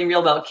tell her anything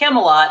real about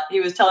Camelot.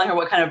 He was telling her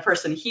what kind of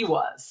person he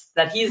was.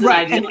 That he's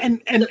right,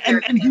 and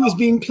he was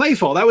being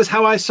playful. That was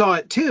how I saw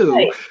it too.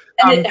 Right.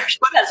 And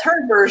that's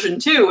her version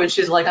too. And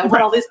she's like, I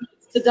want all these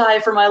to die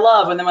for my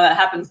love, and then when that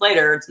happens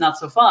later, it's not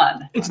so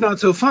fun. It's not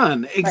so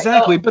fun,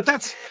 exactly. Right. But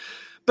that's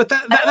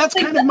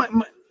kind of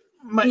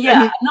my.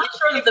 Yeah, I'm not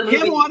sure that the movie.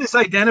 Camelot is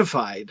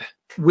identified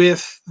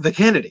with the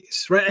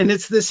Kennedys, right? And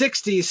it's the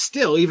 '60s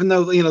still, even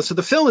though so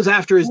the film is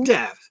after his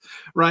death,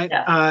 right?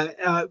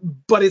 Yeah.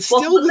 But it's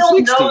still the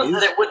film 60s. Knows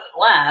that it wouldn't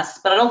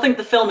last, but I don't think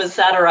the film is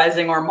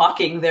satirizing or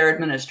mocking their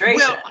administration.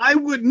 Well, I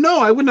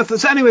wouldn't have thought.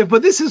 So anyway,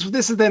 but this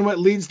is then what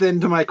leads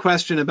then to my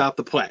question about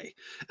the play,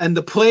 and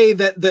the play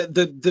that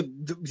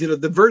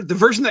the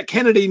version that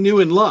Kennedy knew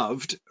and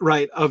loved,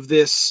 right, of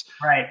this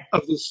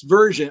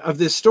version of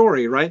this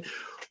story, right?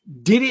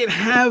 Did it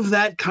have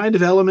that kind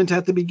of element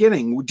at the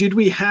beginning? Did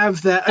we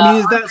have that? I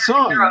mean, is that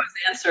song? I was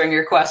answering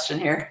your question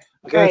here.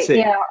 Right.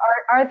 Yeah.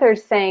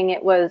 Arthur's saying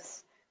it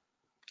was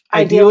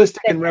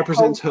idealistic and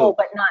represents hope,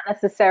 but not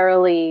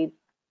necessarily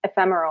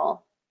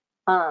ephemeral.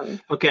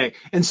 Okay.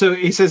 And so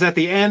he says at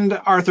the end,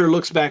 Arthur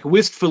looks back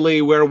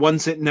wistfully where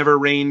once it never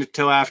rained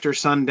till after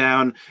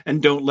sundown,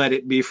 and don't let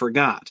it be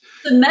forgot.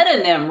 The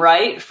metonym,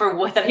 right, for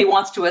what that he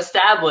wants to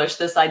establish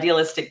this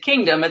idealistic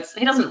kingdom.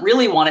 He doesn't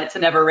really want it to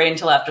never rain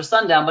till after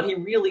sundown, but he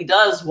really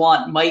does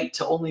want might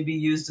to only be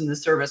used in the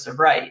service of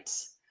right.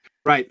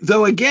 Right.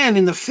 Though again,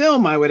 in the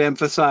film, I would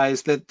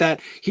emphasize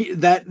that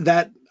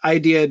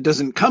idea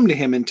doesn't come to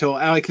him until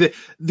like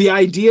the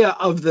idea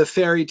of the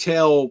fairy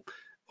tale,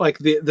 like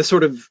the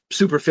sort of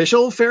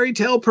superficial fairy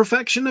tale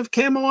perfection of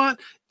Camelot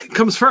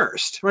comes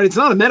first, right? It's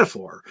not a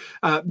metaphor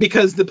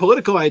because the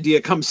political idea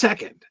comes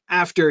second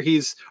after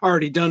he's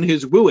already done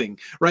his wooing,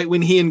 right?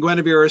 When he and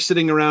Guinevere are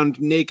sitting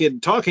around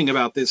naked talking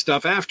about this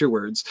stuff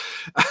afterwards,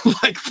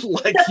 like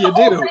you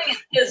do.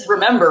 Is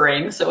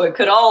remembering, so it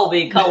could all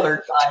be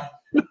colored by.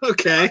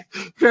 Okay,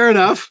 fair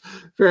enough.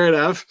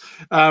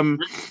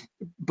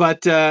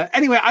 But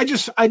anyway, I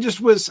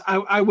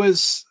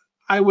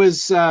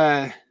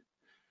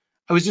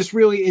was just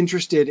really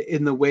interested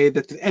in the way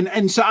that,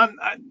 and so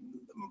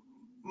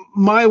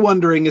my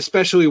wondering,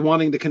 especially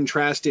wanting to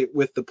contrast it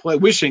with the play,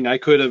 wishing I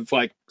could have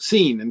like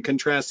seen and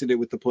contrasted it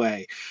with the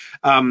play,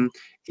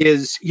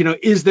 is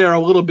there a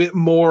little bit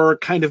more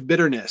kind of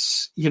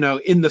bitterness,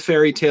 in the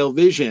fairy tale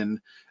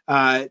vision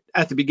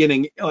at the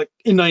beginning, like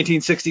in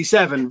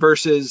 1967,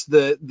 versus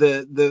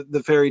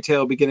the fairy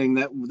tale beginning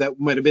that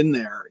might have been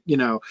there,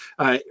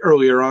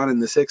 earlier on in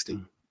the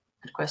 60s.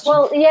 Good question.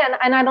 Well, yeah,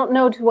 and I don't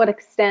know to what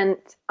extent.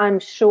 I'm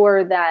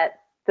sure that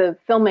the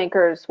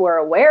filmmakers were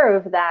aware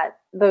of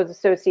those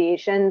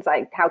associations.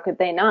 Like, how could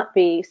they not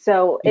be?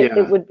 So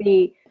it would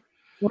be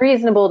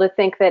reasonable to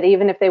think that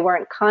even if they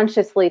weren't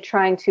consciously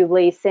trying to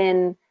lace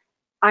in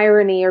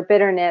irony or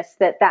bitterness,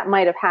 that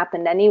might have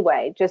happened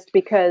anyway, just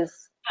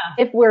because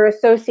if we're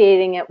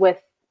associating it with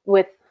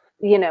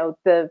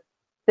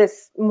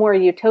this more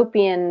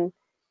utopian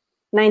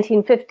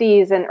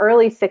 1950s and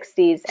early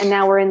 60s, and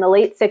now we're in the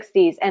late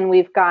 60s, and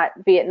we've got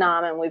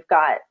Vietnam, and we've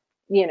got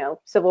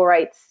civil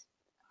rights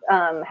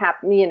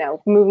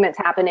movements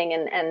happening,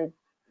 and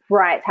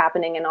riots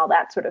happening, and all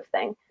that sort of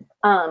thing.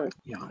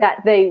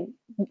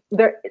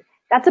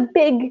 That's a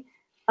big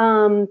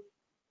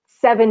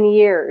 7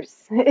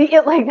 years.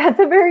 That's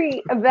a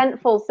very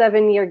eventful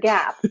 7-year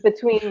gap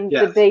between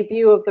the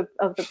debut of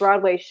the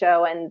Broadway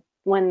show and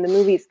when the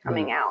movie's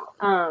coming out.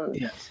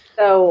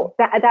 So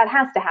that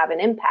has to have an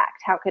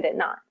impact. How could it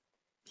not?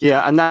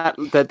 Yeah, and that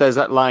there's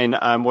that line,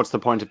 what's the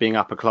point of being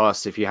upper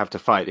class if you have to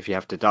fight, if you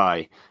have to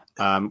die?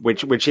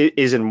 Which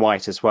is in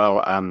White as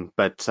well,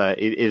 but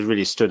it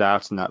really stood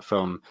out in that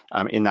film,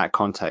 in that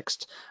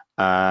context.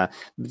 The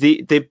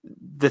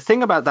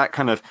thing about that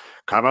kind of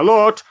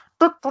Camelot,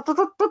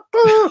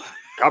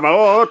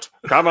 Camelot,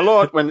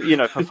 Camelot,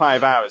 when for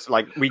 5 hours,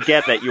 like, we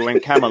get that you're in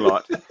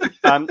Camelot.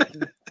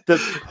 The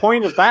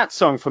point of that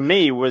song for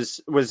me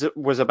was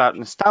about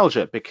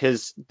nostalgia,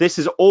 because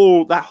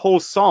that whole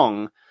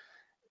song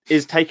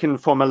is taken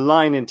from a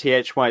line in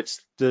T.H.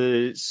 White's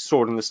The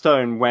Sword and the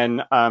Stone,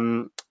 when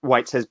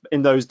White says,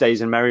 in those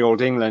days in merry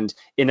old England,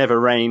 it never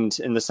rained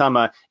in the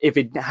summer. If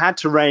it had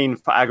to rain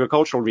for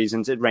agricultural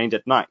reasons, it rained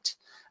at night.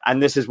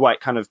 And this is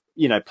White kind of,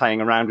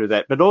 playing around with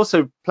it, but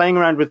also playing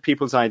around with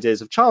people's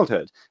ideas of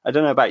childhood. I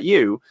don't know about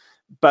you,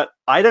 but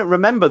I don't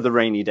remember the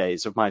rainy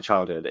days of my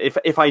childhood.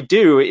 If I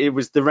do, it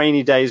was the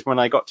rainy days when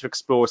I got to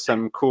explore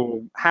some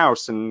cool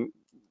house and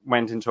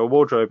went into a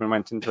wardrobe and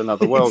went into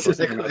another world or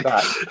something like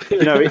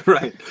that.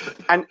 Right.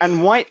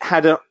 And White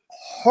had a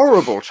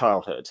horrible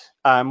childhood.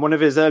 One of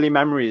his early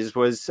memories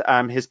was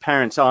his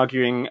parents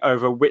arguing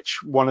over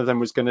which one of them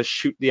was going to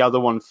shoot the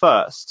other one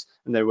first,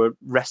 and they were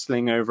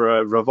wrestling over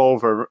a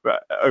revolver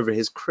over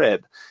his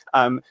crib.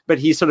 But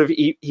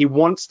he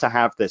wants to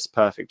have this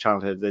perfect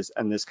childhood, this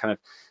kind of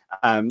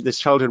this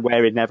childhood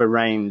where it never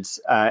rains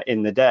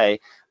in the day.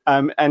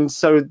 And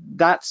so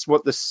that's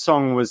what the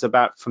song was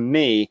about for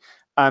me.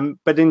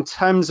 But in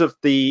terms of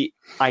the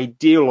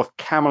ideal of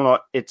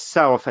Camelot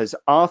itself as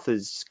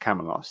Arthur's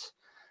Camelot,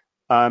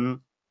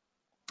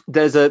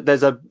 there's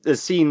a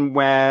scene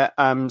where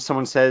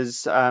someone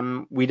says,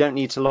 we don't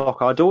need to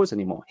lock our doors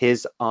anymore.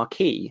 Here's our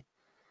key.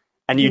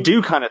 And you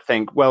do kind of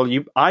think, well,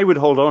 I would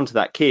hold on to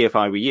that key if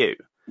I were you.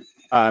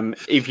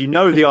 If you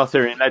know the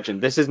Arthurian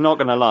legend, this is not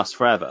going to last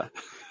forever.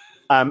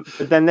 But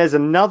then there's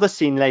another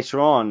scene later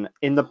on.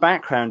 In the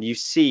background, you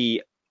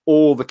see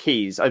all the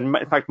keys. In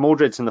fact,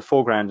 Mordred's in the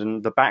foreground,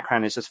 and the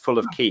background is just full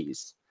of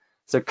keys.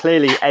 So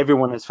clearly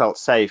everyone has felt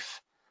safe.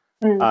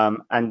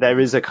 And there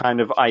is a kind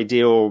of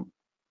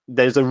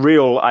there's a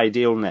real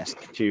idealness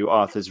to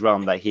Arthur's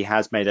realm, that he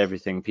has made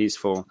everything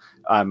peaceful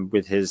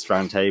with his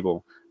round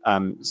table.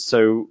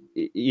 So,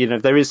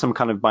 there is some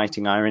kind of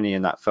biting irony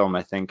in that film,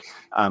 I think.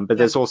 But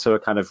there's also a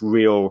kind of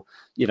real,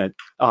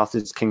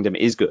 Arthur's kingdom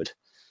is good.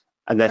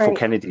 And therefore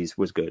Kennedy's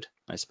was good,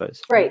 I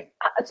suppose. Right.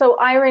 So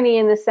irony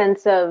in the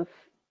sense of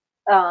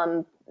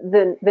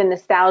the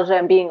nostalgia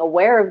and being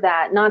aware of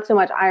that, not so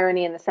much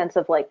irony in the sense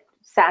of like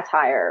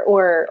satire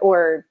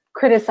or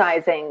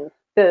criticizing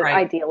the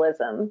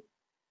idealism.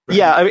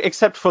 Yeah,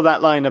 except for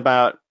that line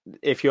about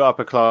if you're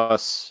upper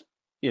class,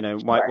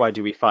 why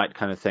do we fight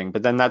kind of thing.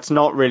 But then that's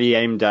not really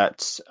aimed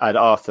at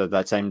Arthur.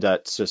 That's aimed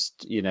at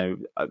just,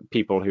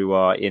 people who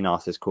are in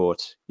Arthur's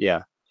court.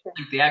 Yeah. Like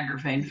the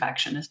Agravain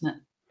faction, isn't it?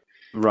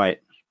 Right.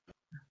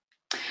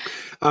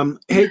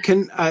 Hey,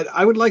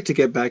 I would like to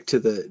get back to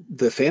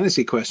the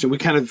fantasy question. We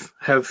kind of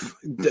have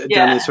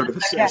done a sort of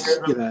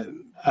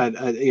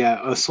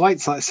a slight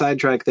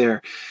sidetrack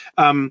there.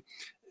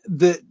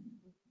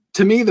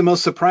 To me, the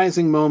most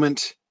surprising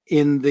moment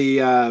in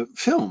the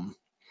film.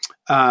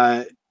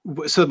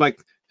 So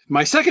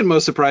my second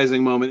most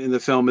surprising moment in the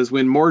film is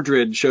when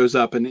Mordred shows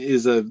up and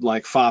is a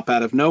fop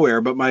out of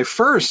nowhere. But my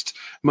first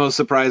most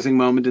surprising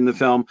moment in the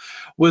film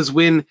was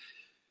when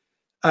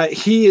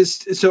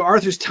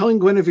Arthur's telling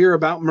Guinevere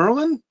about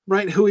Merlin,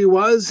 right? Who he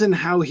was and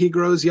how he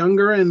grows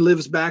younger and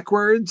lives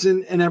backwards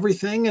and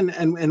everything,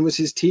 and was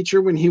his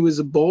teacher when he was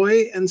a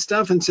boy and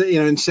stuff, and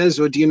says,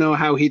 well, do you know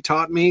how he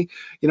taught me?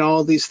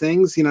 All these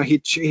things.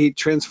 He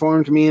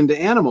transformed me into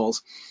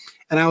animals.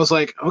 And I was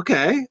like,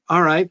 okay,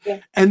 all right. Yeah.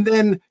 And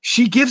then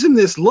she gives him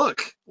this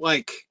look,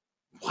 like,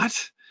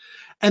 what?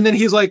 And then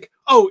he's like,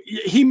 oh,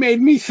 he made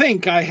me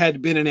think I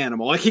had been an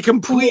animal. Like he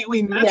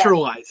completely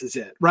naturalizes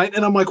it, right?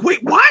 And I'm like,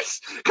 wait, what?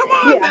 Come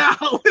on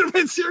now.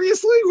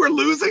 Seriously, we're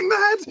losing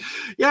that?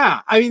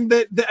 Yeah, I mean,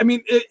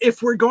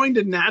 if we're going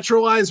to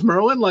naturalize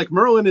Merlin, like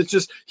Merlin is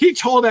just, he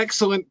told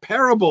excellent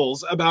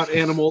parables about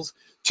animals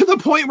to the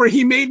point where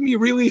he made me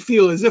really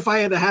feel as if I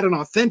had had an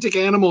authentic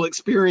animal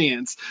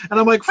experience. And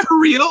I'm like, for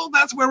real?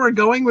 That's where we're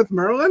going with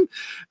Merlin?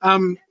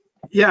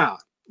 Yeah.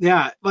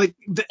 Yeah, like.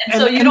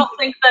 So you don't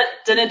think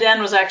that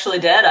Dinadan was actually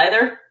dead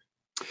either?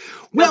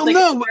 Well,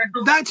 no,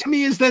 that to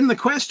me is then the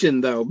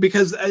question, though,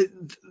 because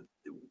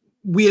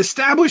we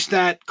established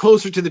that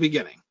closer to the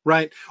beginning,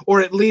 right?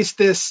 Or at least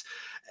this,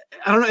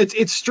 I don't know,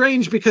 it's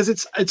strange because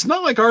it's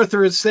not like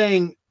Arthur is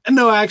saying,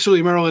 no,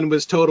 actually, Merlin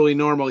was totally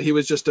normal. He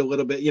was just a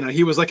little bit,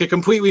 he was like a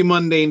completely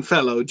mundane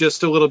fellow,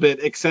 just a little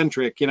bit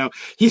eccentric.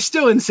 He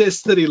still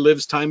insists that he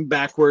lives time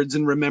backwards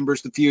and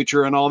remembers the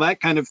future and all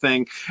that kind of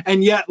thing.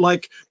 And yet,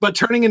 but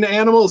turning into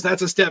animals,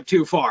 that's a step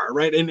too far,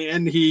 right?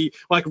 And he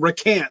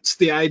recants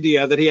the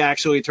idea that he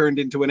actually turned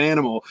into an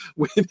animal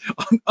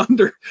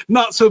under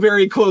not so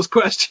very close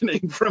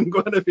questioning from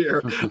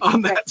Guinevere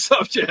on that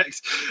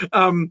subject.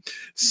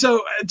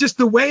 So just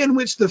the way in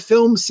which the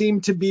film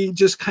seemed to be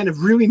just kind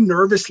of really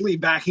nervous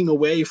backing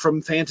away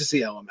from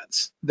fantasy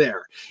elements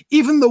there,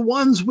 even the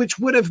ones which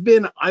would have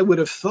been, I would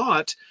have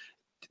thought,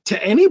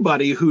 to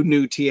anybody who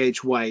knew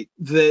T.H. White,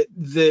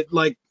 that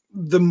like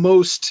the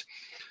most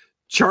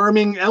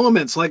charming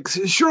elements. Like,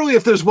 surely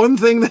if there's one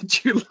thing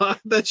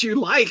that you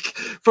like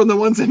from the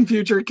ones in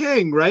Future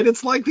King, right,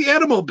 it's like the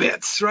animal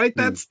bits, right?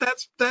 That's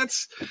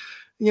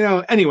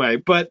anyway,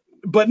 but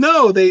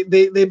no,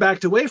 they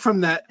backed away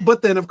from that.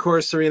 But then, of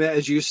course, Serena,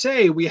 as you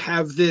say, we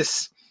have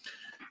this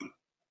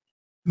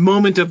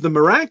moment of the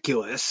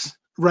miraculous,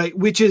 right,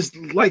 which is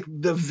like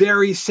the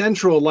very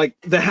central, like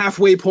the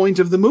halfway point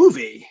of the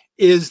movie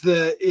is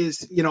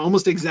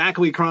almost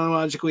exactly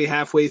chronologically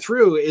halfway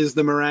through is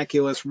the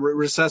miraculous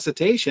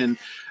resuscitation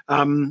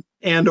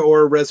and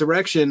or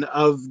resurrection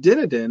of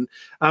Dinadan.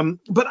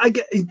 But I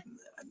get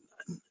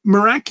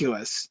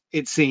miraculous,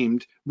 it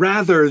seemed,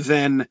 rather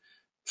than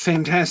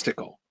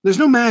fantastical. There's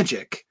no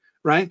magic,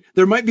 right?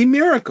 There might be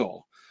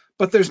miracle,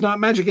 but there's not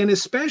magic. And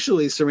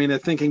especially, Serena,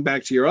 thinking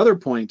back to your other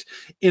point,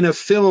 in a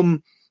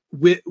film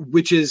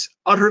which is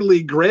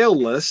utterly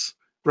grailless,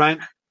 right?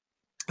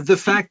 The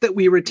fact that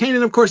we retain,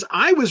 and of course,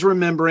 I was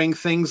remembering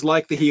things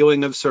like the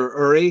healing of Sir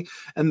Uri,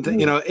 and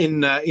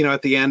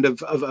at the end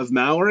of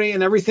Mallory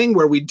and everything,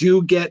 where we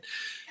do get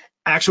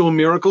actual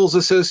miracles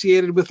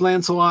associated with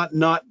Lancelot,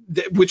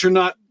 which are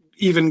not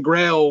even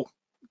Grail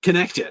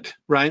connected,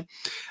 right?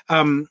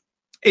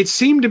 It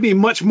seemed to be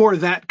much more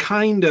that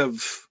kind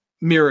of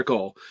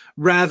miracle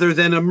rather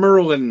than a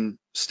Merlin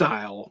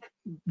style,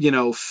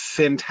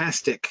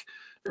 fantastic.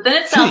 But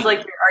then it sounds like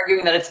you're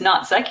arguing that it's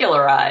not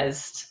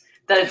secularized,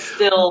 that it's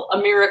still a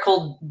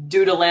miracle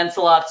due to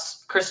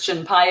Lancelot's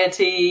Christian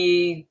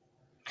piety.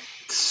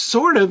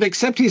 Sort of,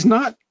 except he's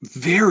not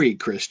very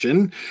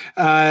Christian.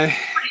 Pretty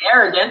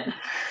arrogant.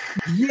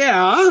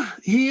 Yeah,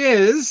 he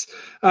is.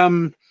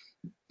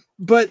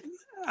 But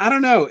I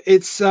don't know.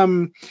 It's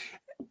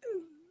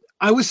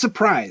I was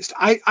surprised.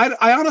 I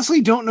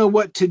honestly don't know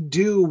what to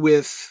do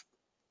with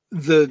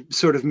the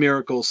sort of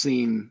miracle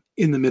scene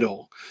in the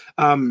middle.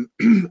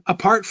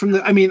 Apart from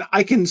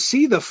I can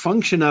see the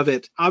function of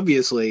it.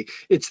 Obviously,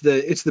 it's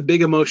the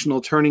big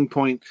emotional turning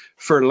point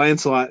for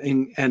Lancelot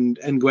and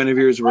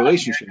Guinevere's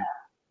relationship.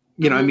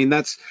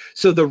 That's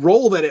so the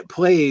role that it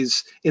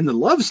plays in the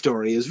love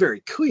story is very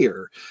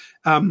clear.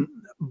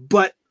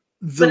 But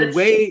the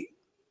way.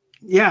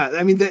 Yeah,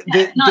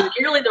 not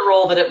nearly the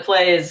role that it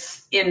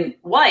plays in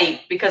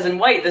White, because in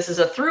White this is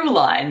a through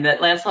line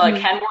that Lancelot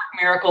can work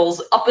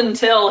miracles up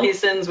until he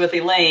sins with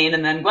Elaine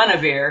and then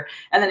Guinevere,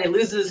 and then he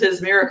loses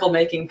his miracle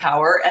making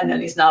power, and then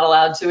he's not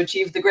allowed to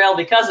achieve the Grail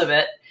because of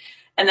it,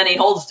 and then he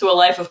holds to a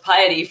life of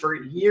piety for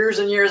years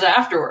and years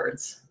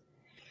afterwards.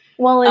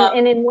 Well,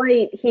 and in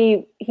White,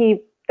 he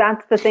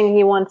that's the thing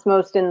he wants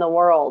most in the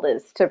world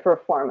is to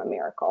perform a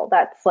miracle.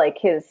 That's like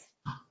his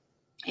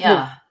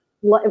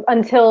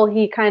until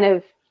he kind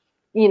of,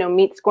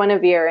 meets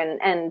Guinevere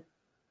and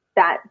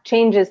that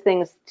changes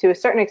things to a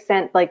certain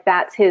extent. Like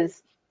that's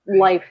his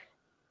life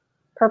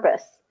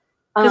purpose.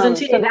 So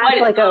that's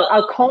like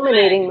a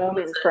culminating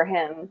moment for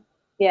him.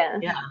 Yeah.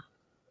 Yeah.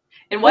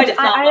 In White,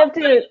 I have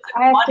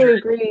to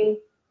agree.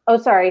 Oh,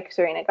 sorry,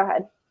 Serena, go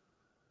ahead.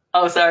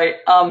 Oh, sorry.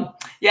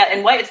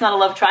 In White, it's not a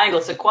love triangle;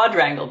 it's a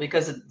quadrangle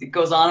because it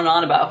goes on and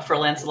on about for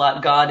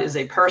Lancelot, God is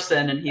a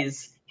person, and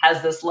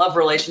has this love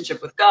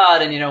relationship with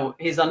God, and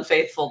he's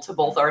unfaithful to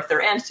both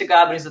Arthur and to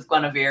God, but he's with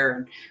Guinevere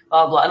and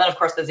blah blah. And then of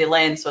course there's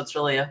Elaine, so it's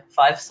really a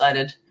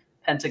 5-sided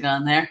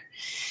pentagon there.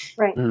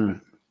 Right.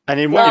 And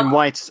in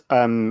White's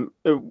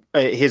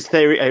his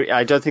theory,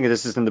 I don't think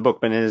this is in the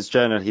book, but in his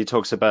journal he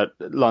talks about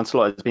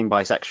Lancelot as being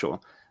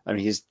bisexual. I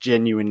mean, he's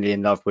genuinely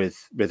in love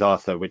with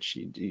Arthur, which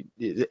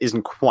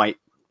isn't quite.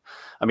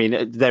 I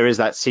mean, there is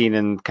that scene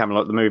in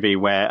Camelot the movie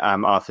where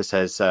Arthur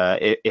says,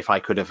 "If I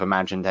could have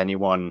imagined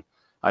anyone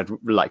I'd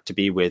like to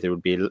be with, it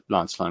would be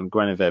Lancelot and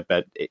Guinevere,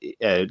 but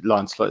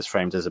Lancelot is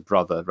framed as a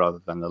brother rather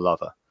than a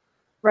lover.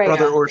 Right.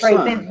 Brother or Right.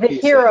 son. The he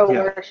hero said.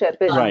 Yeah. worship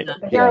is Right.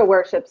 the hero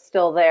worship's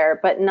still there,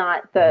 but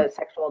not the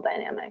sexual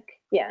dynamic.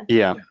 Yeah.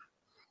 Yeah.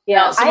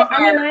 Yeah.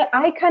 Now,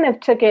 I kind of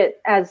took it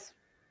as,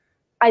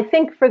 I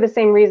think for the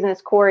same reason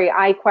as Corey,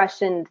 I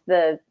questioned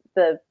the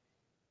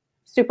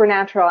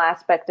supernatural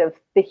aspect of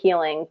the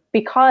healing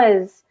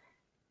because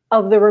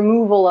of the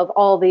removal of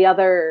all the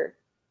other,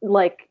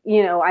 like,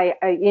 I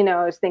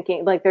was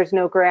thinking, like, there's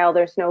no Grail,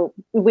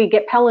 we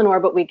get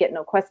Pelennor, but we get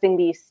no questing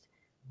beast.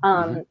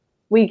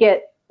 We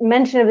get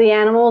mention of the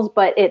animals,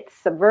 but it's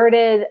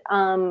subverted.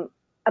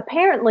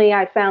 Apparently,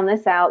 I found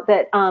this out,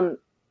 that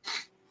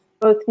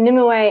both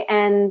Nimue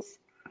and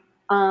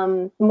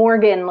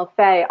Morgan Le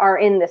Fay are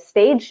in the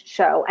stage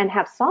show and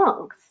have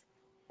songs,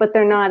 but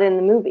they're not in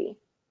the movie.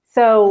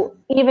 So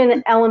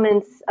even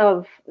elements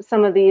of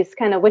some of these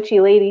kind of witchy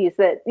ladies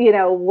that,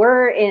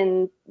 were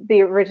in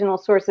the original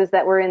sources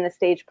that were in the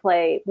stage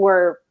play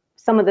were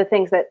some of the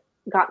things that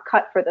got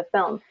cut for the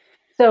film.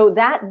 So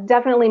that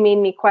definitely made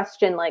me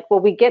question, like, well,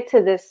 we get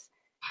to this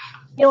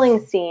healing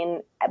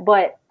scene,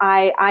 but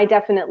I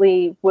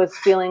definitely was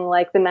feeling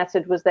like the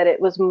message was that it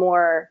was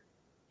more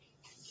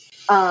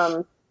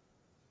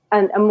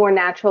a more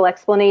natural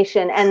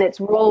explanation, and its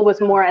role was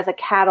more as a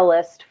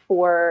catalyst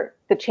for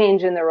the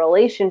change in the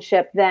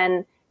relationship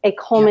than a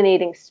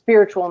culminating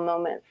spiritual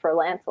moment for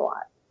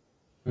Lancelot.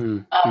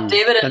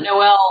 David and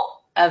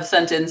Noel have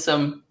sent in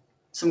some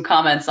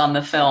comments on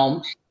the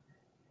film,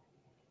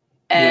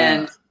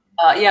 and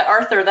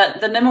Arthur,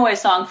 that the Nimue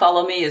song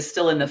 "Follow Me" is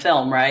still in the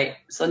film, right?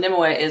 So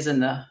Nimue is in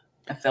the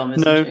film,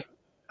 isn't she?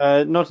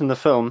 Not in the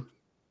film.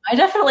 I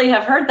definitely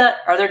have heard that.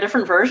 Are there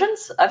different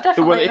versions? I've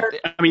definitely heard.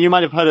 I mean, you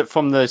might have heard it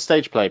from the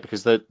stage play,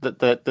 because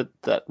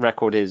that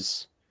record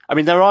is. I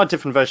mean, there are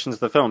different versions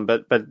of the film,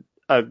 but the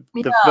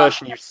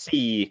version you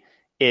see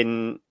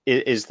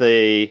is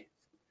the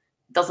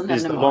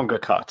longer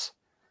cut.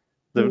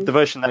 The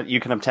version that you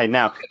can obtain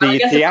now. The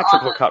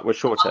theatrical cut was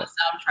shorter. On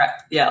the soundtrack,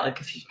 yeah,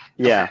 like if you.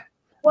 Yeah.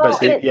 Well,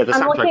 the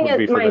I'm looking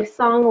at my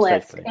song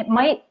list. It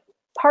might.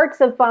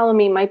 Parts of Follow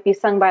Me might be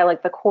sung by,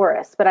 like, the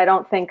chorus, but I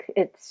don't think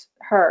it's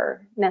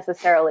her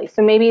necessarily.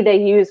 So maybe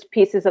they used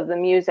pieces of the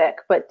music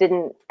but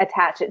didn't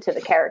attach it to the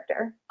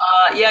character.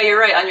 Yeah, you're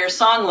right. On your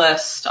song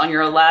list, on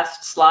your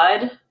last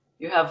slide,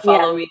 you have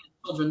Follow Me,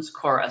 children's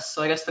chorus.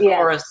 So I guess the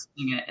chorus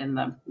sing it in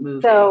the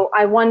movie. So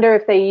I wonder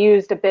if they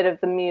used a bit of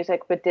the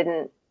music but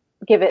didn't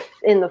give it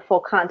in the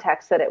full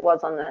context that it was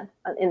in the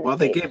Well,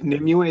 they gave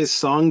Nimue's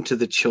song to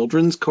the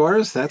children's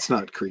chorus? That's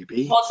not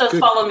creepy. Well, it says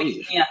Good Follow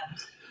grief. Me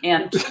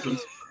and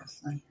children's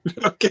chorus.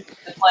 Okay.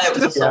 That's why it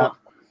was a song.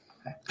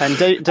 And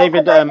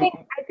David, I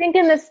think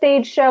in the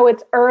stage show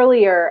it's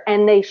earlier,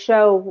 and they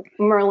show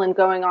Merlin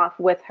going off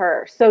with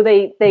her. So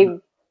they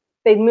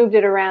moved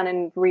it around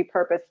and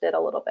repurposed it a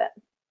little bit.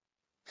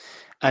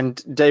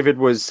 And David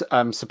was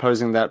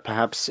supposing that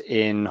perhaps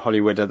in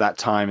Hollywood at that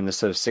time, in the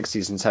sort of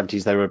 60s and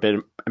 70s, they were a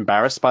bit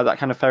embarrassed by that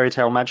kind of fairy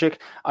tale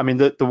magic. I mean,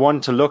 the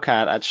one to look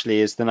at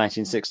actually is the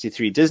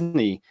 1963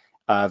 Disney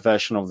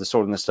version of The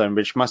Sword and the Stone,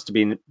 which must have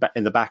been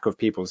in the back of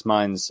people's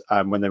minds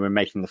when they were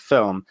making the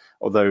film,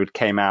 although it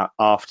came out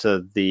after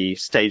the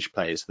stage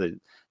plays. The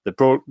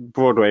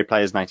Broadway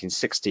play is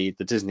 1960,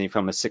 the Disney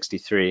film is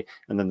 63,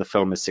 and then the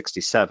film is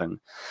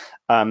 67.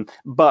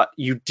 But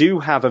you do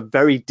have a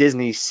very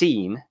Disney-ish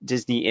scene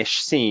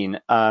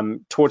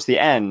towards the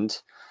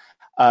end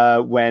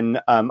when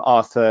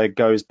Arthur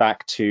goes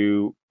back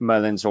to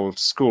Merlin's old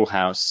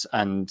schoolhouse,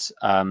 and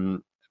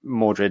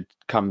Mordred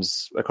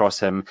comes across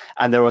him,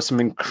 and there are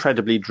some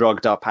incredibly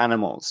drugged up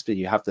animals.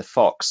 You have the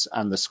fox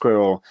and the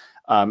squirrel,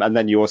 and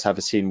then you also have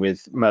a scene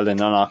with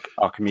Merlin and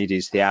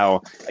Archimedes the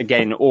owl.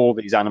 Again, all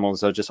these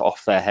animals are just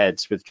off their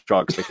heads with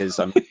drugs, because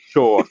I'm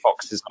sure a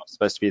fox is not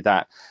supposed to be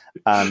that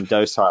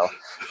docile.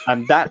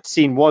 And that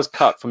scene was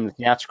cut from the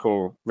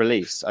theatrical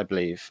release, I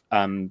believe,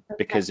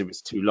 because it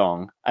was too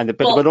long.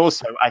 But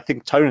also, I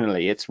think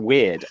tonally it's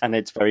weird, and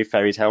it's very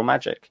fairy tale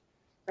magic.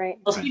 Right.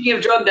 Well, speaking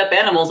of drugged up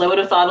animals, I would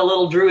have thought a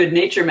little druid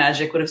nature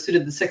magic would have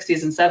suited the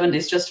 60s and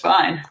 70s just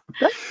fine.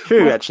 That's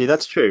true, actually.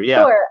 That's true.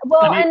 Yeah. Sure.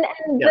 Well, and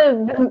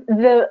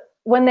the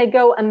when they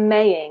go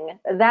a-maying,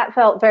 that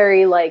felt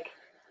very like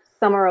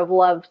Summer of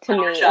Love to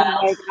me.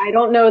 Like, I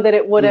don't know that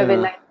it would have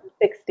in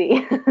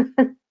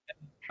 1960.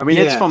 I mean,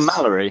 it's from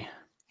Mallory.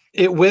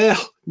 It will.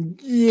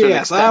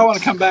 Yes, I want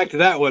to come back to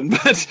that one,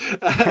 but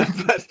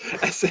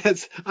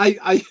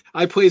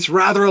I place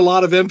rather a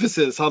lot of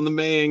emphasis on the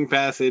Maying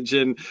passage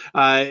in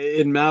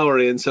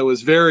Mallory, and so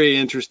was very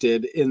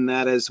interested in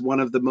that as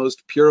one of the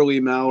most purely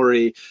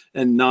Mallory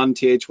and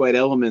non-Th. White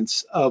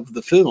elements of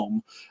the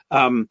film.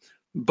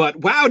 But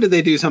wow, did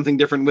they do something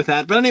different with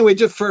that? But anyway,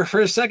 just for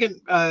a second,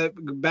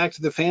 back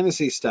to the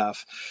fantasy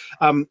stuff.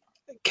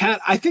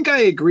 Kat, I think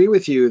I agree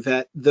with you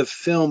that the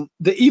film,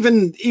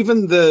 even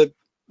the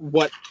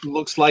what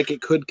looks like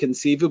it could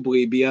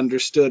conceivably be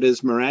understood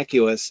as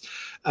miraculous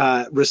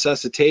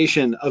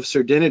resuscitation of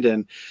Sir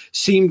Dinadan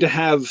seemed to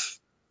have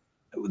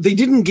they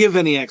didn't give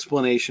any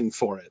explanation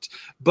for it,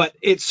 but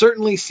it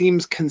certainly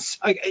seems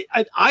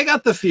I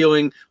got the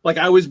feeling like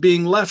I was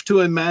being left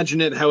to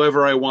imagine it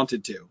however I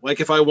wanted to.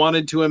 Like if I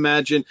wanted to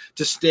imagine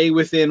to stay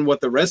within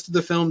what the rest of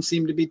the film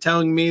seemed to be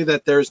telling me,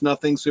 that there's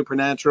nothing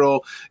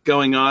supernatural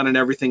going on and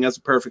everything has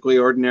a perfectly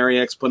ordinary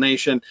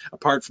explanation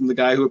apart from the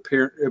guy who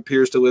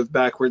appears to live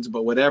backwards,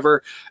 but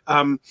whatever.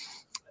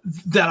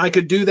 That I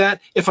could do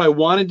that. If I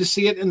wanted to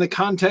see it in the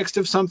context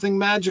of something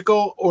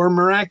magical or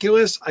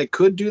miraculous, I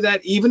could do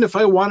that. Even if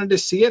I wanted to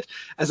see it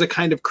as a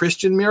kind of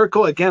Christian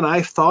miracle, again,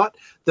 I thought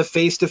the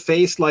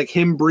face-to-face, like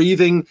him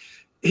breathing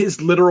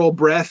his literal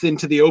breath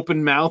into the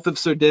open mouth of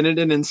Sir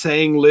Dinadan and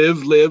saying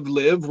live, live,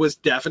 live was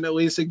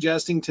definitely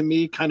suggesting to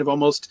me kind of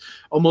almost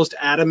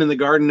Adam in the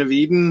Garden of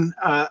Eden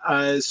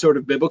sort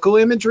of biblical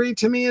imagery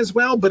to me as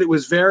well. But it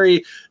was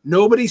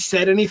nobody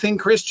said anything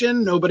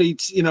Christian. Nobody,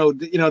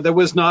 there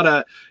was not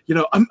a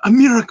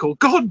miracle,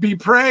 God be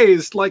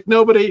praised. Like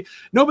nobody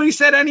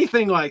said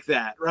anything like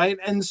that, right?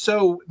 And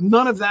so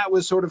none of that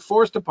was sort of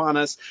forced upon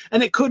us.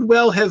 And it could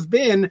well have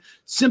been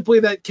simply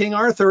that King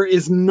Arthur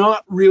is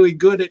not really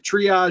good at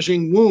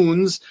triaging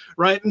wounds,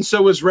 right? And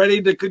so was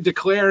ready to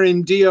declare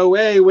in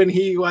DOA when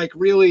he like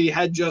really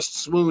had just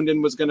swooned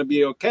and was going to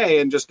be okay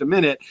in just a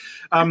minute.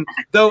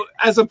 Though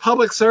as a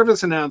public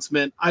service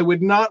announcement, I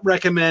would not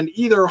recommend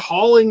either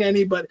hauling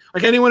anybody,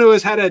 like anyone who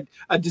has had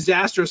a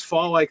disastrous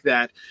fall like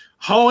that,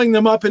 hauling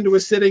them up into a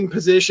sitting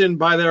position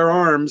by their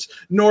arms,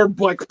 nor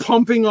like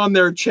pumping on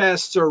their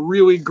chests are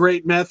really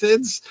great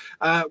methods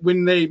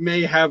when they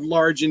may have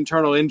large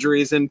internal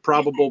injuries and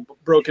probable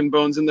broken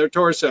bones in their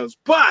torsos.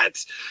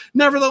 But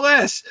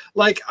nevertheless,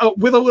 like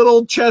with a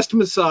little chest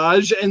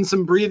massage and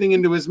some breathing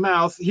into his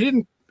mouth, he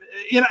didn't,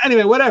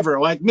 anyway,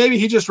 whatever, like maybe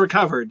he just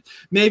recovered.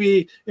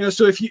 Maybe,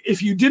 so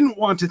if you didn't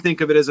want to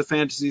think of it as a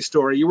fantasy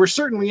story, you were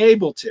certainly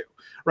able to,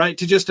 right?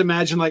 To just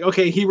imagine like,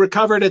 okay, he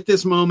recovered at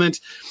this moment,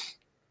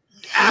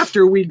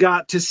 after we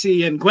got to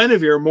see, and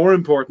Guinevere, more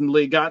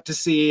importantly, got to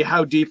see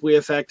how deeply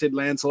affected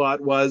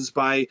Lancelot was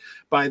by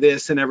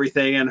this and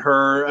everything, and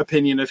her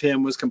opinion of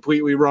him was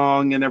completely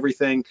wrong and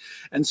everything,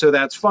 and so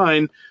that's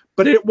fine.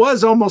 But it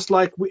was almost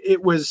like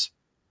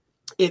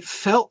it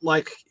felt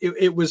like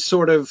it was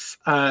sort of,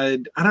 I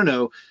don't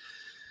know,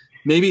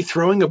 maybe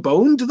throwing a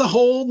bone to the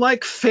whole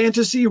like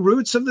fantasy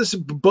roots of this,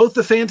 both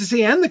the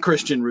fantasy and the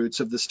Christian roots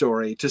of the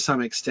story to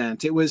some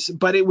extent. It was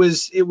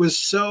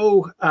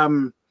so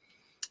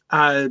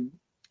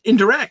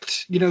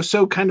indirect,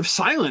 so kind of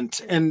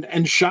silent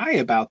and shy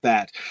about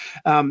that,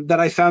 that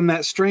I found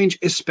that strange,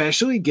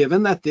 especially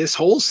given that this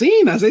whole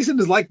scene, as I said,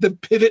 is like the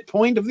pivot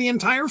point of the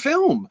entire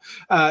film,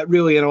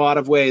 really in a lot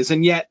of ways.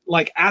 And yet,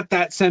 like at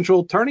that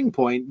central turning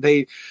point,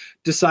 they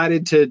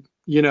decided to,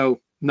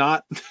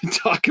 not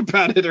talk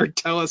about it or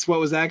tell us what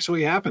was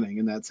actually happening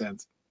in that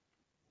sense.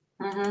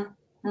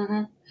 Mm-hmm.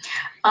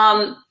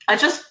 Mm-hmm. I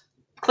just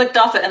clicked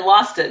off it and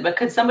lost it, but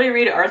could somebody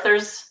read Arthur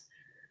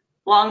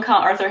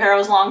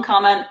Harrow's long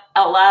comment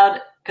out loud?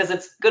 Because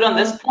it's good on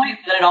this point,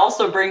 but it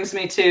also brings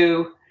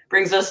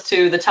us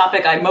to the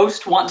topic I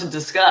most want to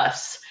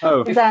discuss.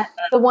 Oh, is that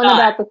the one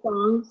about the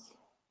songs?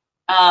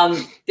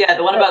 Yeah,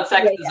 the one about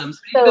sexism. Yeah. So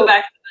we can go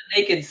back to the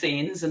naked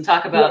scenes and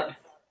talk about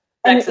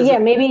sexism. And, yeah,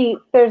 maybe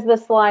there's the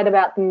slide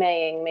about the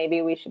maying.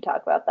 Maybe we should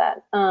talk about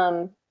that.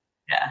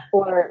 Yeah.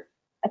 Or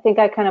I think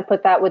I kind of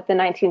put that with the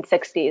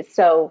 1960s.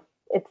 So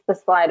it's the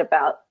slide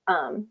about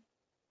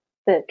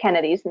the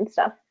Kennedys and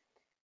stuff.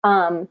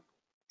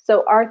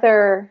 So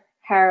Arthur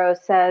Harrow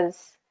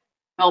says,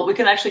 well, we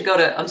can actually go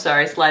to,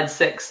 slide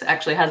 6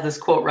 actually has this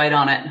quote right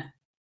on it.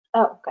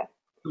 Oh, okay.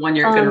 The one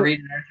you're going to read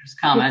in Arthur's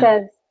comment. He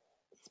says,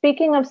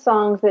 speaking of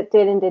songs that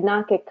did and did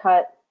not get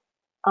cut,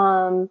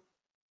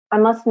 I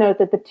must note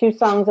that the two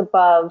songs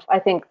above, I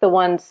think the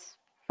ones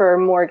for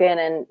Morgan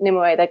and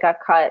Nimue that got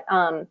cut,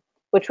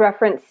 which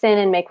reference sin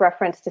and make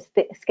reference to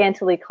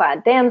scantily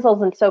clad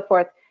damsels and so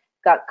forth,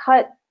 got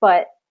cut,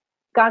 but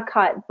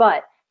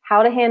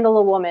How to Handle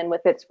a Woman,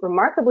 with its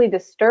remarkably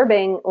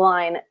disturbing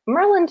line,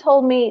 Merlin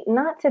told me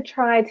not to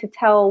try to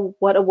tell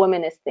what a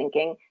woman is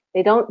thinking.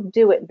 They don't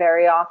do it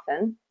very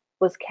often,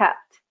 was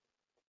kept.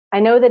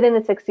 I know that in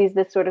the 60s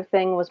this sort of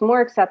thing was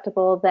more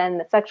acceptable than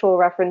the sexual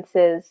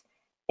references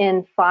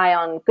in Fie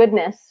on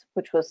Goodness,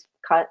 which was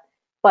cut,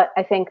 but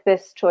I think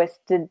this choice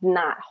did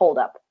not hold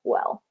up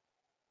well.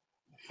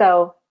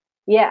 So,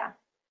 yeah.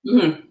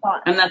 Mm-hmm.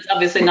 And that's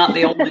obviously not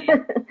the only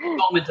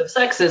moment of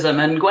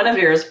sexism. And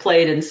Guinevere is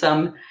played in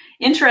some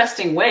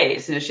interesting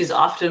ways. She's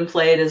often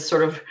played as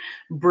sort of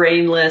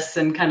brainless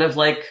and kind of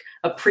like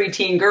a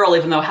preteen girl,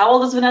 even though how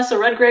old is Vanessa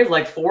Redgrave?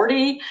 Like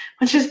 40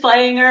 when she's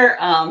playing her.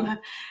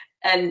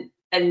 And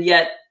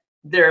yet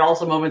there are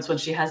also moments when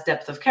she has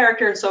depth of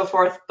character and so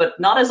forth, but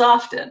not as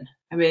often.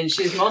 I mean,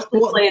 she's mostly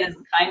played as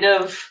kind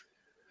of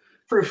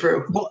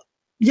frou-frou. Well,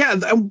 yeah,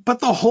 but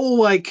the whole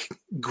like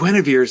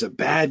Guinevere's a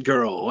bad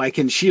girl, like,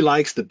 and she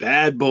likes the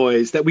bad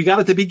boys that we got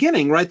at the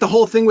beginning, right? The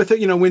whole thing with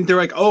it, when they're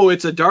like, oh,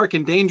 it's a dark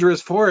and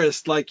dangerous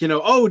forest, like,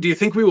 oh, do you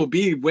think we will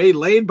be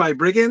waylaid by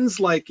brigands,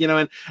 like,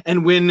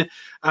 and when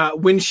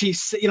she,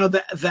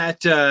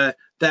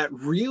 that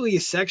really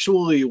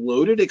sexually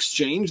loaded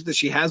exchange that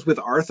she has with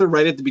Arthur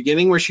right at the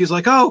beginning, where she's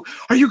like, "Oh,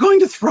 are you going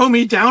to throw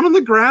me down on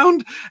the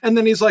ground?" And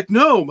then he's like,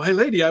 "No, my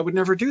lady, I would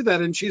never do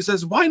that." And she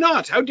says, "Why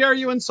not? How dare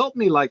you insult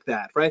me like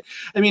that?" Right?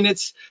 I mean,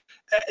 it's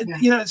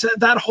it's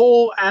that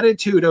whole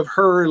attitude of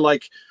her,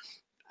 like,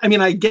 I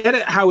mean, I get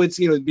it how it's,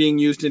 being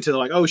used into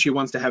like, oh, she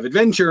wants to have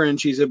adventure and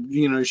she's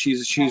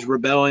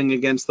rebelling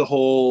against the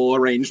whole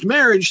arranged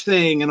marriage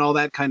thing and all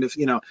that kind of,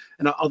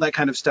 and all that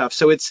kind of stuff.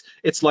 So it's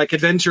like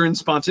adventure and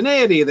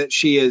spontaneity that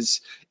she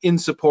is in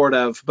support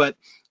of. But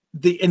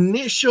the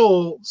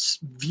initial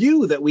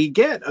view that we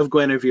get of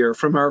Guinevere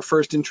from our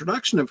first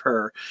introduction of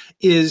her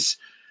is,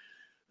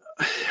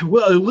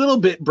 well, a little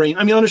bit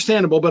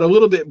understandable, but a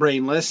little bit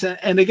brainless.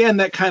 And again,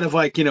 that kind of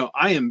like,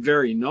 I am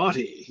very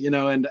naughty,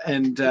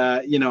 and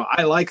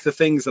I like the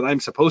things that I'm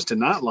supposed to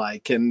not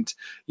like. And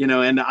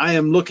I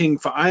am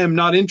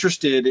not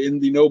interested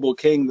in the noble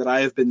king that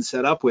I have been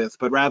set up with,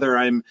 but rather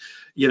I'm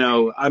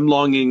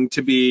longing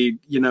to be,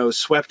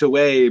 swept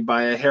away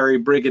by a hairy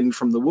brigand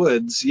from the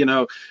woods, and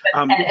that's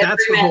every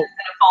the man whole. is going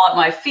to fall at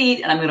my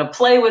feet, and I'm going to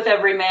play with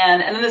every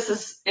man. And then this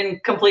is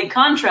in complete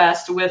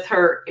contrast with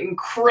her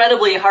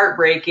incredibly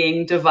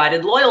heartbreaking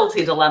divided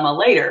loyalty dilemma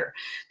later,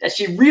 that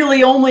she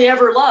really only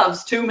ever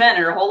loves two men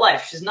in her whole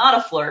life. She's not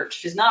a flirt.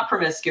 She's not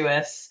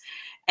promiscuous.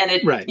 And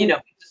it, Right.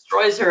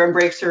 destroys her and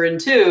breaks her in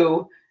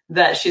two,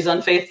 that she's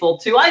unfaithful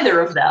to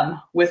either of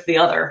them with the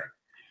other.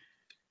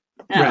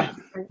 Yeah.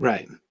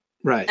 Right.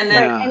 And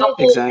then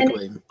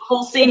the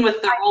whole scene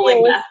with the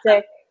rolling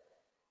bathtub.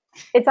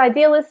 It's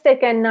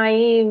idealistic and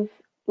naive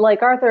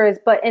like Arthur is,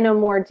 but in a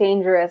more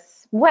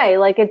dangerous way.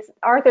 Like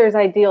Arthur's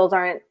ideals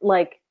aren't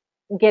like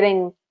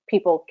getting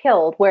people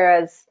killed,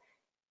 whereas,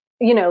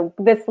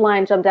 this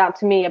line jumped out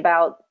to me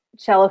about,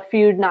 shall a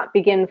feud not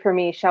begin for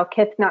me? Shall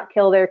kith not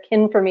kill their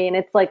kin for me? And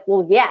it's like,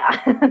 well,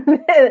 yeah,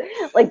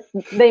 like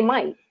they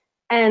might.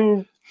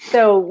 And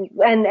so,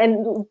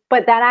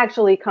 but that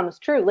actually comes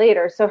true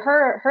later. So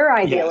her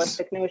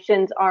idealistic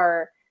notions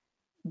are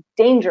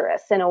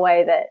dangerous in a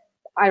way that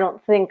I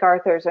don't think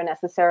Arthur's are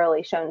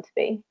necessarily shown to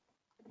be.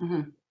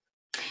 Mm-hmm.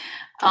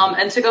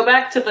 And to go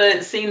back to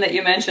the scene that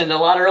you mentioned a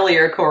lot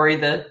earlier, Corey,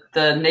 the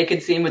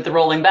naked scene with the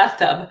rolling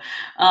bathtub.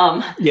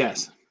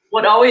 Yes.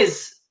 What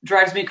always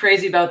drives me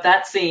crazy about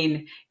that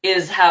scene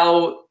is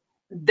how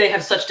they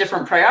have such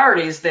different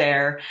priorities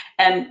there.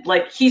 And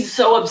like, he's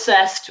so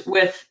obsessed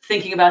with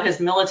thinking about his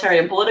military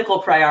and political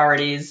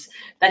priorities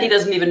that he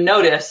doesn't even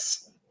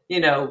notice,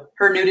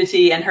 her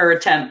nudity and her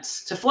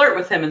attempts to flirt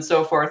with him and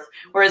so forth.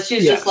 Whereas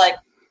she's just like,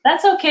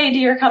 that's okay,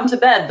 dear, come to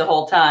bed the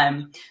whole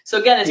time. So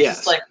again, it's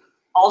just like,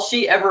 all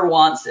she ever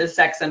wants is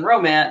sex and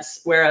romance.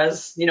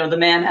 Whereas, the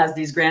man has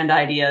these grand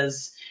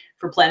ideas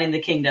for planning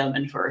the kingdom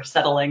and for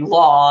settling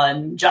law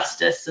and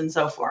justice and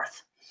so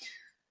forth.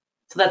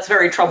 So that's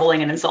very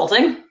troubling and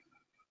insulting.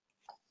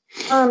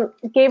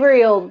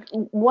 Gabriel,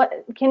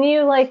 what can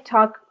you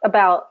talk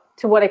about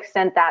to what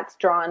extent that's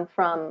drawn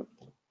from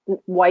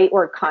White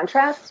or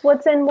contrasts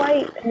what's in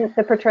White and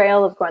the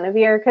portrayal of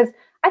Guinevere? Because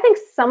I think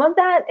some of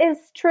that is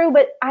true,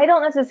 but I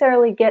don't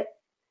necessarily get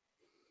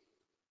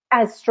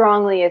as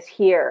strongly as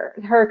here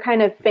her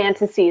kind of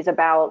fantasies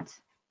about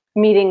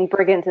meeting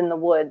brigands in the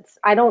woods.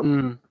 I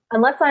don't,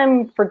 unless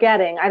I'm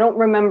forgetting, I don't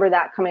remember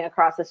that coming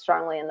across as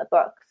strongly in the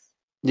books.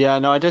 Yeah,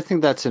 no, I don't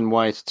think that's in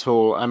White at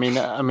all. I mean,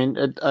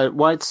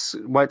 White's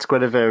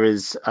Guinevere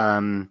is,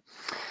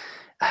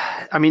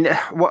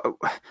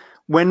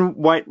 when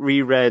White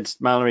reread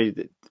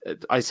Mallory,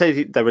 I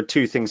say there were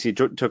two things he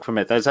took from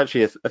it. There's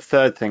actually a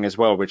third thing as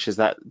well, which is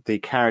that the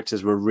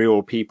characters were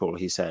real people,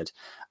 he said,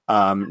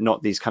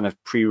 not these kind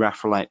of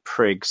pre-Raphaelite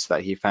prigs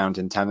that he found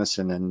in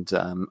Tennyson and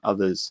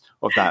others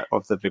of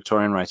the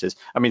Victorian writers.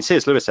 I mean,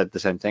 C.S. Lewis said the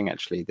same thing,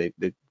 actually.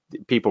 The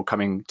people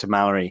coming to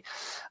Mallory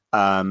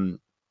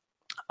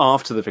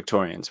after the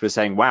Victorians were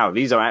saying, wow,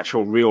 these are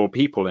actual real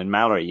people in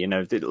Mallory.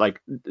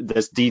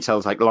 There's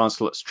details like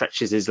Lancelot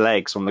stretches his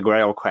legs on the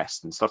Grail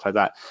quest and stuff like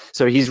that.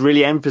 So he's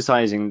really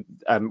emphasizing,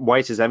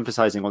 White is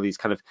emphasizing all these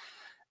kind of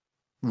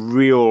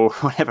real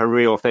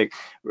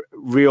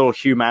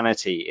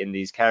humanity in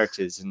these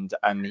characters, and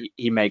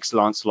he makes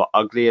Lancelot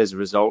ugly as a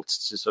result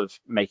to sort of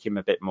make him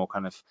a bit more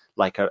kind of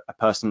like a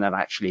person that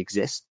actually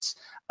exists.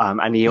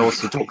 And he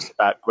also talks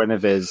about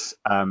Guinevere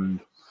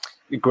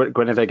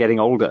getting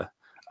older,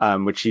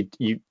 which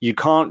you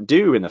can't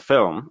do in a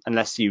film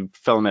unless you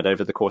film it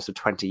over the course of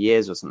 20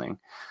 years or something.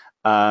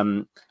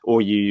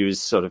 Or you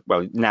use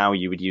now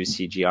you would use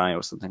CGI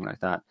or something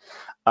like that.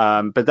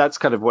 But that's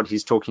kind of what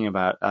he's talking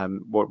about,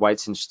 what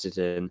White's interested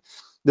in.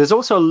 There's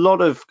also a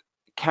lot of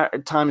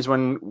times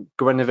when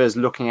Guinevere's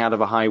looking out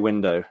of a high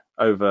window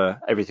over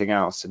everything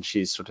else, and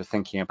she's sort of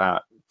thinking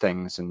about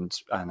things and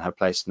her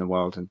place in the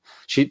world. And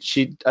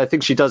I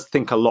think she does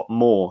think a lot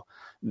more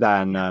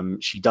than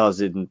she does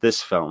in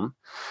this film.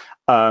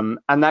 And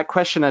that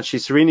question, actually,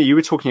 Serena, you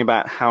were talking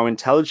about how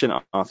intelligent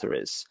Arthur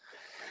is.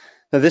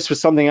 Now, this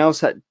was something else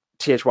that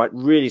T.H. White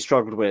really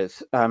struggled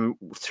with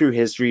through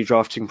his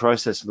redrafting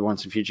process of The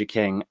Once and Future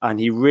King. And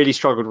he really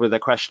struggled with the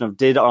question of,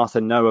 did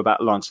Arthur know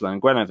about Lancelot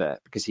and Guinevere?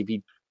 Because he'd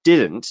be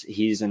didn't,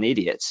 he's an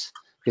idiot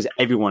because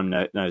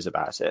everyone knows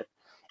about it.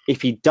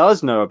 If he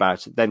does know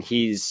about it, then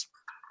he's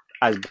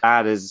as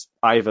bad as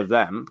either of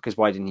them, because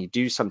why didn't he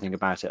do something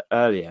about it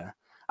earlier?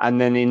 And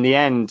then in the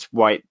end,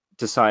 White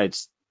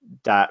decides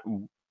that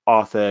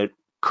Arthur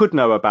could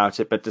know about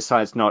it, but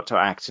decides not to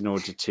act in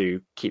order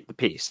to keep the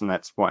peace. And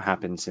that's what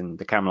happens in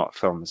the Camelot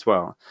film as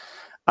well.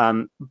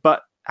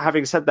 But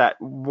having said that,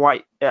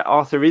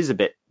 Arthur is a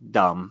bit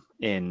dumb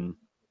in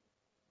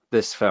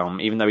this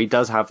film, even though he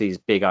does have these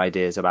big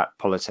ideas about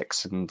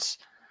politics and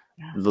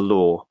the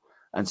law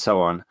and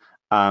so on.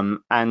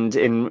 And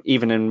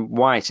even in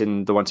White,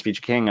 in The Once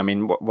Future King, I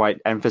mean,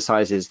 White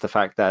emphasizes the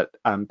fact that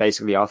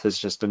basically Arthur's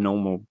just a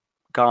normal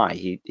guy.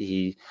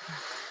 He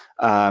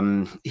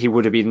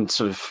would have been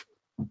sort of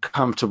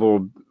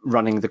comfortable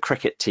running the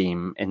cricket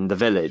team in the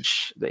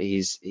village.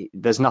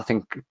 There's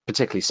nothing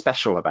particularly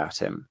special about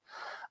him.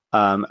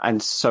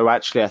 And so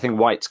actually, I think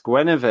White's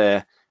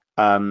Guinevere,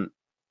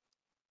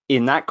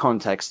 in that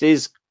context,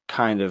 is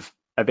kind of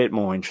a bit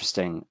more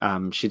interesting.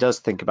 She does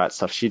think about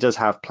stuff. She does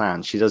have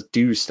plans. She does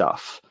do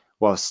stuff,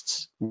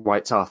 whilst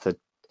White's Arthur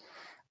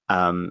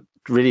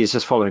really is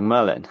just following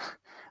Merlin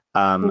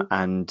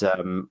and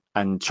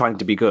trying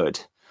to be good,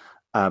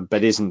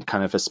 but isn't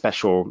kind of a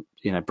special,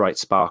 bright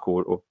spark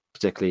or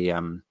particularly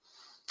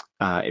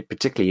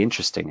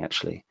interesting,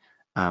 actually.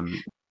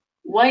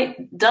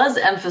 White does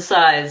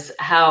emphasize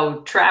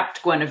how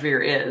trapped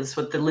Guinevere is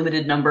with the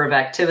limited number of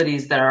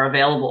activities that are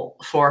available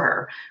for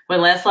her.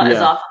 When Lancelot is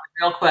off on the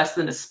Grail quest,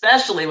 and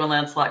especially when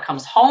Lancelot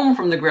comes home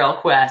from the Grail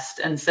quest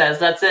and says,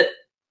 "That's it,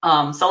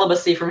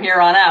 celibacy from here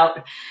on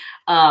out,"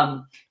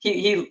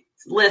 he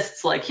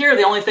lists like, here are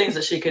the only things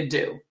that she could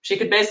do. She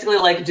could basically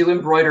like do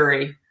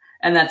embroidery,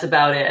 and that's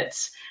about it.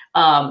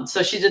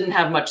 So she didn't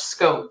have much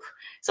scope.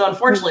 So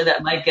unfortunately,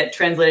 that might get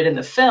translated in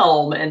the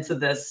film into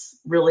this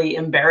really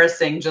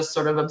embarrassing, just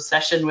sort of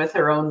obsession with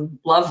her own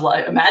love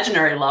life,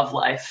 imaginary love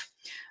life.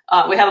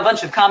 We have a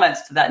bunch of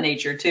comments to that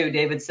nature too.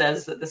 David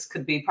says that this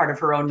could be part of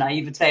her own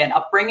naivete and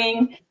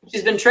upbringing.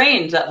 She's been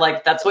trained that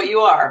like, that's what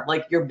you are,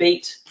 like you're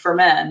bait for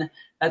men.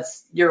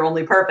 That's your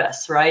only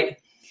purpose, right?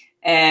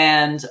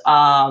 And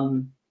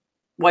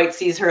White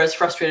sees her as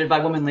frustrated by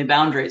womanly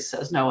boundaries,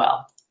 says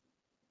Noel.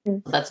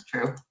 That's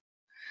true.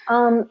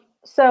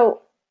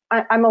 So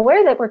I'm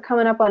aware that we're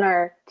coming up on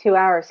our 2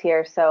 hours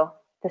here, so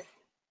this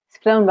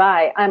has flown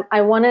by.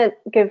 I want to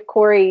give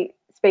Corey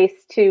space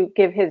to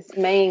give his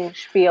Maying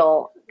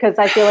spiel, because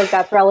I feel like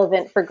that's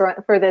relevant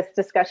for this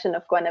discussion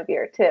of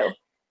Guinevere too.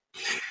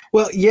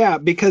 Well, yeah,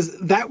 because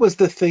that was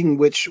the thing,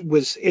 which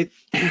was it.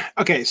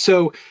 Okay,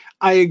 so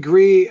I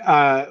agree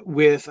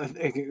with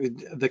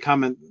the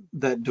comment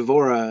that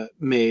Devora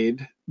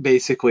made,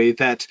 basically,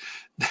 that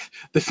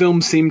the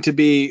film seemed to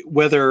be,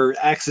 whether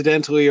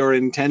accidentally or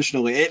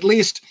intentionally, at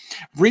least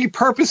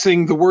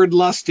repurposing the word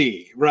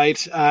lusty,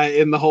 right,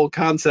 in the whole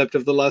concept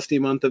of the lusty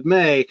month of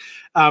May.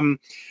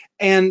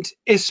 And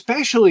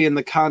especially in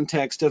the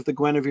context of the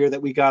Guinevere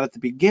that we got at the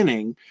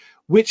beginning,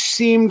 which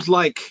seemed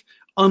like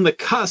on the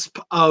cusp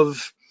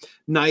of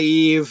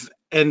naive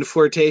and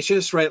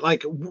flirtatious, right?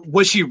 Like,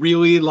 was she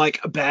really like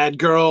a bad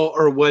girl,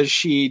 or was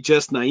she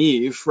just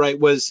naive, right?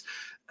 Was,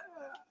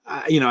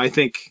 I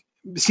think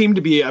seemed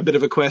to be a bit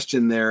of a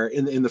question there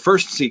in the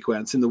first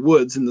sequence in the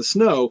woods, in the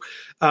snow.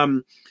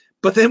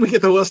 But then we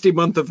get the lusty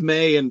month of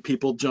May and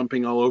people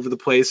jumping all over the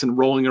place and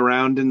rolling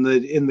around in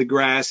the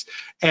grass.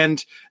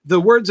 And the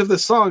words of the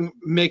song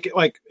make it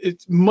like,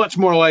 it's much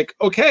more like,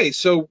 okay,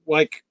 so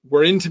like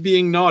we're into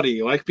being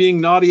naughty, like being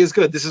naughty is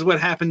good. This is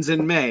what happens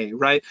in May,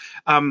 right?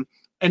 And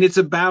it's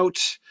about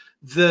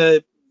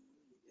the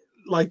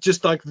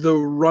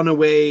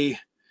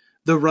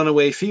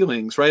runaway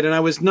feelings, right? And I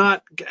was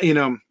not,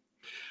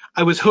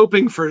 I was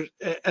hoping for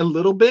a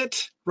little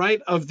bit, right,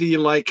 of the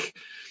like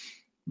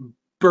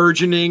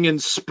burgeoning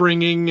and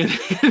springing and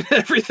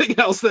everything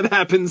else that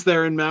happens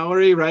there in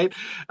Mallory, right?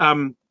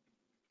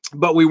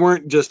 But we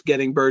weren't just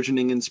getting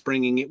burgeoning and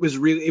springing. It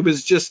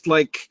was just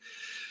like,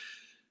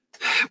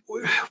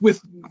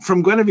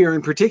 from Guinevere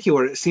in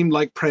particular, it seemed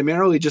like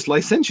primarily just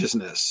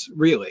licentiousness,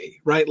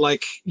 really, right?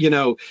 Like,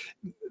 it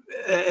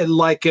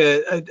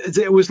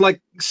was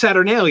like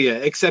Saturnalia,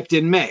 except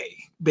in May.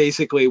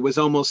 Basically, was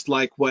almost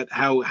like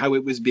how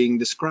it was being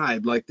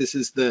described. Like, this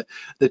is the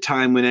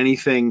time when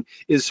anything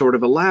is sort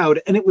of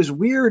allowed. And it was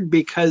weird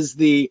because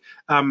the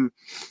thing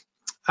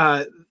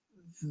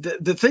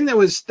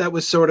that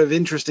was sort of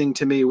interesting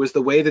to me was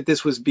the way that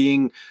this was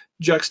being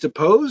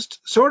juxtaposed,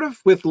 sort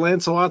of, with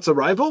Lancelot's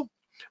arrival.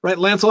 Right,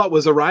 Lancelot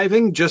was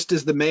arriving just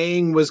as the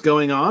Maying was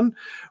going on,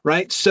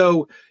 right?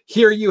 So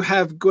here you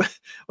have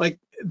like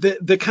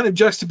the kind of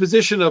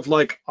juxtaposition of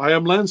like, I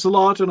am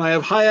Lancelot and I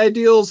have high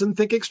ideals and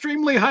think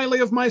extremely highly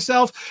of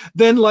myself.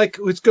 Then like,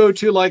 let's go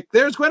to like,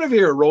 there's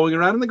Guinevere rolling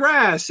around in the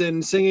grass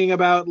and singing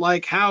about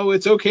like how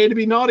it's okay to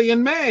be naughty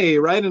in May,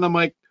 right? And I'm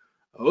like,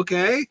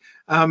 okay.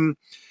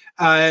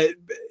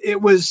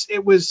 It was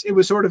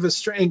sort of a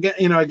strange,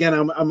 again,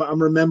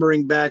 I'm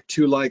remembering back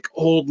to like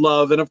Old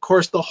Love, and of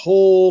course the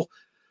whole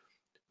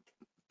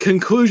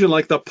conclusion,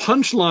 like the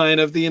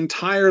punchline of the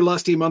entire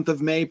Lusty Month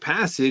of May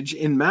passage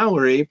in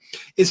Mallory,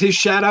 is his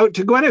shout out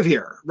to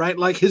Guinevere, right?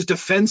 Like his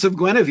defense of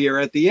Guinevere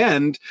at the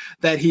end,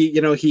 that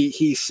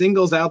he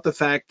singles out the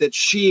fact that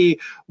she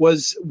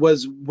was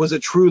a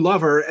true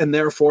lover and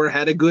therefore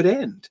had a good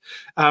end.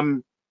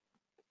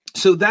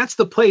 So that's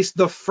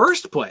the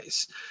first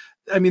place.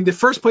 I mean, the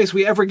first place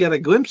we ever get a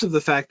glimpse of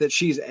the fact that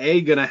she's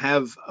A, going to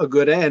have a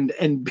good end,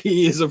 and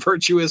B, is a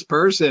virtuous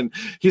person.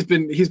 He's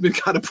been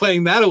kind of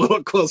playing that a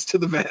little close to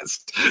the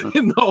vest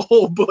in the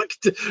whole book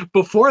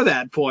before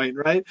that point,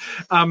 right?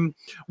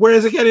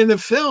 Whereas again in the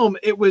film,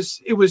 it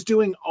was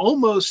doing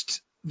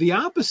almost the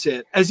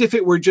opposite, as if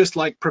it were just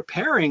like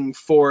preparing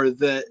for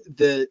the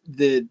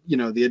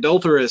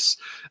adulterous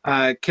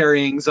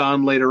carryings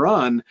on later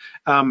on.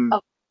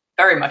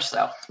 Very much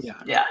so.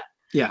 Yeah.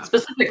 Yeah.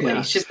 Specifically,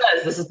 yeah. She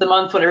says this is the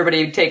month when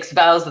everybody takes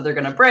vows that they're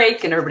going to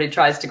break, and everybody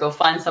tries to go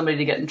find somebody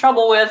to get in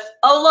trouble with.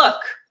 Oh,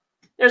 look,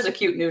 there's a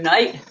cute new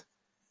knight.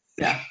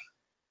 Yeah.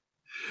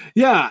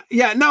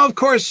 Yeah. Now, of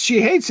course,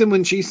 she hates him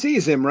when she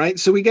sees him, right?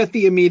 So we get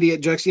the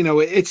immediate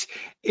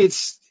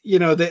it's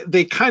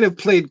they kind of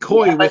played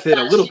coy with it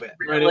a little bit,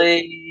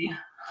 really...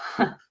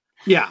 right?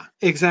 Yeah,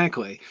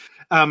 exactly.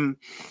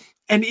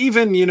 And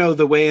even,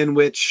 the way in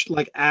which,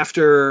 like,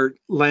 after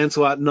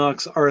Lancelot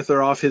knocks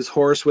Arthur off his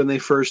horse when they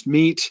first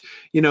meet,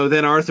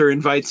 then Arthur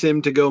invites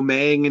him to go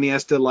maying, and he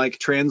has to, like,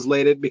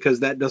 translate it because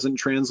that doesn't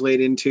translate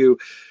into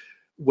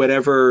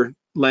whatever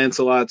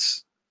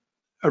Lancelot's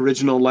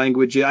original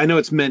language is. I know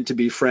it's meant to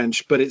be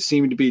French, but it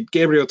seemed to be,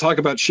 Gabriel, talk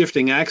about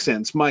shifting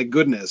accents. My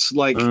goodness.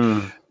 Like,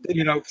 I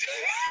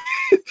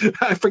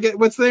forget,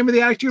 what's the name of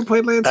the actor who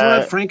played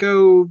Lancelot?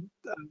 Franco...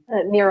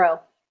 Nero.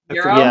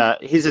 Yeah,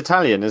 he's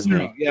Italian, isn't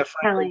he? Yeah,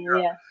 Italian,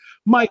 yeah.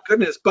 My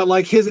goodness, but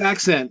like his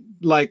accent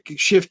like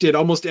shifted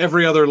almost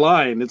every other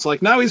line. It's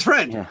like now he's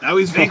French, now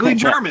he's vaguely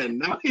German,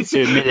 now he's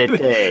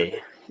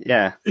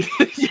Yeah.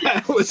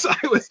 Yeah,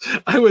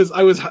 I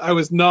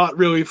was not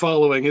really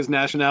following his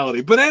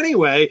nationality. But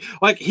anyway,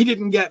 like he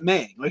didn't get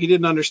May. Like he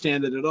didn't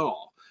understand it at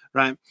all,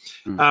 right?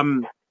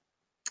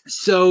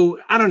 So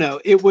I don't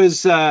know. It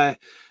was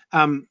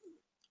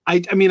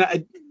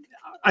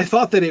I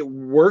thought that it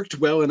worked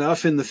well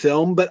enough in the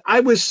film, but I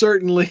was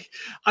certainly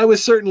a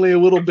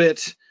little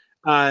bit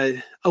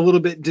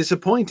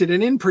disappointed.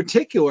 And in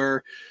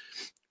particular,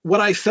 what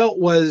I felt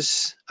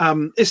was,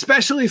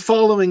 especially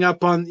following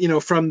up on,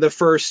 from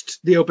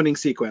the opening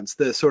sequence,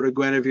 the sort of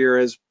Guinevere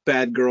as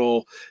bad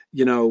girl,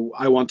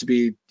 I want to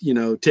be,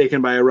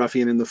 taken by a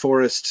ruffian in the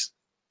forest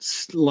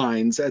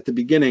lines at the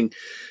beginning.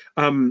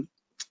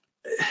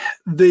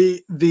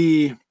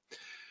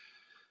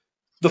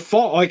 The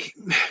fall, like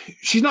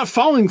she's not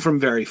falling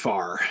from very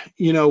far,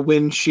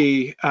 when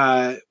she's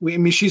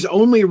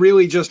only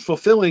really just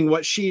fulfilling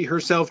what she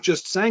herself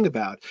just sang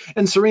about.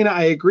 And Serena,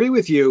 I agree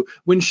with you.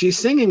 When she's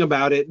singing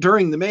about it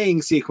during the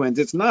maying sequence,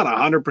 it's not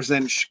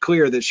 100%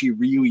 clear that she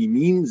really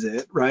means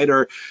it, right?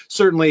 Or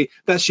certainly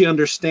that she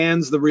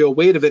understands the real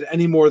weight of it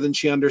any more than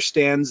she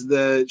understands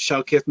the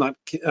 "shall kith not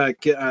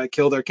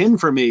kill their kin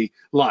for me"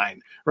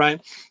 line, right?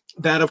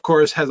 That, of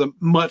course, has a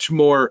much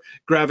more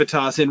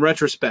gravitas in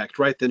retrospect,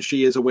 right, than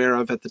she is aware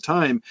of at the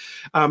time.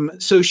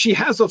 So she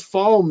has a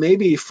fall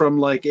maybe from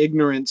like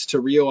ignorance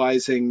to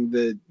realizing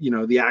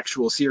the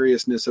actual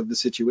seriousness of the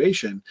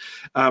situation.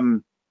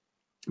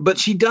 But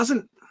she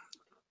doesn't.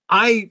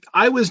 I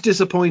was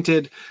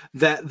disappointed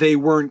that they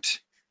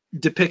weren't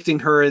depicting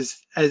her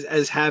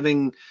as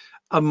having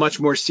a much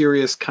more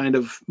serious kind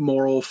of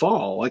moral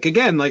fall. Like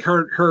again, like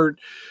her.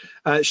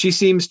 She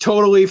seems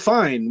totally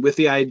fine with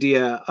the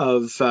idea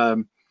of,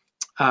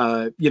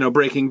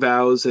 breaking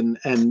vows and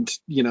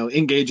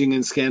engaging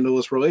in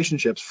scandalous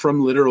relationships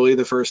from literally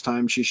the first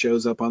time she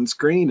shows up on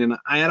screen. And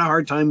I had a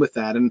hard time with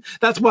that. And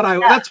that's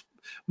that's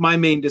my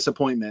main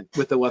disappointment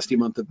with the Lusty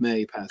Month of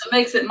May passage. It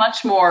makes it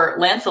much more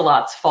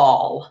Lancelot's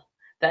fall,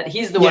 that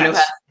he's the one who has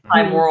a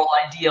high moral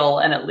ideal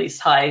and at least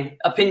high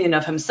opinion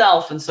of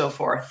himself and so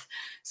forth.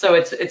 So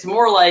it's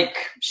more like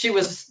she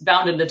was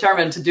bound and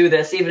determined to do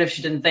this, even if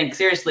she didn't think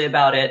seriously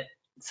about it.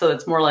 So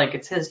it's more like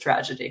it's his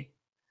tragedy.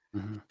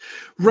 Mm-hmm.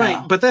 Right.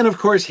 Wow. But then, of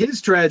course, his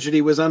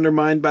tragedy was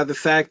undermined by the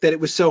fact that it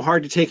was so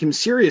hard to take him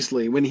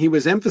seriously when he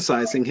was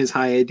emphasizing his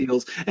high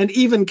ideals. And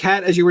even,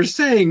 Kat, as you were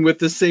saying, with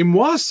the C'est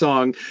Moi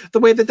song, the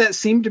way that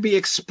seemed to be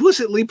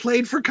explicitly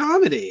played for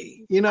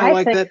comedy.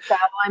 I think so.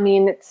 I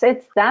mean,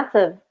 that's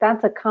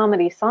a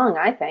comedy song,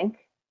 I think.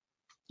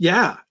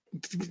 Yeah.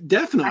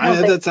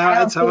 Definitely. That's how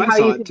I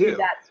saw it too.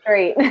 That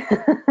straight.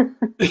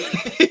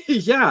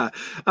 Yeah.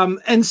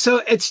 And so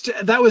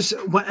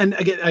and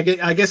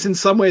again, I guess in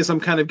some ways I'm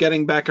kind of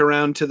getting back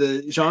around to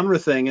the genre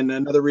thing. And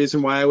another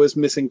reason why I was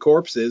missing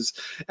corpses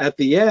at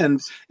the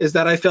end is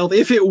that I felt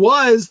if it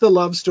was the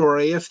love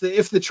story, if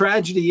the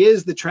tragedy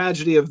is the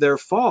tragedy of their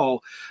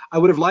fall, I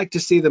would have liked to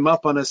see them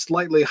up on a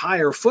slightly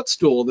higher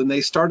footstool than they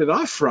started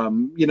off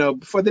from,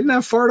 before they didn't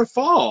have far to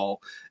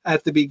fall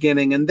at the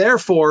beginning. And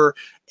therefore,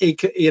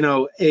 if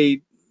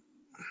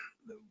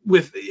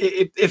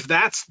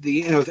that's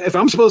if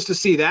I'm supposed to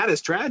see that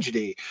as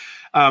tragedy,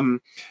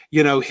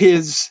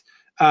 his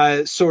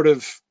sort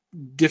of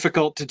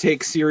difficult to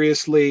take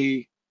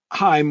seriously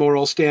high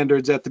moral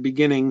standards at the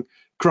beginning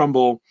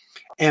crumble,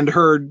 and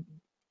her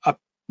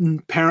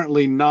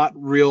apparently not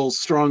real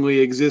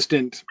strongly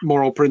existent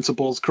moral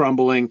principles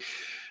crumbling.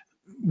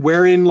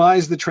 Wherein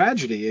lies the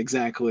tragedy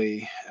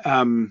exactly?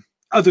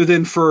 Other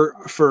than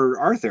for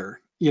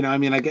Arthur, I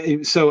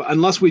mean, so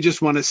unless we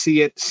just want to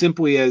see it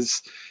simply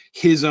as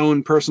his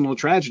own personal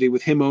tragedy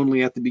with him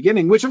only at the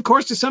beginning, which of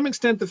course to some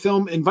extent the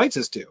film invites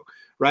us to,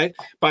 right?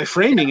 By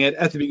framing it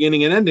at the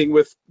beginning and ending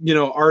with,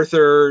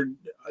 Arthur,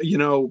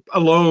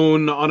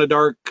 alone on a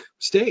dark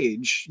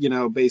stage,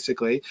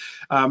 basically,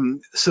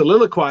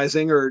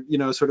 soliloquizing or,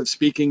 sort of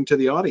speaking to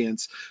the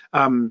audience.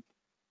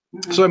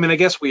 So, I mean, I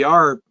guess we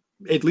are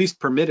at least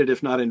permitted,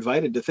 if not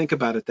invited, to think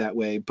about it that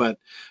way. But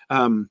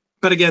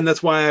again,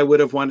 that's why I would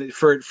have wanted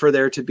for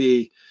there to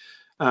be,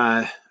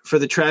 for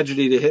the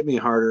tragedy to hit me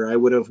harder. I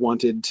would have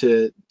wanted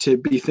to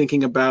be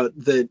thinking about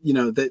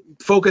that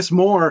focus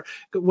more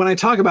when I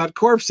talk about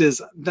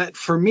corpses. That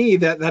for me,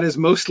 that is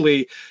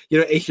mostly,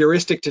 a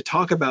heuristic to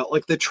talk about,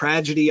 like the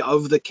tragedy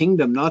of the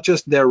kingdom, not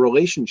just their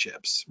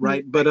relationships,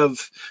 right? But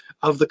of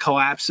the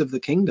collapse of the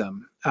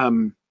kingdom,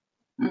 and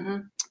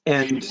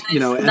and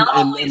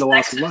the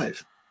loss of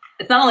life.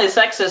 It's not only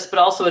sexist, but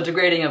also a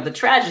degrading of the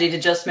tragedy to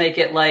just make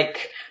it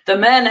like the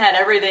men had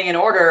everything in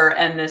order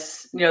and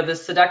this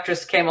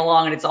seductress came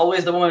along and it's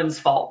always the woman's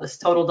fault. This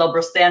total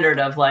double standard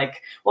of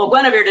like, well,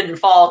 Guinevere didn't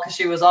fall because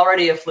she was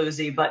already a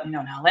floozy, but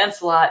now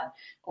Lancelot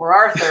or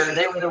Arthur,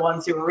 they were the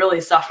ones who were really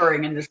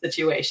suffering in this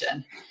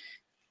situation.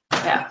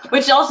 Yeah,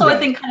 which also I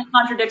think kind of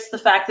contradicts the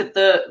fact that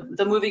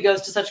the movie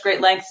goes to such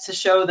great lengths to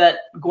show that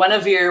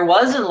Guinevere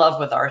was in love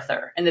with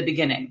Arthur in the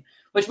beginning,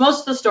 which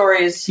most of the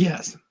stories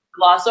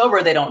gloss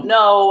over. They don't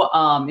know,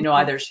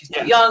 either she's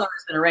too young or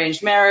it's an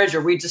arranged marriage, or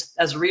we just,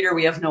 as a reader,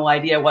 we have no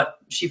idea what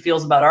she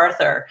feels about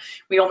Arthur.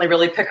 We only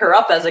really pick her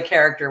up as a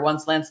character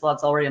once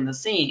Lancelot's already in the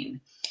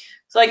scene.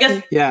 So I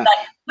guess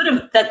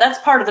that's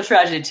part of the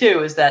tragedy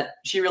too, is that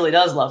she really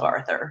does love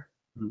Arthur.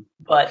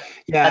 But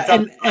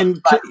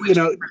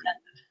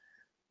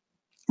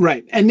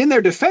right. And in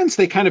their defense,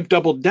 they kind of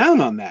doubled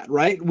down on that,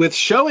 right? With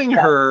showing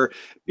her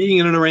being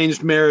in an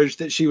arranged marriage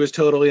that she was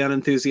totally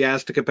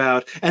unenthusiastic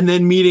about, and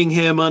then meeting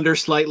him under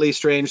slightly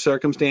strange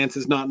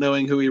circumstances, not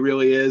knowing who he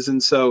really is.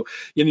 And so,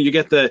 you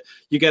get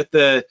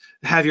the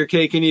have your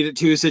cake and eat it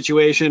too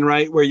situation,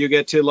 right? Where you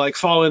get to like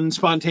fall in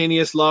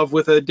spontaneous love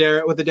with a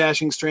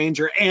dashing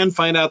stranger and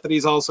find out that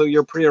he's also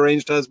your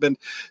prearranged husband.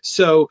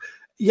 So,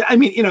 yeah, I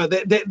mean,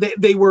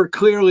 they were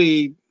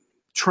clearly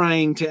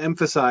trying to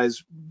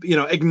emphasize,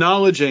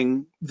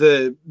 acknowledging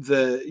the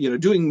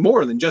doing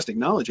more than just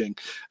acknowledging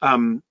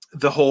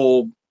the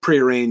whole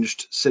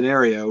prearranged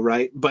scenario,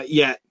 right? But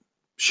yet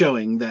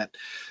showing that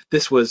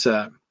this was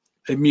a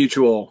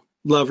mutual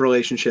love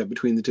relationship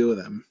between the two of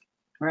them.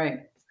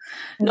 Right.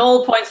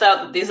 Noel points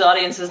out that these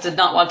audiences did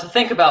not want to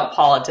think about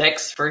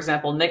politics, for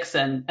example,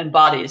 Nixon, and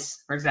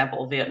bodies, for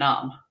example,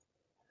 Vietnam.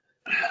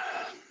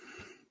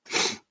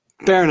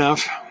 Fair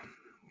enough.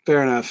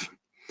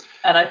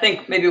 And I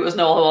think maybe it was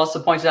Noel who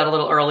also pointed out a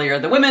little earlier,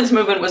 the women's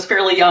movement was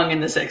fairly young in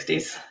the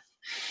 60s.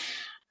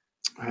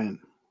 Right.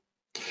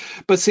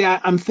 But see,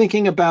 I'm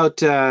thinking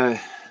about,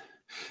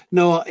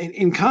 Noel,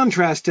 in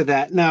contrast to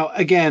that, now,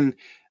 again,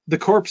 the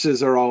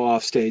corpses are all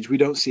off stage. We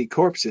don't see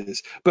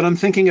corpses. But I'm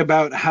thinking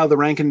about how the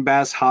Rankin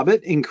Bass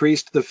Hobbit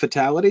increased the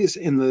fatalities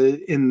in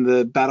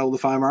the Battle of the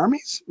Five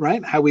Armies,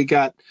 right? How we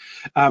got,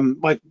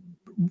 like,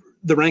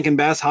 the Rankin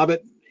Bass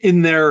Hobbit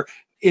in their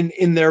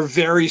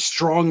very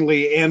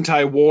strongly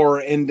anti-war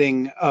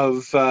ending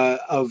of their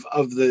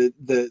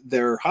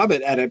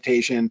Hobbit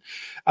adaptation,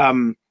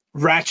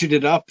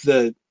 ratcheted up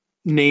the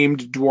named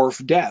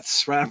dwarf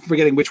deaths. Right? I'm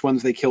forgetting which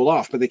ones they killed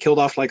off, but they killed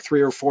off like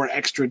 3 or 4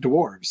 extra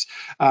dwarves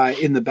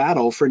in the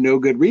battle for no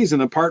good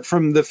reason, apart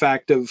from the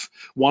fact of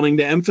wanting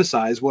to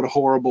emphasize what a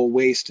horrible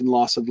waste and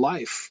loss of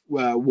life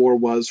war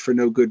was for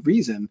no good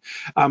reason.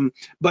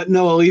 But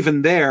no,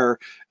 even there,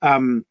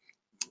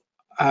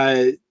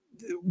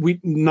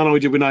 we not only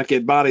did we not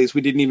get bodies,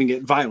 we didn't even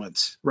get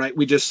violence, right?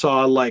 We just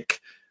saw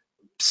like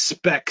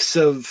specks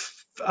of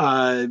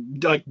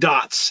like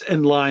dots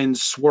and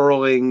lines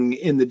swirling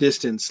in the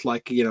distance,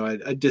 like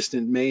a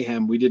distant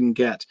mayhem. We didn't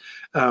get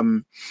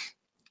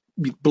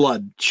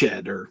blood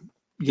shed or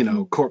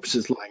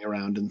corpses lying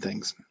around and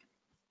things.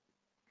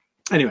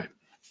 Anyway.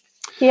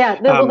 Yeah,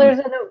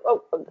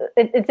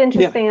 it's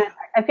interesting. Yeah.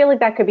 I feel like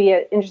that could be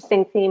an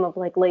interesting theme of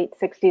like late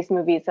 60s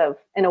movies, of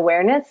an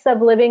awareness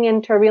of living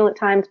in turbulent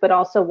times, but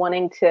also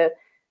wanting to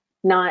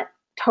not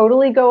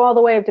totally go all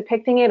the way of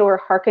depicting it or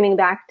hearkening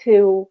back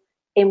to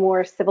a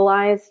more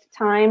civilized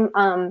time.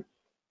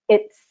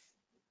 It's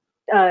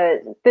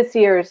this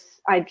year's,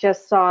 I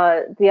just saw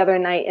the other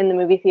night in the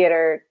movie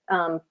theater,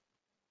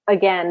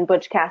 again,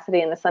 Butch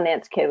Cassidy and the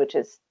Sundance Kid, which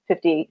is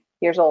 50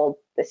 years old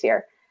this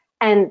year.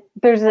 And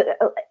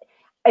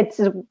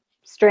it's a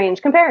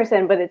strange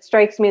comparison, but it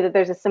strikes me that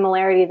there's a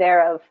similarity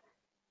there of,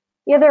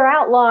 they're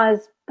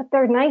outlaws, but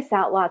they're nice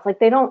outlaws. Like,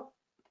 they don't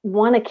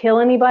want to kill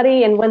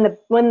anybody, and when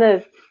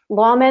the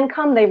lawmen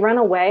come, they run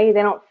away.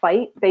 They don't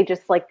fight. They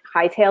just like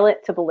hightail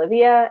it to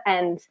Bolivia,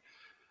 and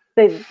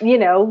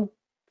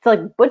it's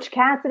like Butch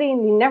Cassidy,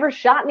 and you never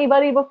shot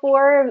anybody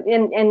before,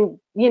 and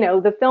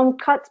the film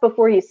cuts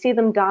before you see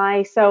them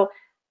die. So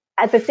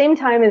at the same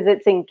time as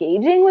it's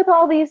engaging with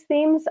all these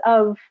themes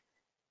of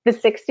the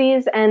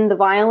 60s and the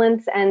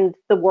violence and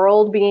the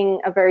world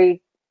being a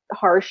very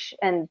harsh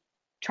and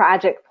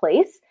tragic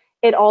place,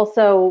 it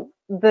also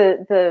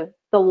the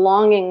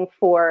longing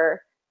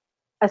for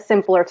a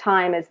simpler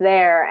time is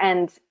there,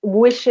 and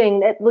wishing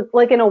that,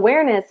 like an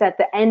awareness at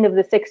the end of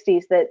the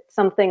 60s that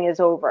something is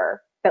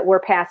over, that we're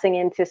passing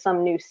into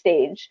some new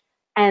stage,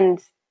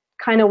 and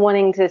kind of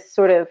wanting to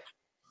sort of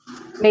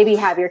maybe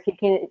have your cake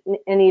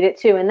and eat it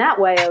too, in that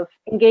way of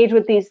engage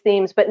with these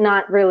themes but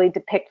not really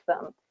depict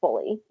them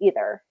fully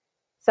either.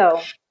 So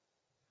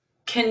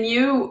Can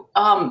you,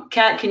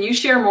 Kat, can you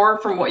share more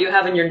from what you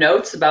have in your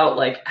notes about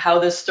like how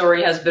this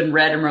story has been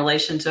read in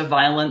relation to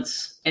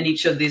violence in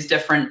each of these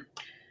different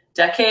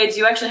decades?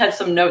 You actually had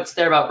some notes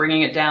there about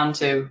bringing it down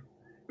to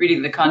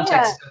reading the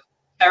context of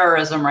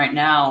terrorism right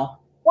now.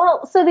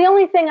 Well, so the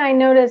only thing I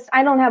noticed,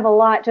 I don't have a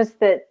lot, just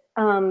that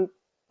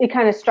it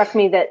kind of struck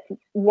me that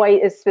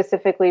White is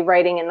specifically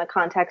writing in the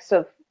context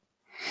of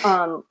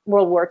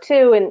World War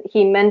II, and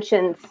he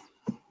mentions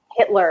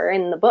Hitler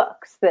in the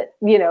books, that,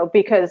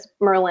 because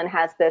Merlin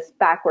has this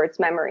backwards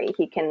memory,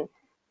 he can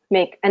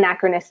make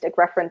anachronistic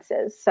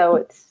references.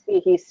 So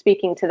he's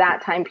speaking to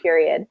that time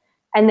period.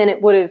 And then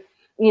it would have,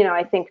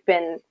 I think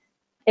been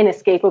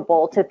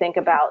inescapable to think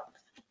about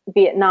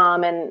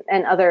Vietnam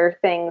and other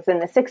things in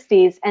the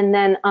 60s. And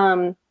then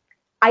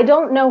I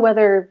don't know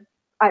whether,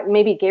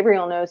 maybe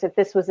Gabriel knows if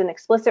this was an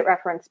explicit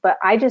reference, but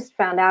I just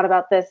found out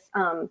about this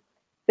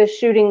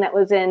shooting that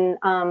was in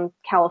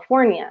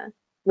California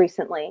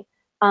recently.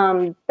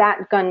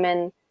 That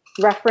gunman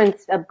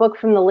referenced a book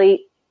from the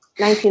late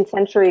 19th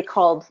century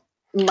called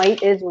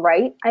Might is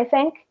Right, I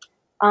think,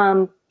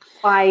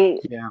 by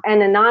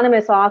an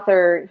anonymous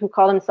author who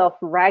called himself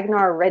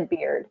Ragnar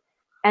Redbeard.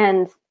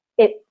 And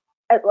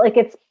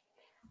it's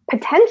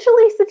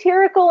potentially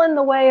satirical in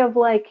the way of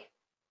like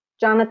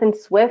Jonathan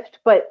Swift,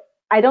 but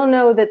I don't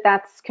know that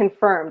that's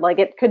confirmed. Like,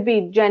 it could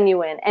be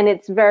genuine, and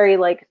it's very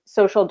like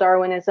social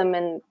Darwinism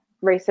and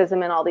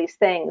racism and all these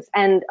things.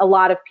 And a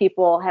lot of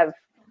people have,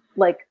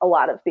 like a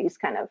lot of these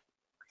kind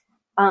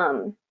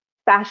of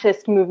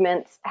fascist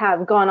movements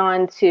have gone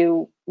on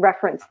to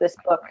reference this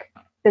book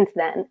since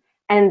then.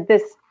 And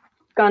this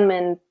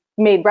gunman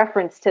made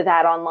reference to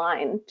that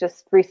online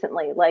just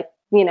recently, like,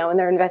 in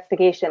their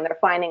investigation, they're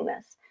finding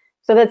this.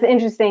 So that's an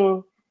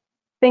interesting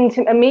thing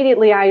to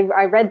immediately, I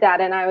read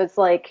that and I was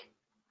like,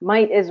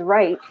 Might is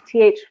Right.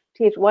 T.H.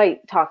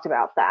 White talked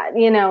about that,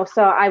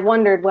 so I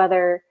wondered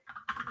whether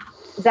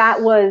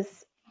that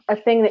was a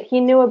thing that he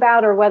knew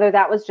about or whether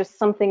that was just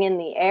something in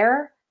the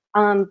air.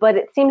 But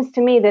it seems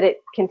to me that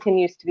it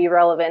continues to be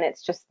relevant.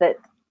 It's just that,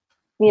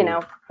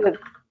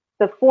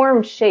 the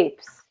form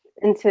shapes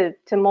into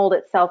to mold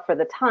itself for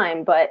the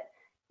time, but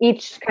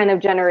each kind of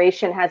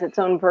generation has its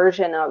own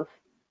version of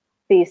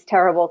these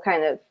terrible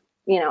kind of,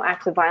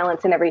 acts of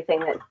violence and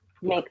everything that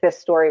make this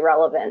story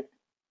relevant.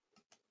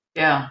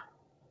 Yeah.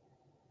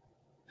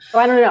 So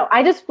I don't know.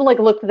 I just like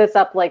looked this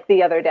up like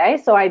the other day,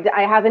 so I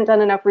haven't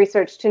done enough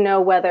research to know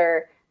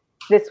whether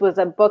this was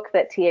a book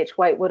that T.H.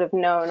 White would have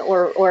known,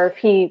 or if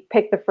he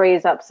picked the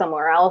phrase up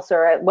somewhere else,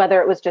 or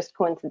whether it was just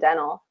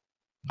coincidental.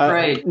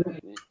 Right.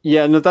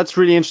 Yeah, no, that's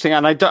really interesting,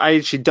 and I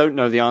actually don't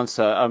know the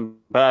answer,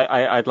 but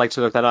I'd like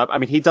to look that up. I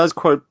mean, he does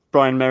quote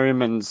Brian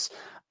Merriman's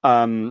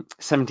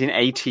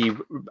 1780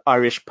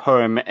 Irish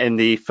poem in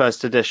the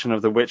first edition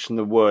of The Witch in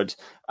the Wood,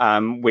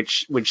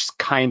 which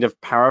kind of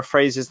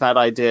paraphrases that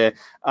idea.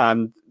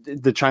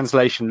 The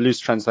translation, loose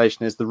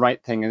translation, is the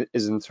right thing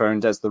is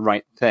enthroned as the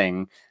right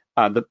thing.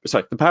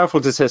 The powerful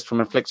desist from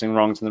inflicting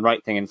wrongs, and the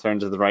right thing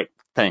enthroned as the right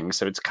thing.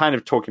 So it's kind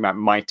of talking about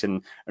might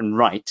and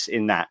right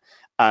in that,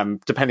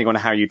 depending on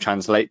how you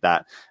translate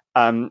that.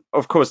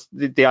 Of course,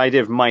 the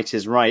idea of might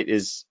is right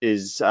is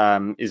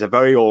a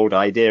very old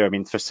idea. I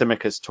mean,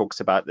 Thrasymachus talks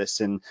about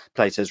this in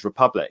Plato's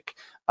Republic.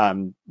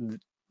 The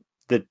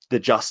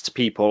just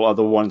people are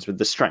the ones with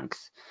the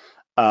strength.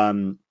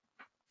 But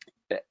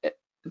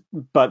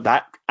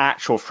that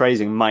actual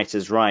phrasing, might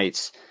is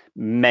right,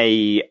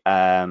 may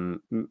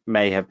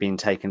have been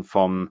taken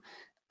from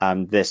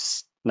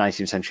this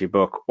 19th century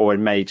book, or it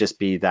may just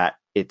be that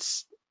it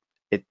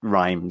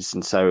rhymes,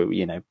 and so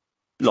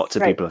lots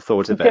of people have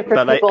thought of it.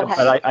 But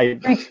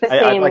I'd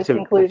like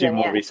to do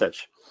more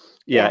research.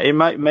 Yeah, it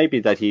may be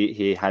that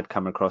he had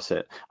come across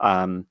it.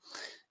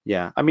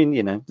 Yeah, I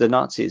mean, the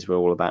Nazis were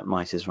all about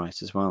might is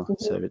right as well. Mm-hmm.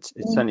 So it's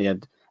certainly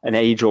an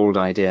age-old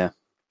idea.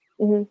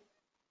 Mm-hmm.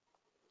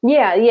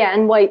 Yeah,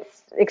 and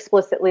White's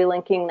explicitly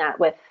linking that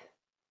with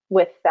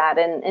that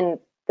and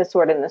the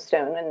Sword and the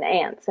Stone and the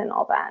ants and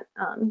all that.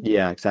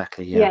 Yeah,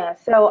 exactly. Yeah.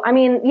 So I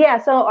mean,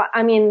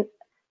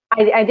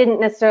 I didn't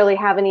necessarily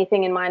have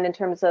anything in mind in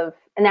terms of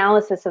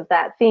analysis of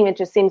that theme. It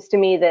just seems to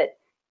me that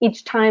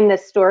each time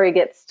this story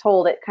gets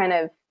told, it kind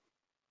of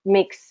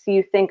makes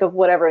you think of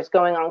whatever is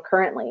going on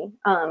currently.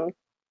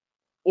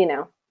 You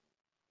know.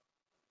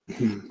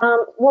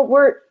 Well,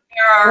 we're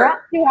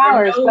at 2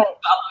 hours, but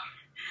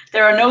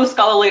there are no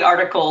scholarly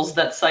articles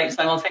that cite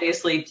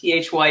simultaneously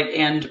T.H. White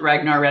and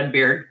Ragnar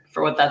Redbeard,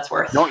 for what that's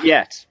worth. Not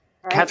yet.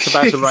 Right. Cat's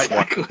about to write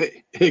one.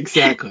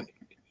 Exactly.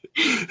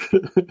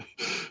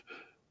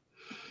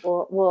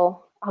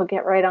 I'll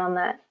get right on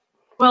that.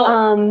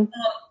 Well,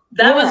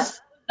 that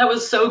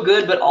was so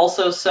good, but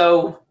also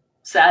so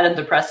sad and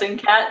depressing.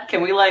 Kat,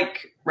 can we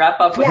like wrap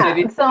up with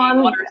maybe one or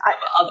some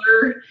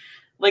other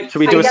like? Should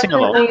we do a sing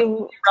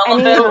along?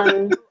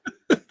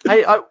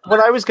 What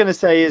I was going to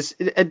say is,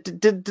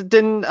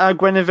 didn't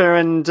Guinevere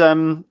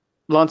and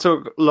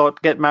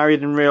Lancelot get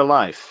married in real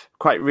life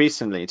quite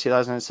recently,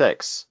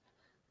 2006?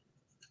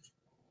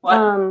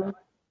 What?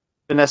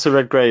 Vanessa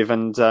Redgrave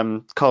and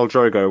Khal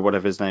Drogo,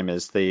 whatever his name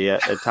is, the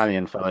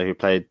Italian fellow who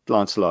played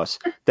Lancelot.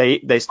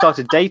 They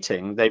started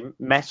dating. They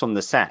met on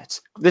the set.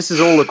 This is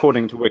all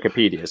according to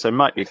Wikipedia, so it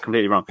might be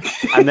completely wrong.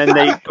 And then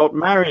they got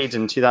married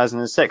in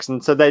 2006,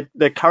 and so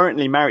they're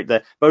currently married.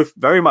 They're both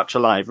very much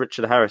alive.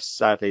 Richard Harris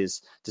sadly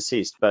is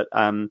deceased, but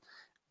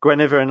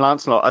Guinevere and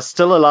Lancelot are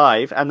still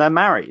alive, and they're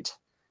married.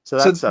 So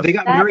they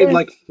got married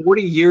like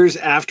 40 years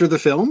after the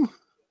film.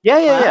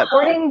 Yeah.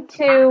 According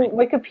to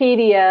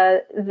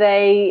Wikipedia,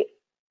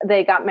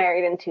 they got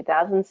married in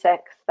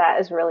 2006. That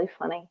is really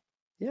funny.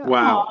 Yeah.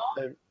 Wow.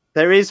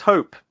 There is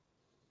hope.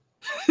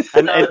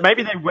 And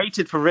maybe they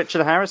waited for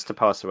Richard Harris to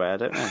pass away. I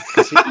don't know.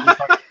 'Cause he died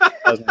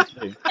in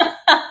 2002.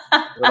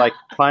 They're like,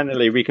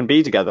 finally, we can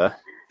be together.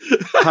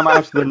 Come out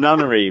of the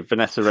nunnery,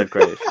 Vanessa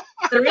Redgrave.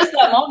 There is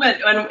that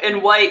moment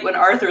in White when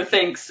Arthur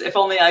thinks, if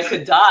only I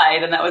could die,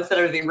 then that would set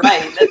everything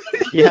right.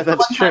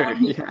 That's true.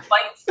 He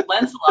fights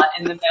Lancelot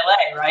in the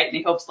melee, right? And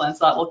he hopes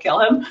Lancelot will kill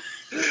him.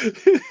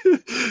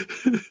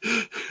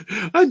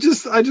 I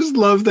just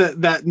love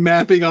that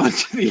mapping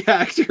onto the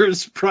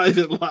actors'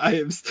 private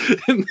lives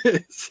in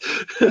this.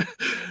 I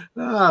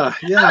was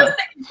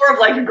thinking more of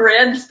like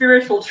grand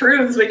spiritual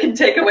truths we can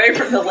take away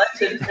from the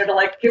legend to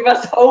like give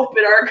us hope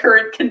in our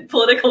current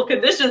political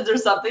conditions or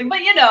something. But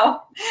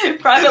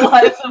private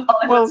lives of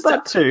Hollywood. Well,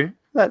 that too.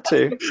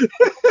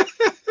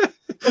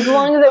 As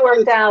long as it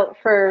worked out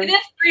for it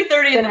is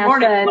 3:30 in the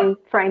morning. And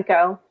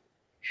Franco.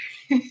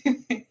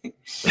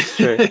 It's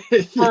true.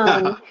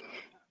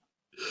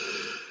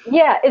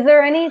 Is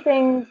there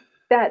anything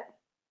that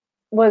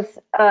was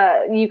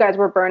you guys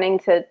were burning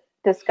to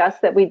discuss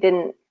that we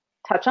didn't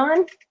touch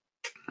on?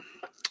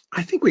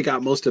 I think we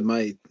got most of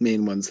my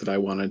main ones that I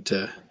wanted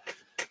to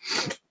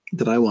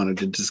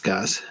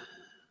discuss.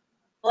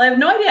 Well, I have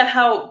no idea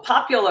how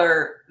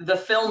popular the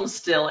film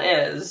still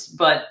is,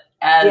 but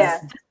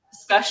as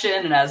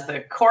discussion and as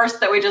the course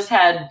that we just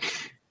had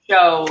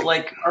show,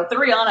 like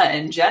Arthuriana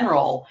in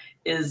general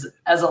is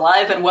as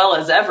alive and well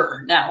as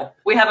ever. Now,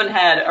 we haven't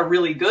had a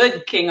really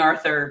good King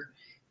Arthur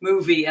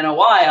movie in a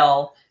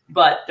while,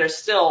 but there's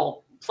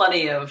still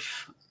plenty of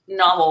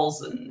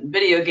novels and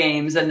video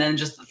games, and then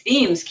just the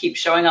themes keep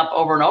showing up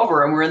over and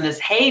over. And we're in this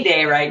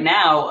heyday right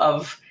now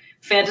of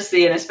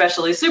fantasy and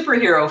especially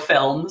superhero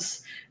films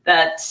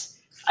that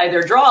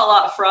either draw a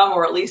lot from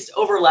or at least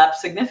overlap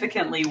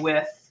significantly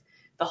with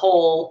the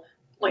whole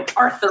like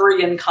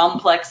Arthurian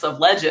complex of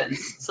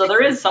legends. So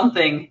there is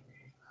something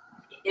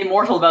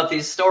immortal about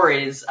these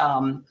stories,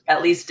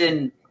 at least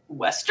in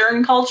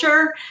Western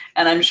culture,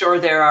 and I'm sure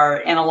there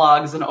are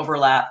analogs and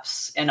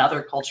overlaps in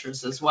other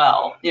cultures as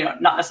well.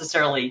 Not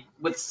necessarily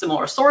with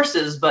similar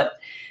sources, but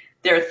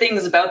there are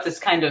things about this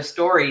kind of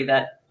story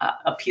that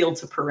appeal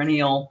to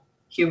perennial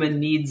human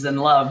needs and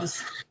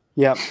loves.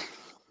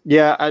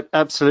 Yeah,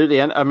 absolutely.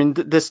 And I mean,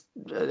 this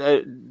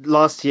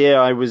last year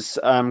I was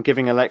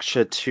giving a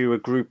lecture to a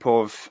group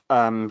of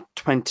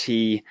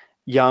 20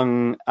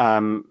 young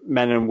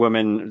men and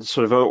women,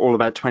 sort of all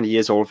about 20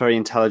 years old, very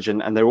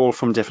intelligent, and they're all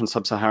from different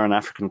sub-Saharan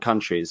African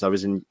countries. I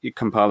was in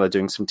Kampala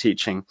doing some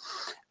teaching,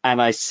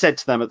 and I said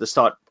to them at the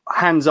start,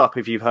 hands up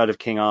if you've heard of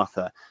King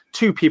Arthur.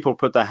 2 people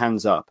put their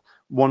hands up,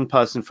 one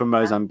person from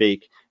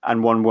Mozambique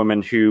and one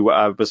woman who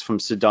was from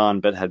Sudan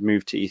but had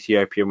moved to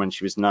Ethiopia when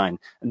she was 9.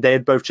 And they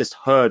had both just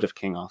heard of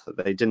King Arthur.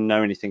 They didn't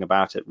know anything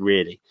about it,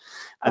 really.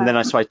 And then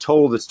I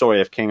told the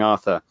story of King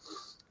Arthur.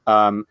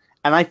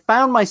 And I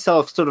found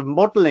myself sort of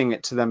modeling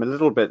it to them a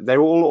little bit. They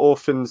were all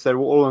orphans. They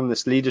were all on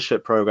this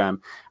leadership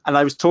program. And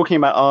I was talking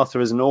about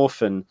Arthur as an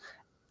orphan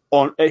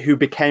who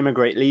became a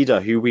great leader,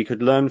 who we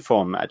could learn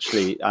from,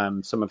 actually,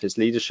 some of his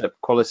leadership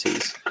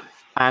qualities.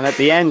 And at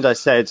the end, I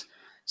said,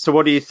 so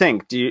what do you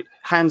think?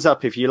 Hands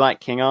up if you like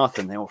King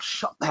Arthur? And they all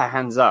shot their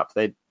hands up.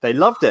 They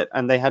loved it,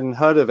 and they hadn't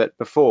heard of it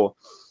before.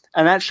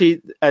 And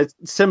actually, a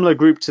similar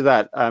group to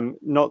that,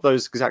 not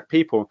those exact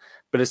people,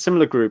 but a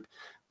similar group,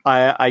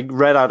 I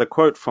read out a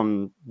quote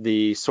from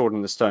The Sword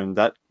and the Stone,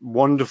 that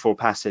wonderful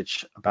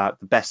passage about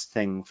the best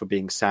thing for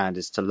being sad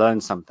is to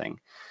learn something.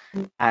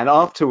 And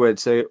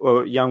afterwards, a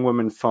young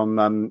woman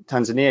from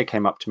Tanzania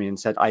came up to me and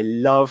said, I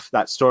love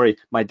that story.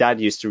 My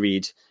dad used to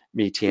read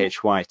me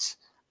T.H. White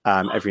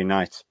every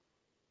night.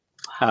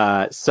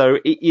 So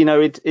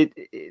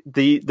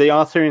the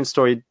Arthurian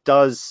story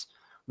does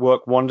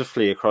work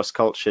wonderfully across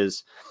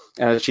cultures.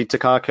 Actually,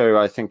 Takako,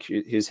 I think,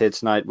 who's here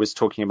tonight, was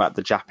talking about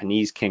the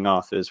Japanese King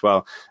Arthur as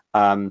well.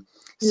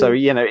 So,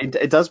 you know,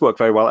 it does work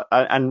very well.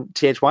 And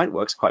T.H. White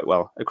works quite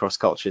well across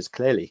cultures,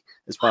 clearly,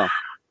 as well.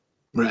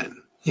 Right.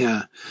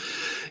 Yeah.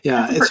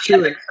 Yeah, That's a it's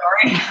pretty true. epic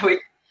story.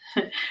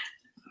 We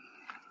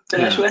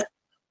finish with.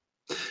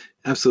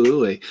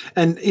 Absolutely.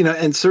 And, you know,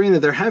 and Serena,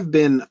 there have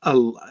been,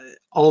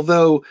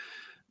 although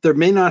there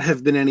may not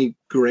have been any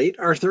great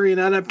Arthurian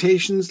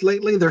adaptations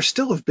lately, there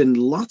still have been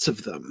lots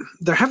of them.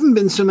 There haven't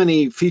been so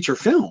many feature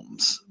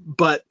films,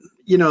 but,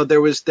 you know,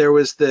 there was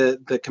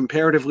the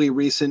comparatively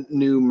recent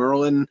new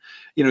Merlin,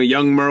 you know,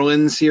 Young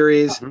Merlin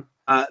series.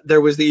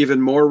 There was the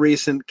even more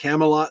recent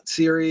Camelot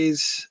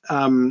series.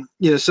 You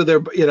know, so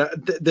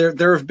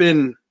there have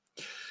been,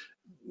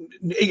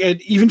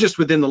 even just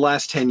within the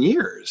last 10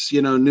 years,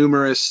 you know,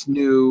 numerous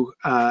new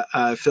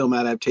film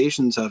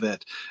adaptations of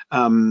it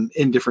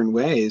in different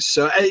ways.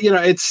 So, you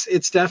know,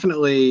 it's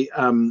definitely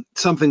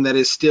something that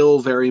is still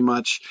very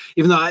much,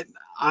 even though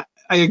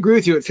I agree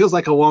with you, it feels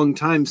like a long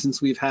time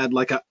since we've had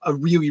like a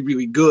really,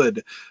 really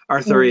good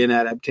Arthurian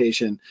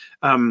adaptation.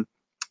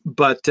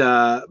 But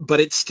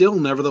it's still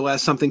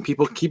nevertheless something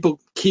people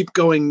keep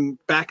going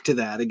back to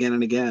that again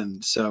and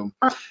again. So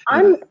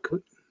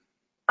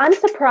I'm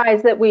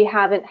surprised that we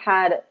haven't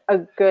had a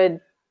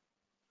good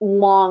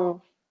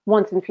long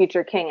Once and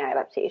Future King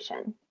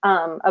adaptation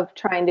of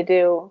trying to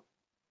do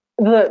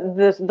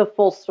the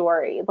full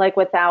story, like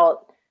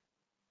without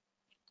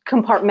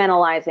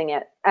compartmentalizing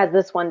it as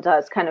this one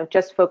does, kind of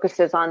just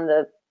focuses on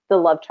the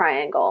love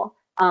triangle,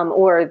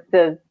 or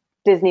the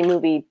Disney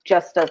movie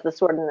just does the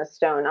Sword in the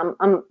Stone.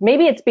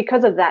 Maybe it's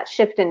because of that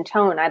shift in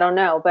tone, I don't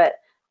know, but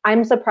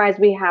I'm surprised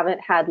we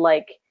haven't had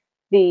like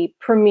the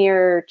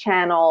premiere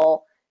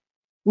channel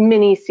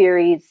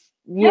mini-series,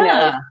 you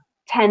know,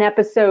 10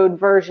 episode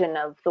version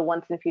of the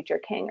Once and Future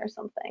King or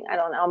something. I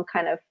don't know. I'm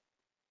kind of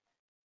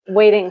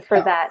waiting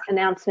for that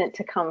announcement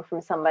to come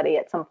from somebody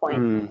at some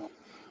point.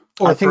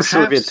 Or I think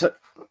perhaps,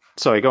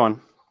 sorry, go on.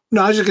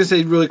 No, I was just going to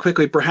say really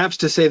quickly, perhaps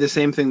to say the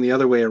same thing the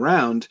other way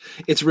around,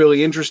 it's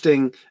really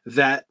interesting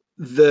that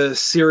the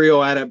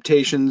serial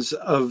adaptations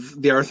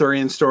of the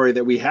Arthurian story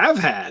that we have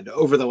had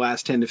over the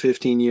last 10 to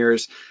 15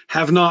 years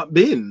have not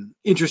been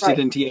interested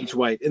in T.H.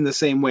 White in the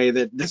same way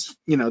that this,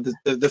 you know,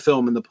 the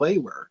film and the play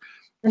were.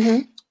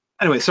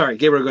 Anyway, sorry,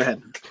 Gabriel, go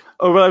ahead.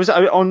 Oh, well,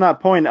 on that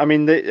point. I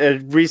mean,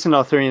 the recent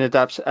Arthurian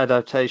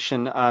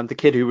adaptation, The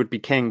Kid Who Would Be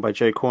King by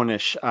Joe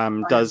Cornish,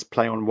 does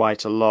play on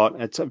White a lot.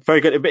 It's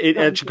very good. It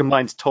actually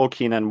combines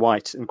Tolkien and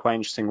White in quite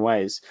interesting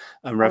ways,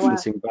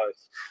 referencing both.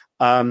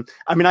 I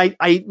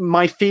mean,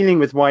 my feeling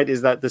with White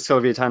is that the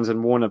Sylvia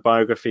Townsend Warner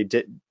biography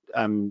didn't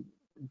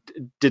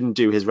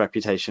do his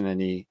reputation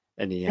any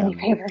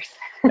favors.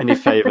 any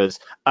favors.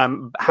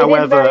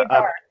 However,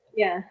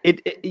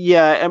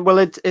 and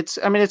well, it's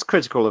I mean, it's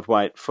critical of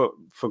White for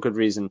good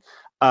reason.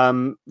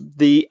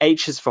 The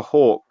H is for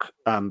Hawk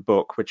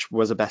book, which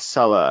was a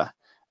bestseller,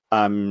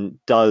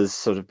 does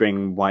sort of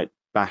bring White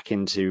back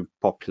into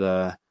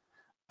popular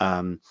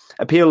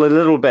appeal a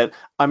little bit.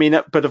 I mean,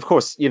 but of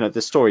course, you know,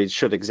 the story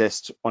should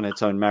exist on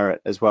its own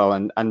merit as well,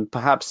 and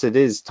perhaps it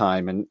is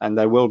time, and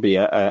there will be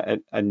a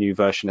new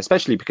version,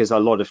 especially because a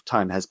lot of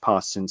time has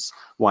passed since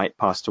White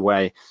passed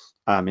away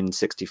in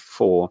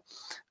 '64.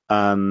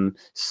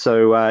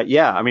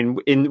 Yeah, I mean,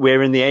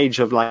 we're in the age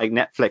of like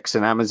Netflix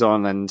and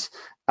Amazon and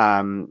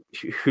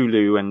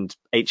Hulu and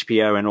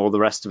HBO and all the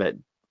rest of it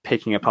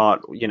picking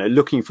apart, you know,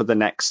 looking for the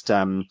next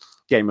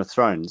Game of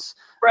Thrones.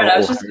 Right, I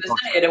was just going to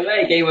say, in a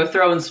way, Game of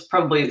Thrones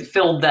probably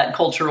filled that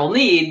cultural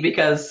need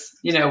because,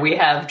 you know, we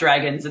have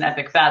dragons and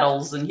epic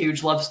battles and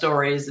huge love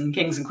stories and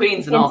kings and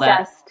queens and all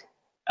that.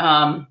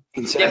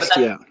 Incest,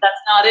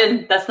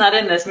 that's not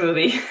in this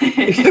movie.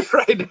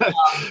 Right.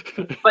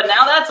 But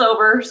now that's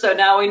over, so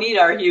now we need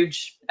our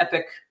huge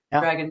epic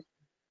dragon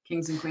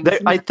kings and queens.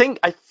 I think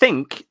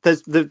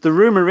the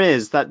rumor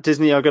is that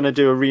Disney are going to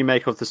do a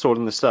remake of The Sword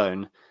in the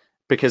Stone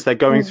because they're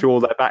going through all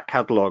their back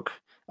catalog.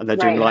 And they're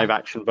doing live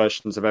action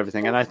versions of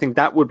everything. And I think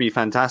that would be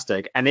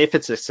fantastic. And if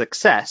it's a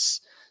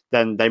success,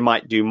 then they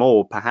might do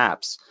more,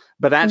 perhaps.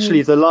 But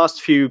actually, the last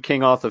few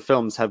King Arthur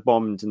films have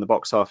bombed in the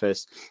box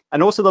office.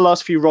 And also the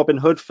last few Robin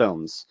Hood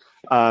films.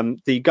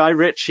 The Guy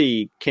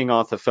Ritchie King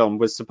Arthur film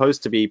was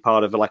supposed to be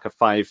part of like a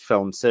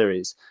 5-film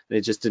series.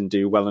 It just didn't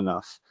do well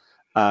enough.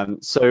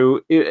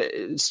 So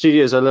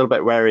studios are a little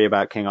bit wary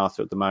about King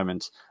Arthur at the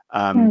moment.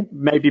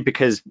 Maybe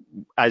because,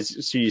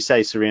 as you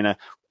say, Serena,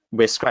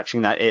 we're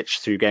scratching that itch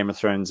through Game of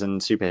Thrones and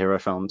superhero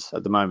films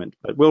at the moment,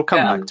 but we'll come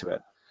back to it.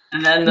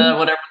 And then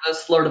whatever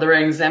this Lord of the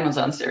Rings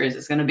Amazon series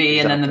is going to be,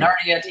 and then the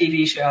Narnia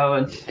TV show.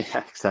 And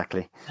yeah,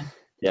 exactly.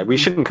 Yeah, we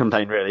shouldn't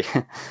complain, really.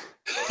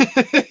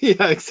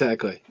 Yeah,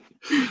 exactly.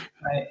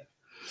 Right.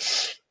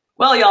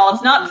 Well, y'all,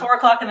 it's not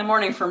 4:00 in the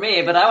morning for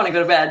me, but I want to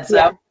go to bed.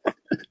 So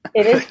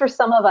it is for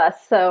some of us.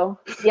 So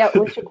yeah,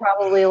 we should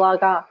probably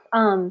log off.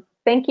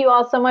 Thank you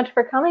all so much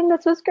for coming.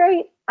 This was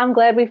great. I'm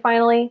glad we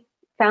finally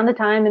found the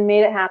time and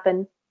made it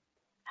happen.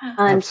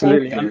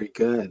 Absolutely. Very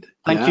good.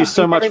 Thank you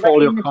so much for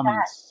all your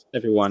comments,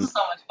 everyone. So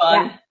much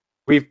fun.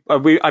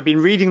 I've been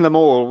reading them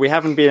all. We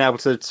haven't been able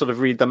to sort of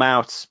read them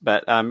out,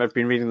 but I've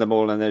been reading them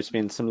all, and there's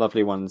been some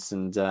lovely ones,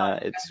 and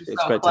it's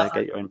so great clever. to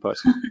get your input.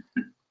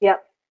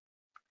 Yep.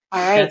 All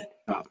right.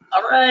 All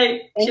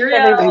right. Thanks, Cheerio.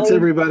 everybody. Thanks,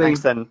 everybody. Thanks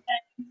then.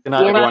 Good night,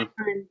 See you everyone. next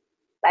time.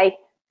 Bye.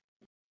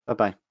 Bye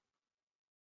bye.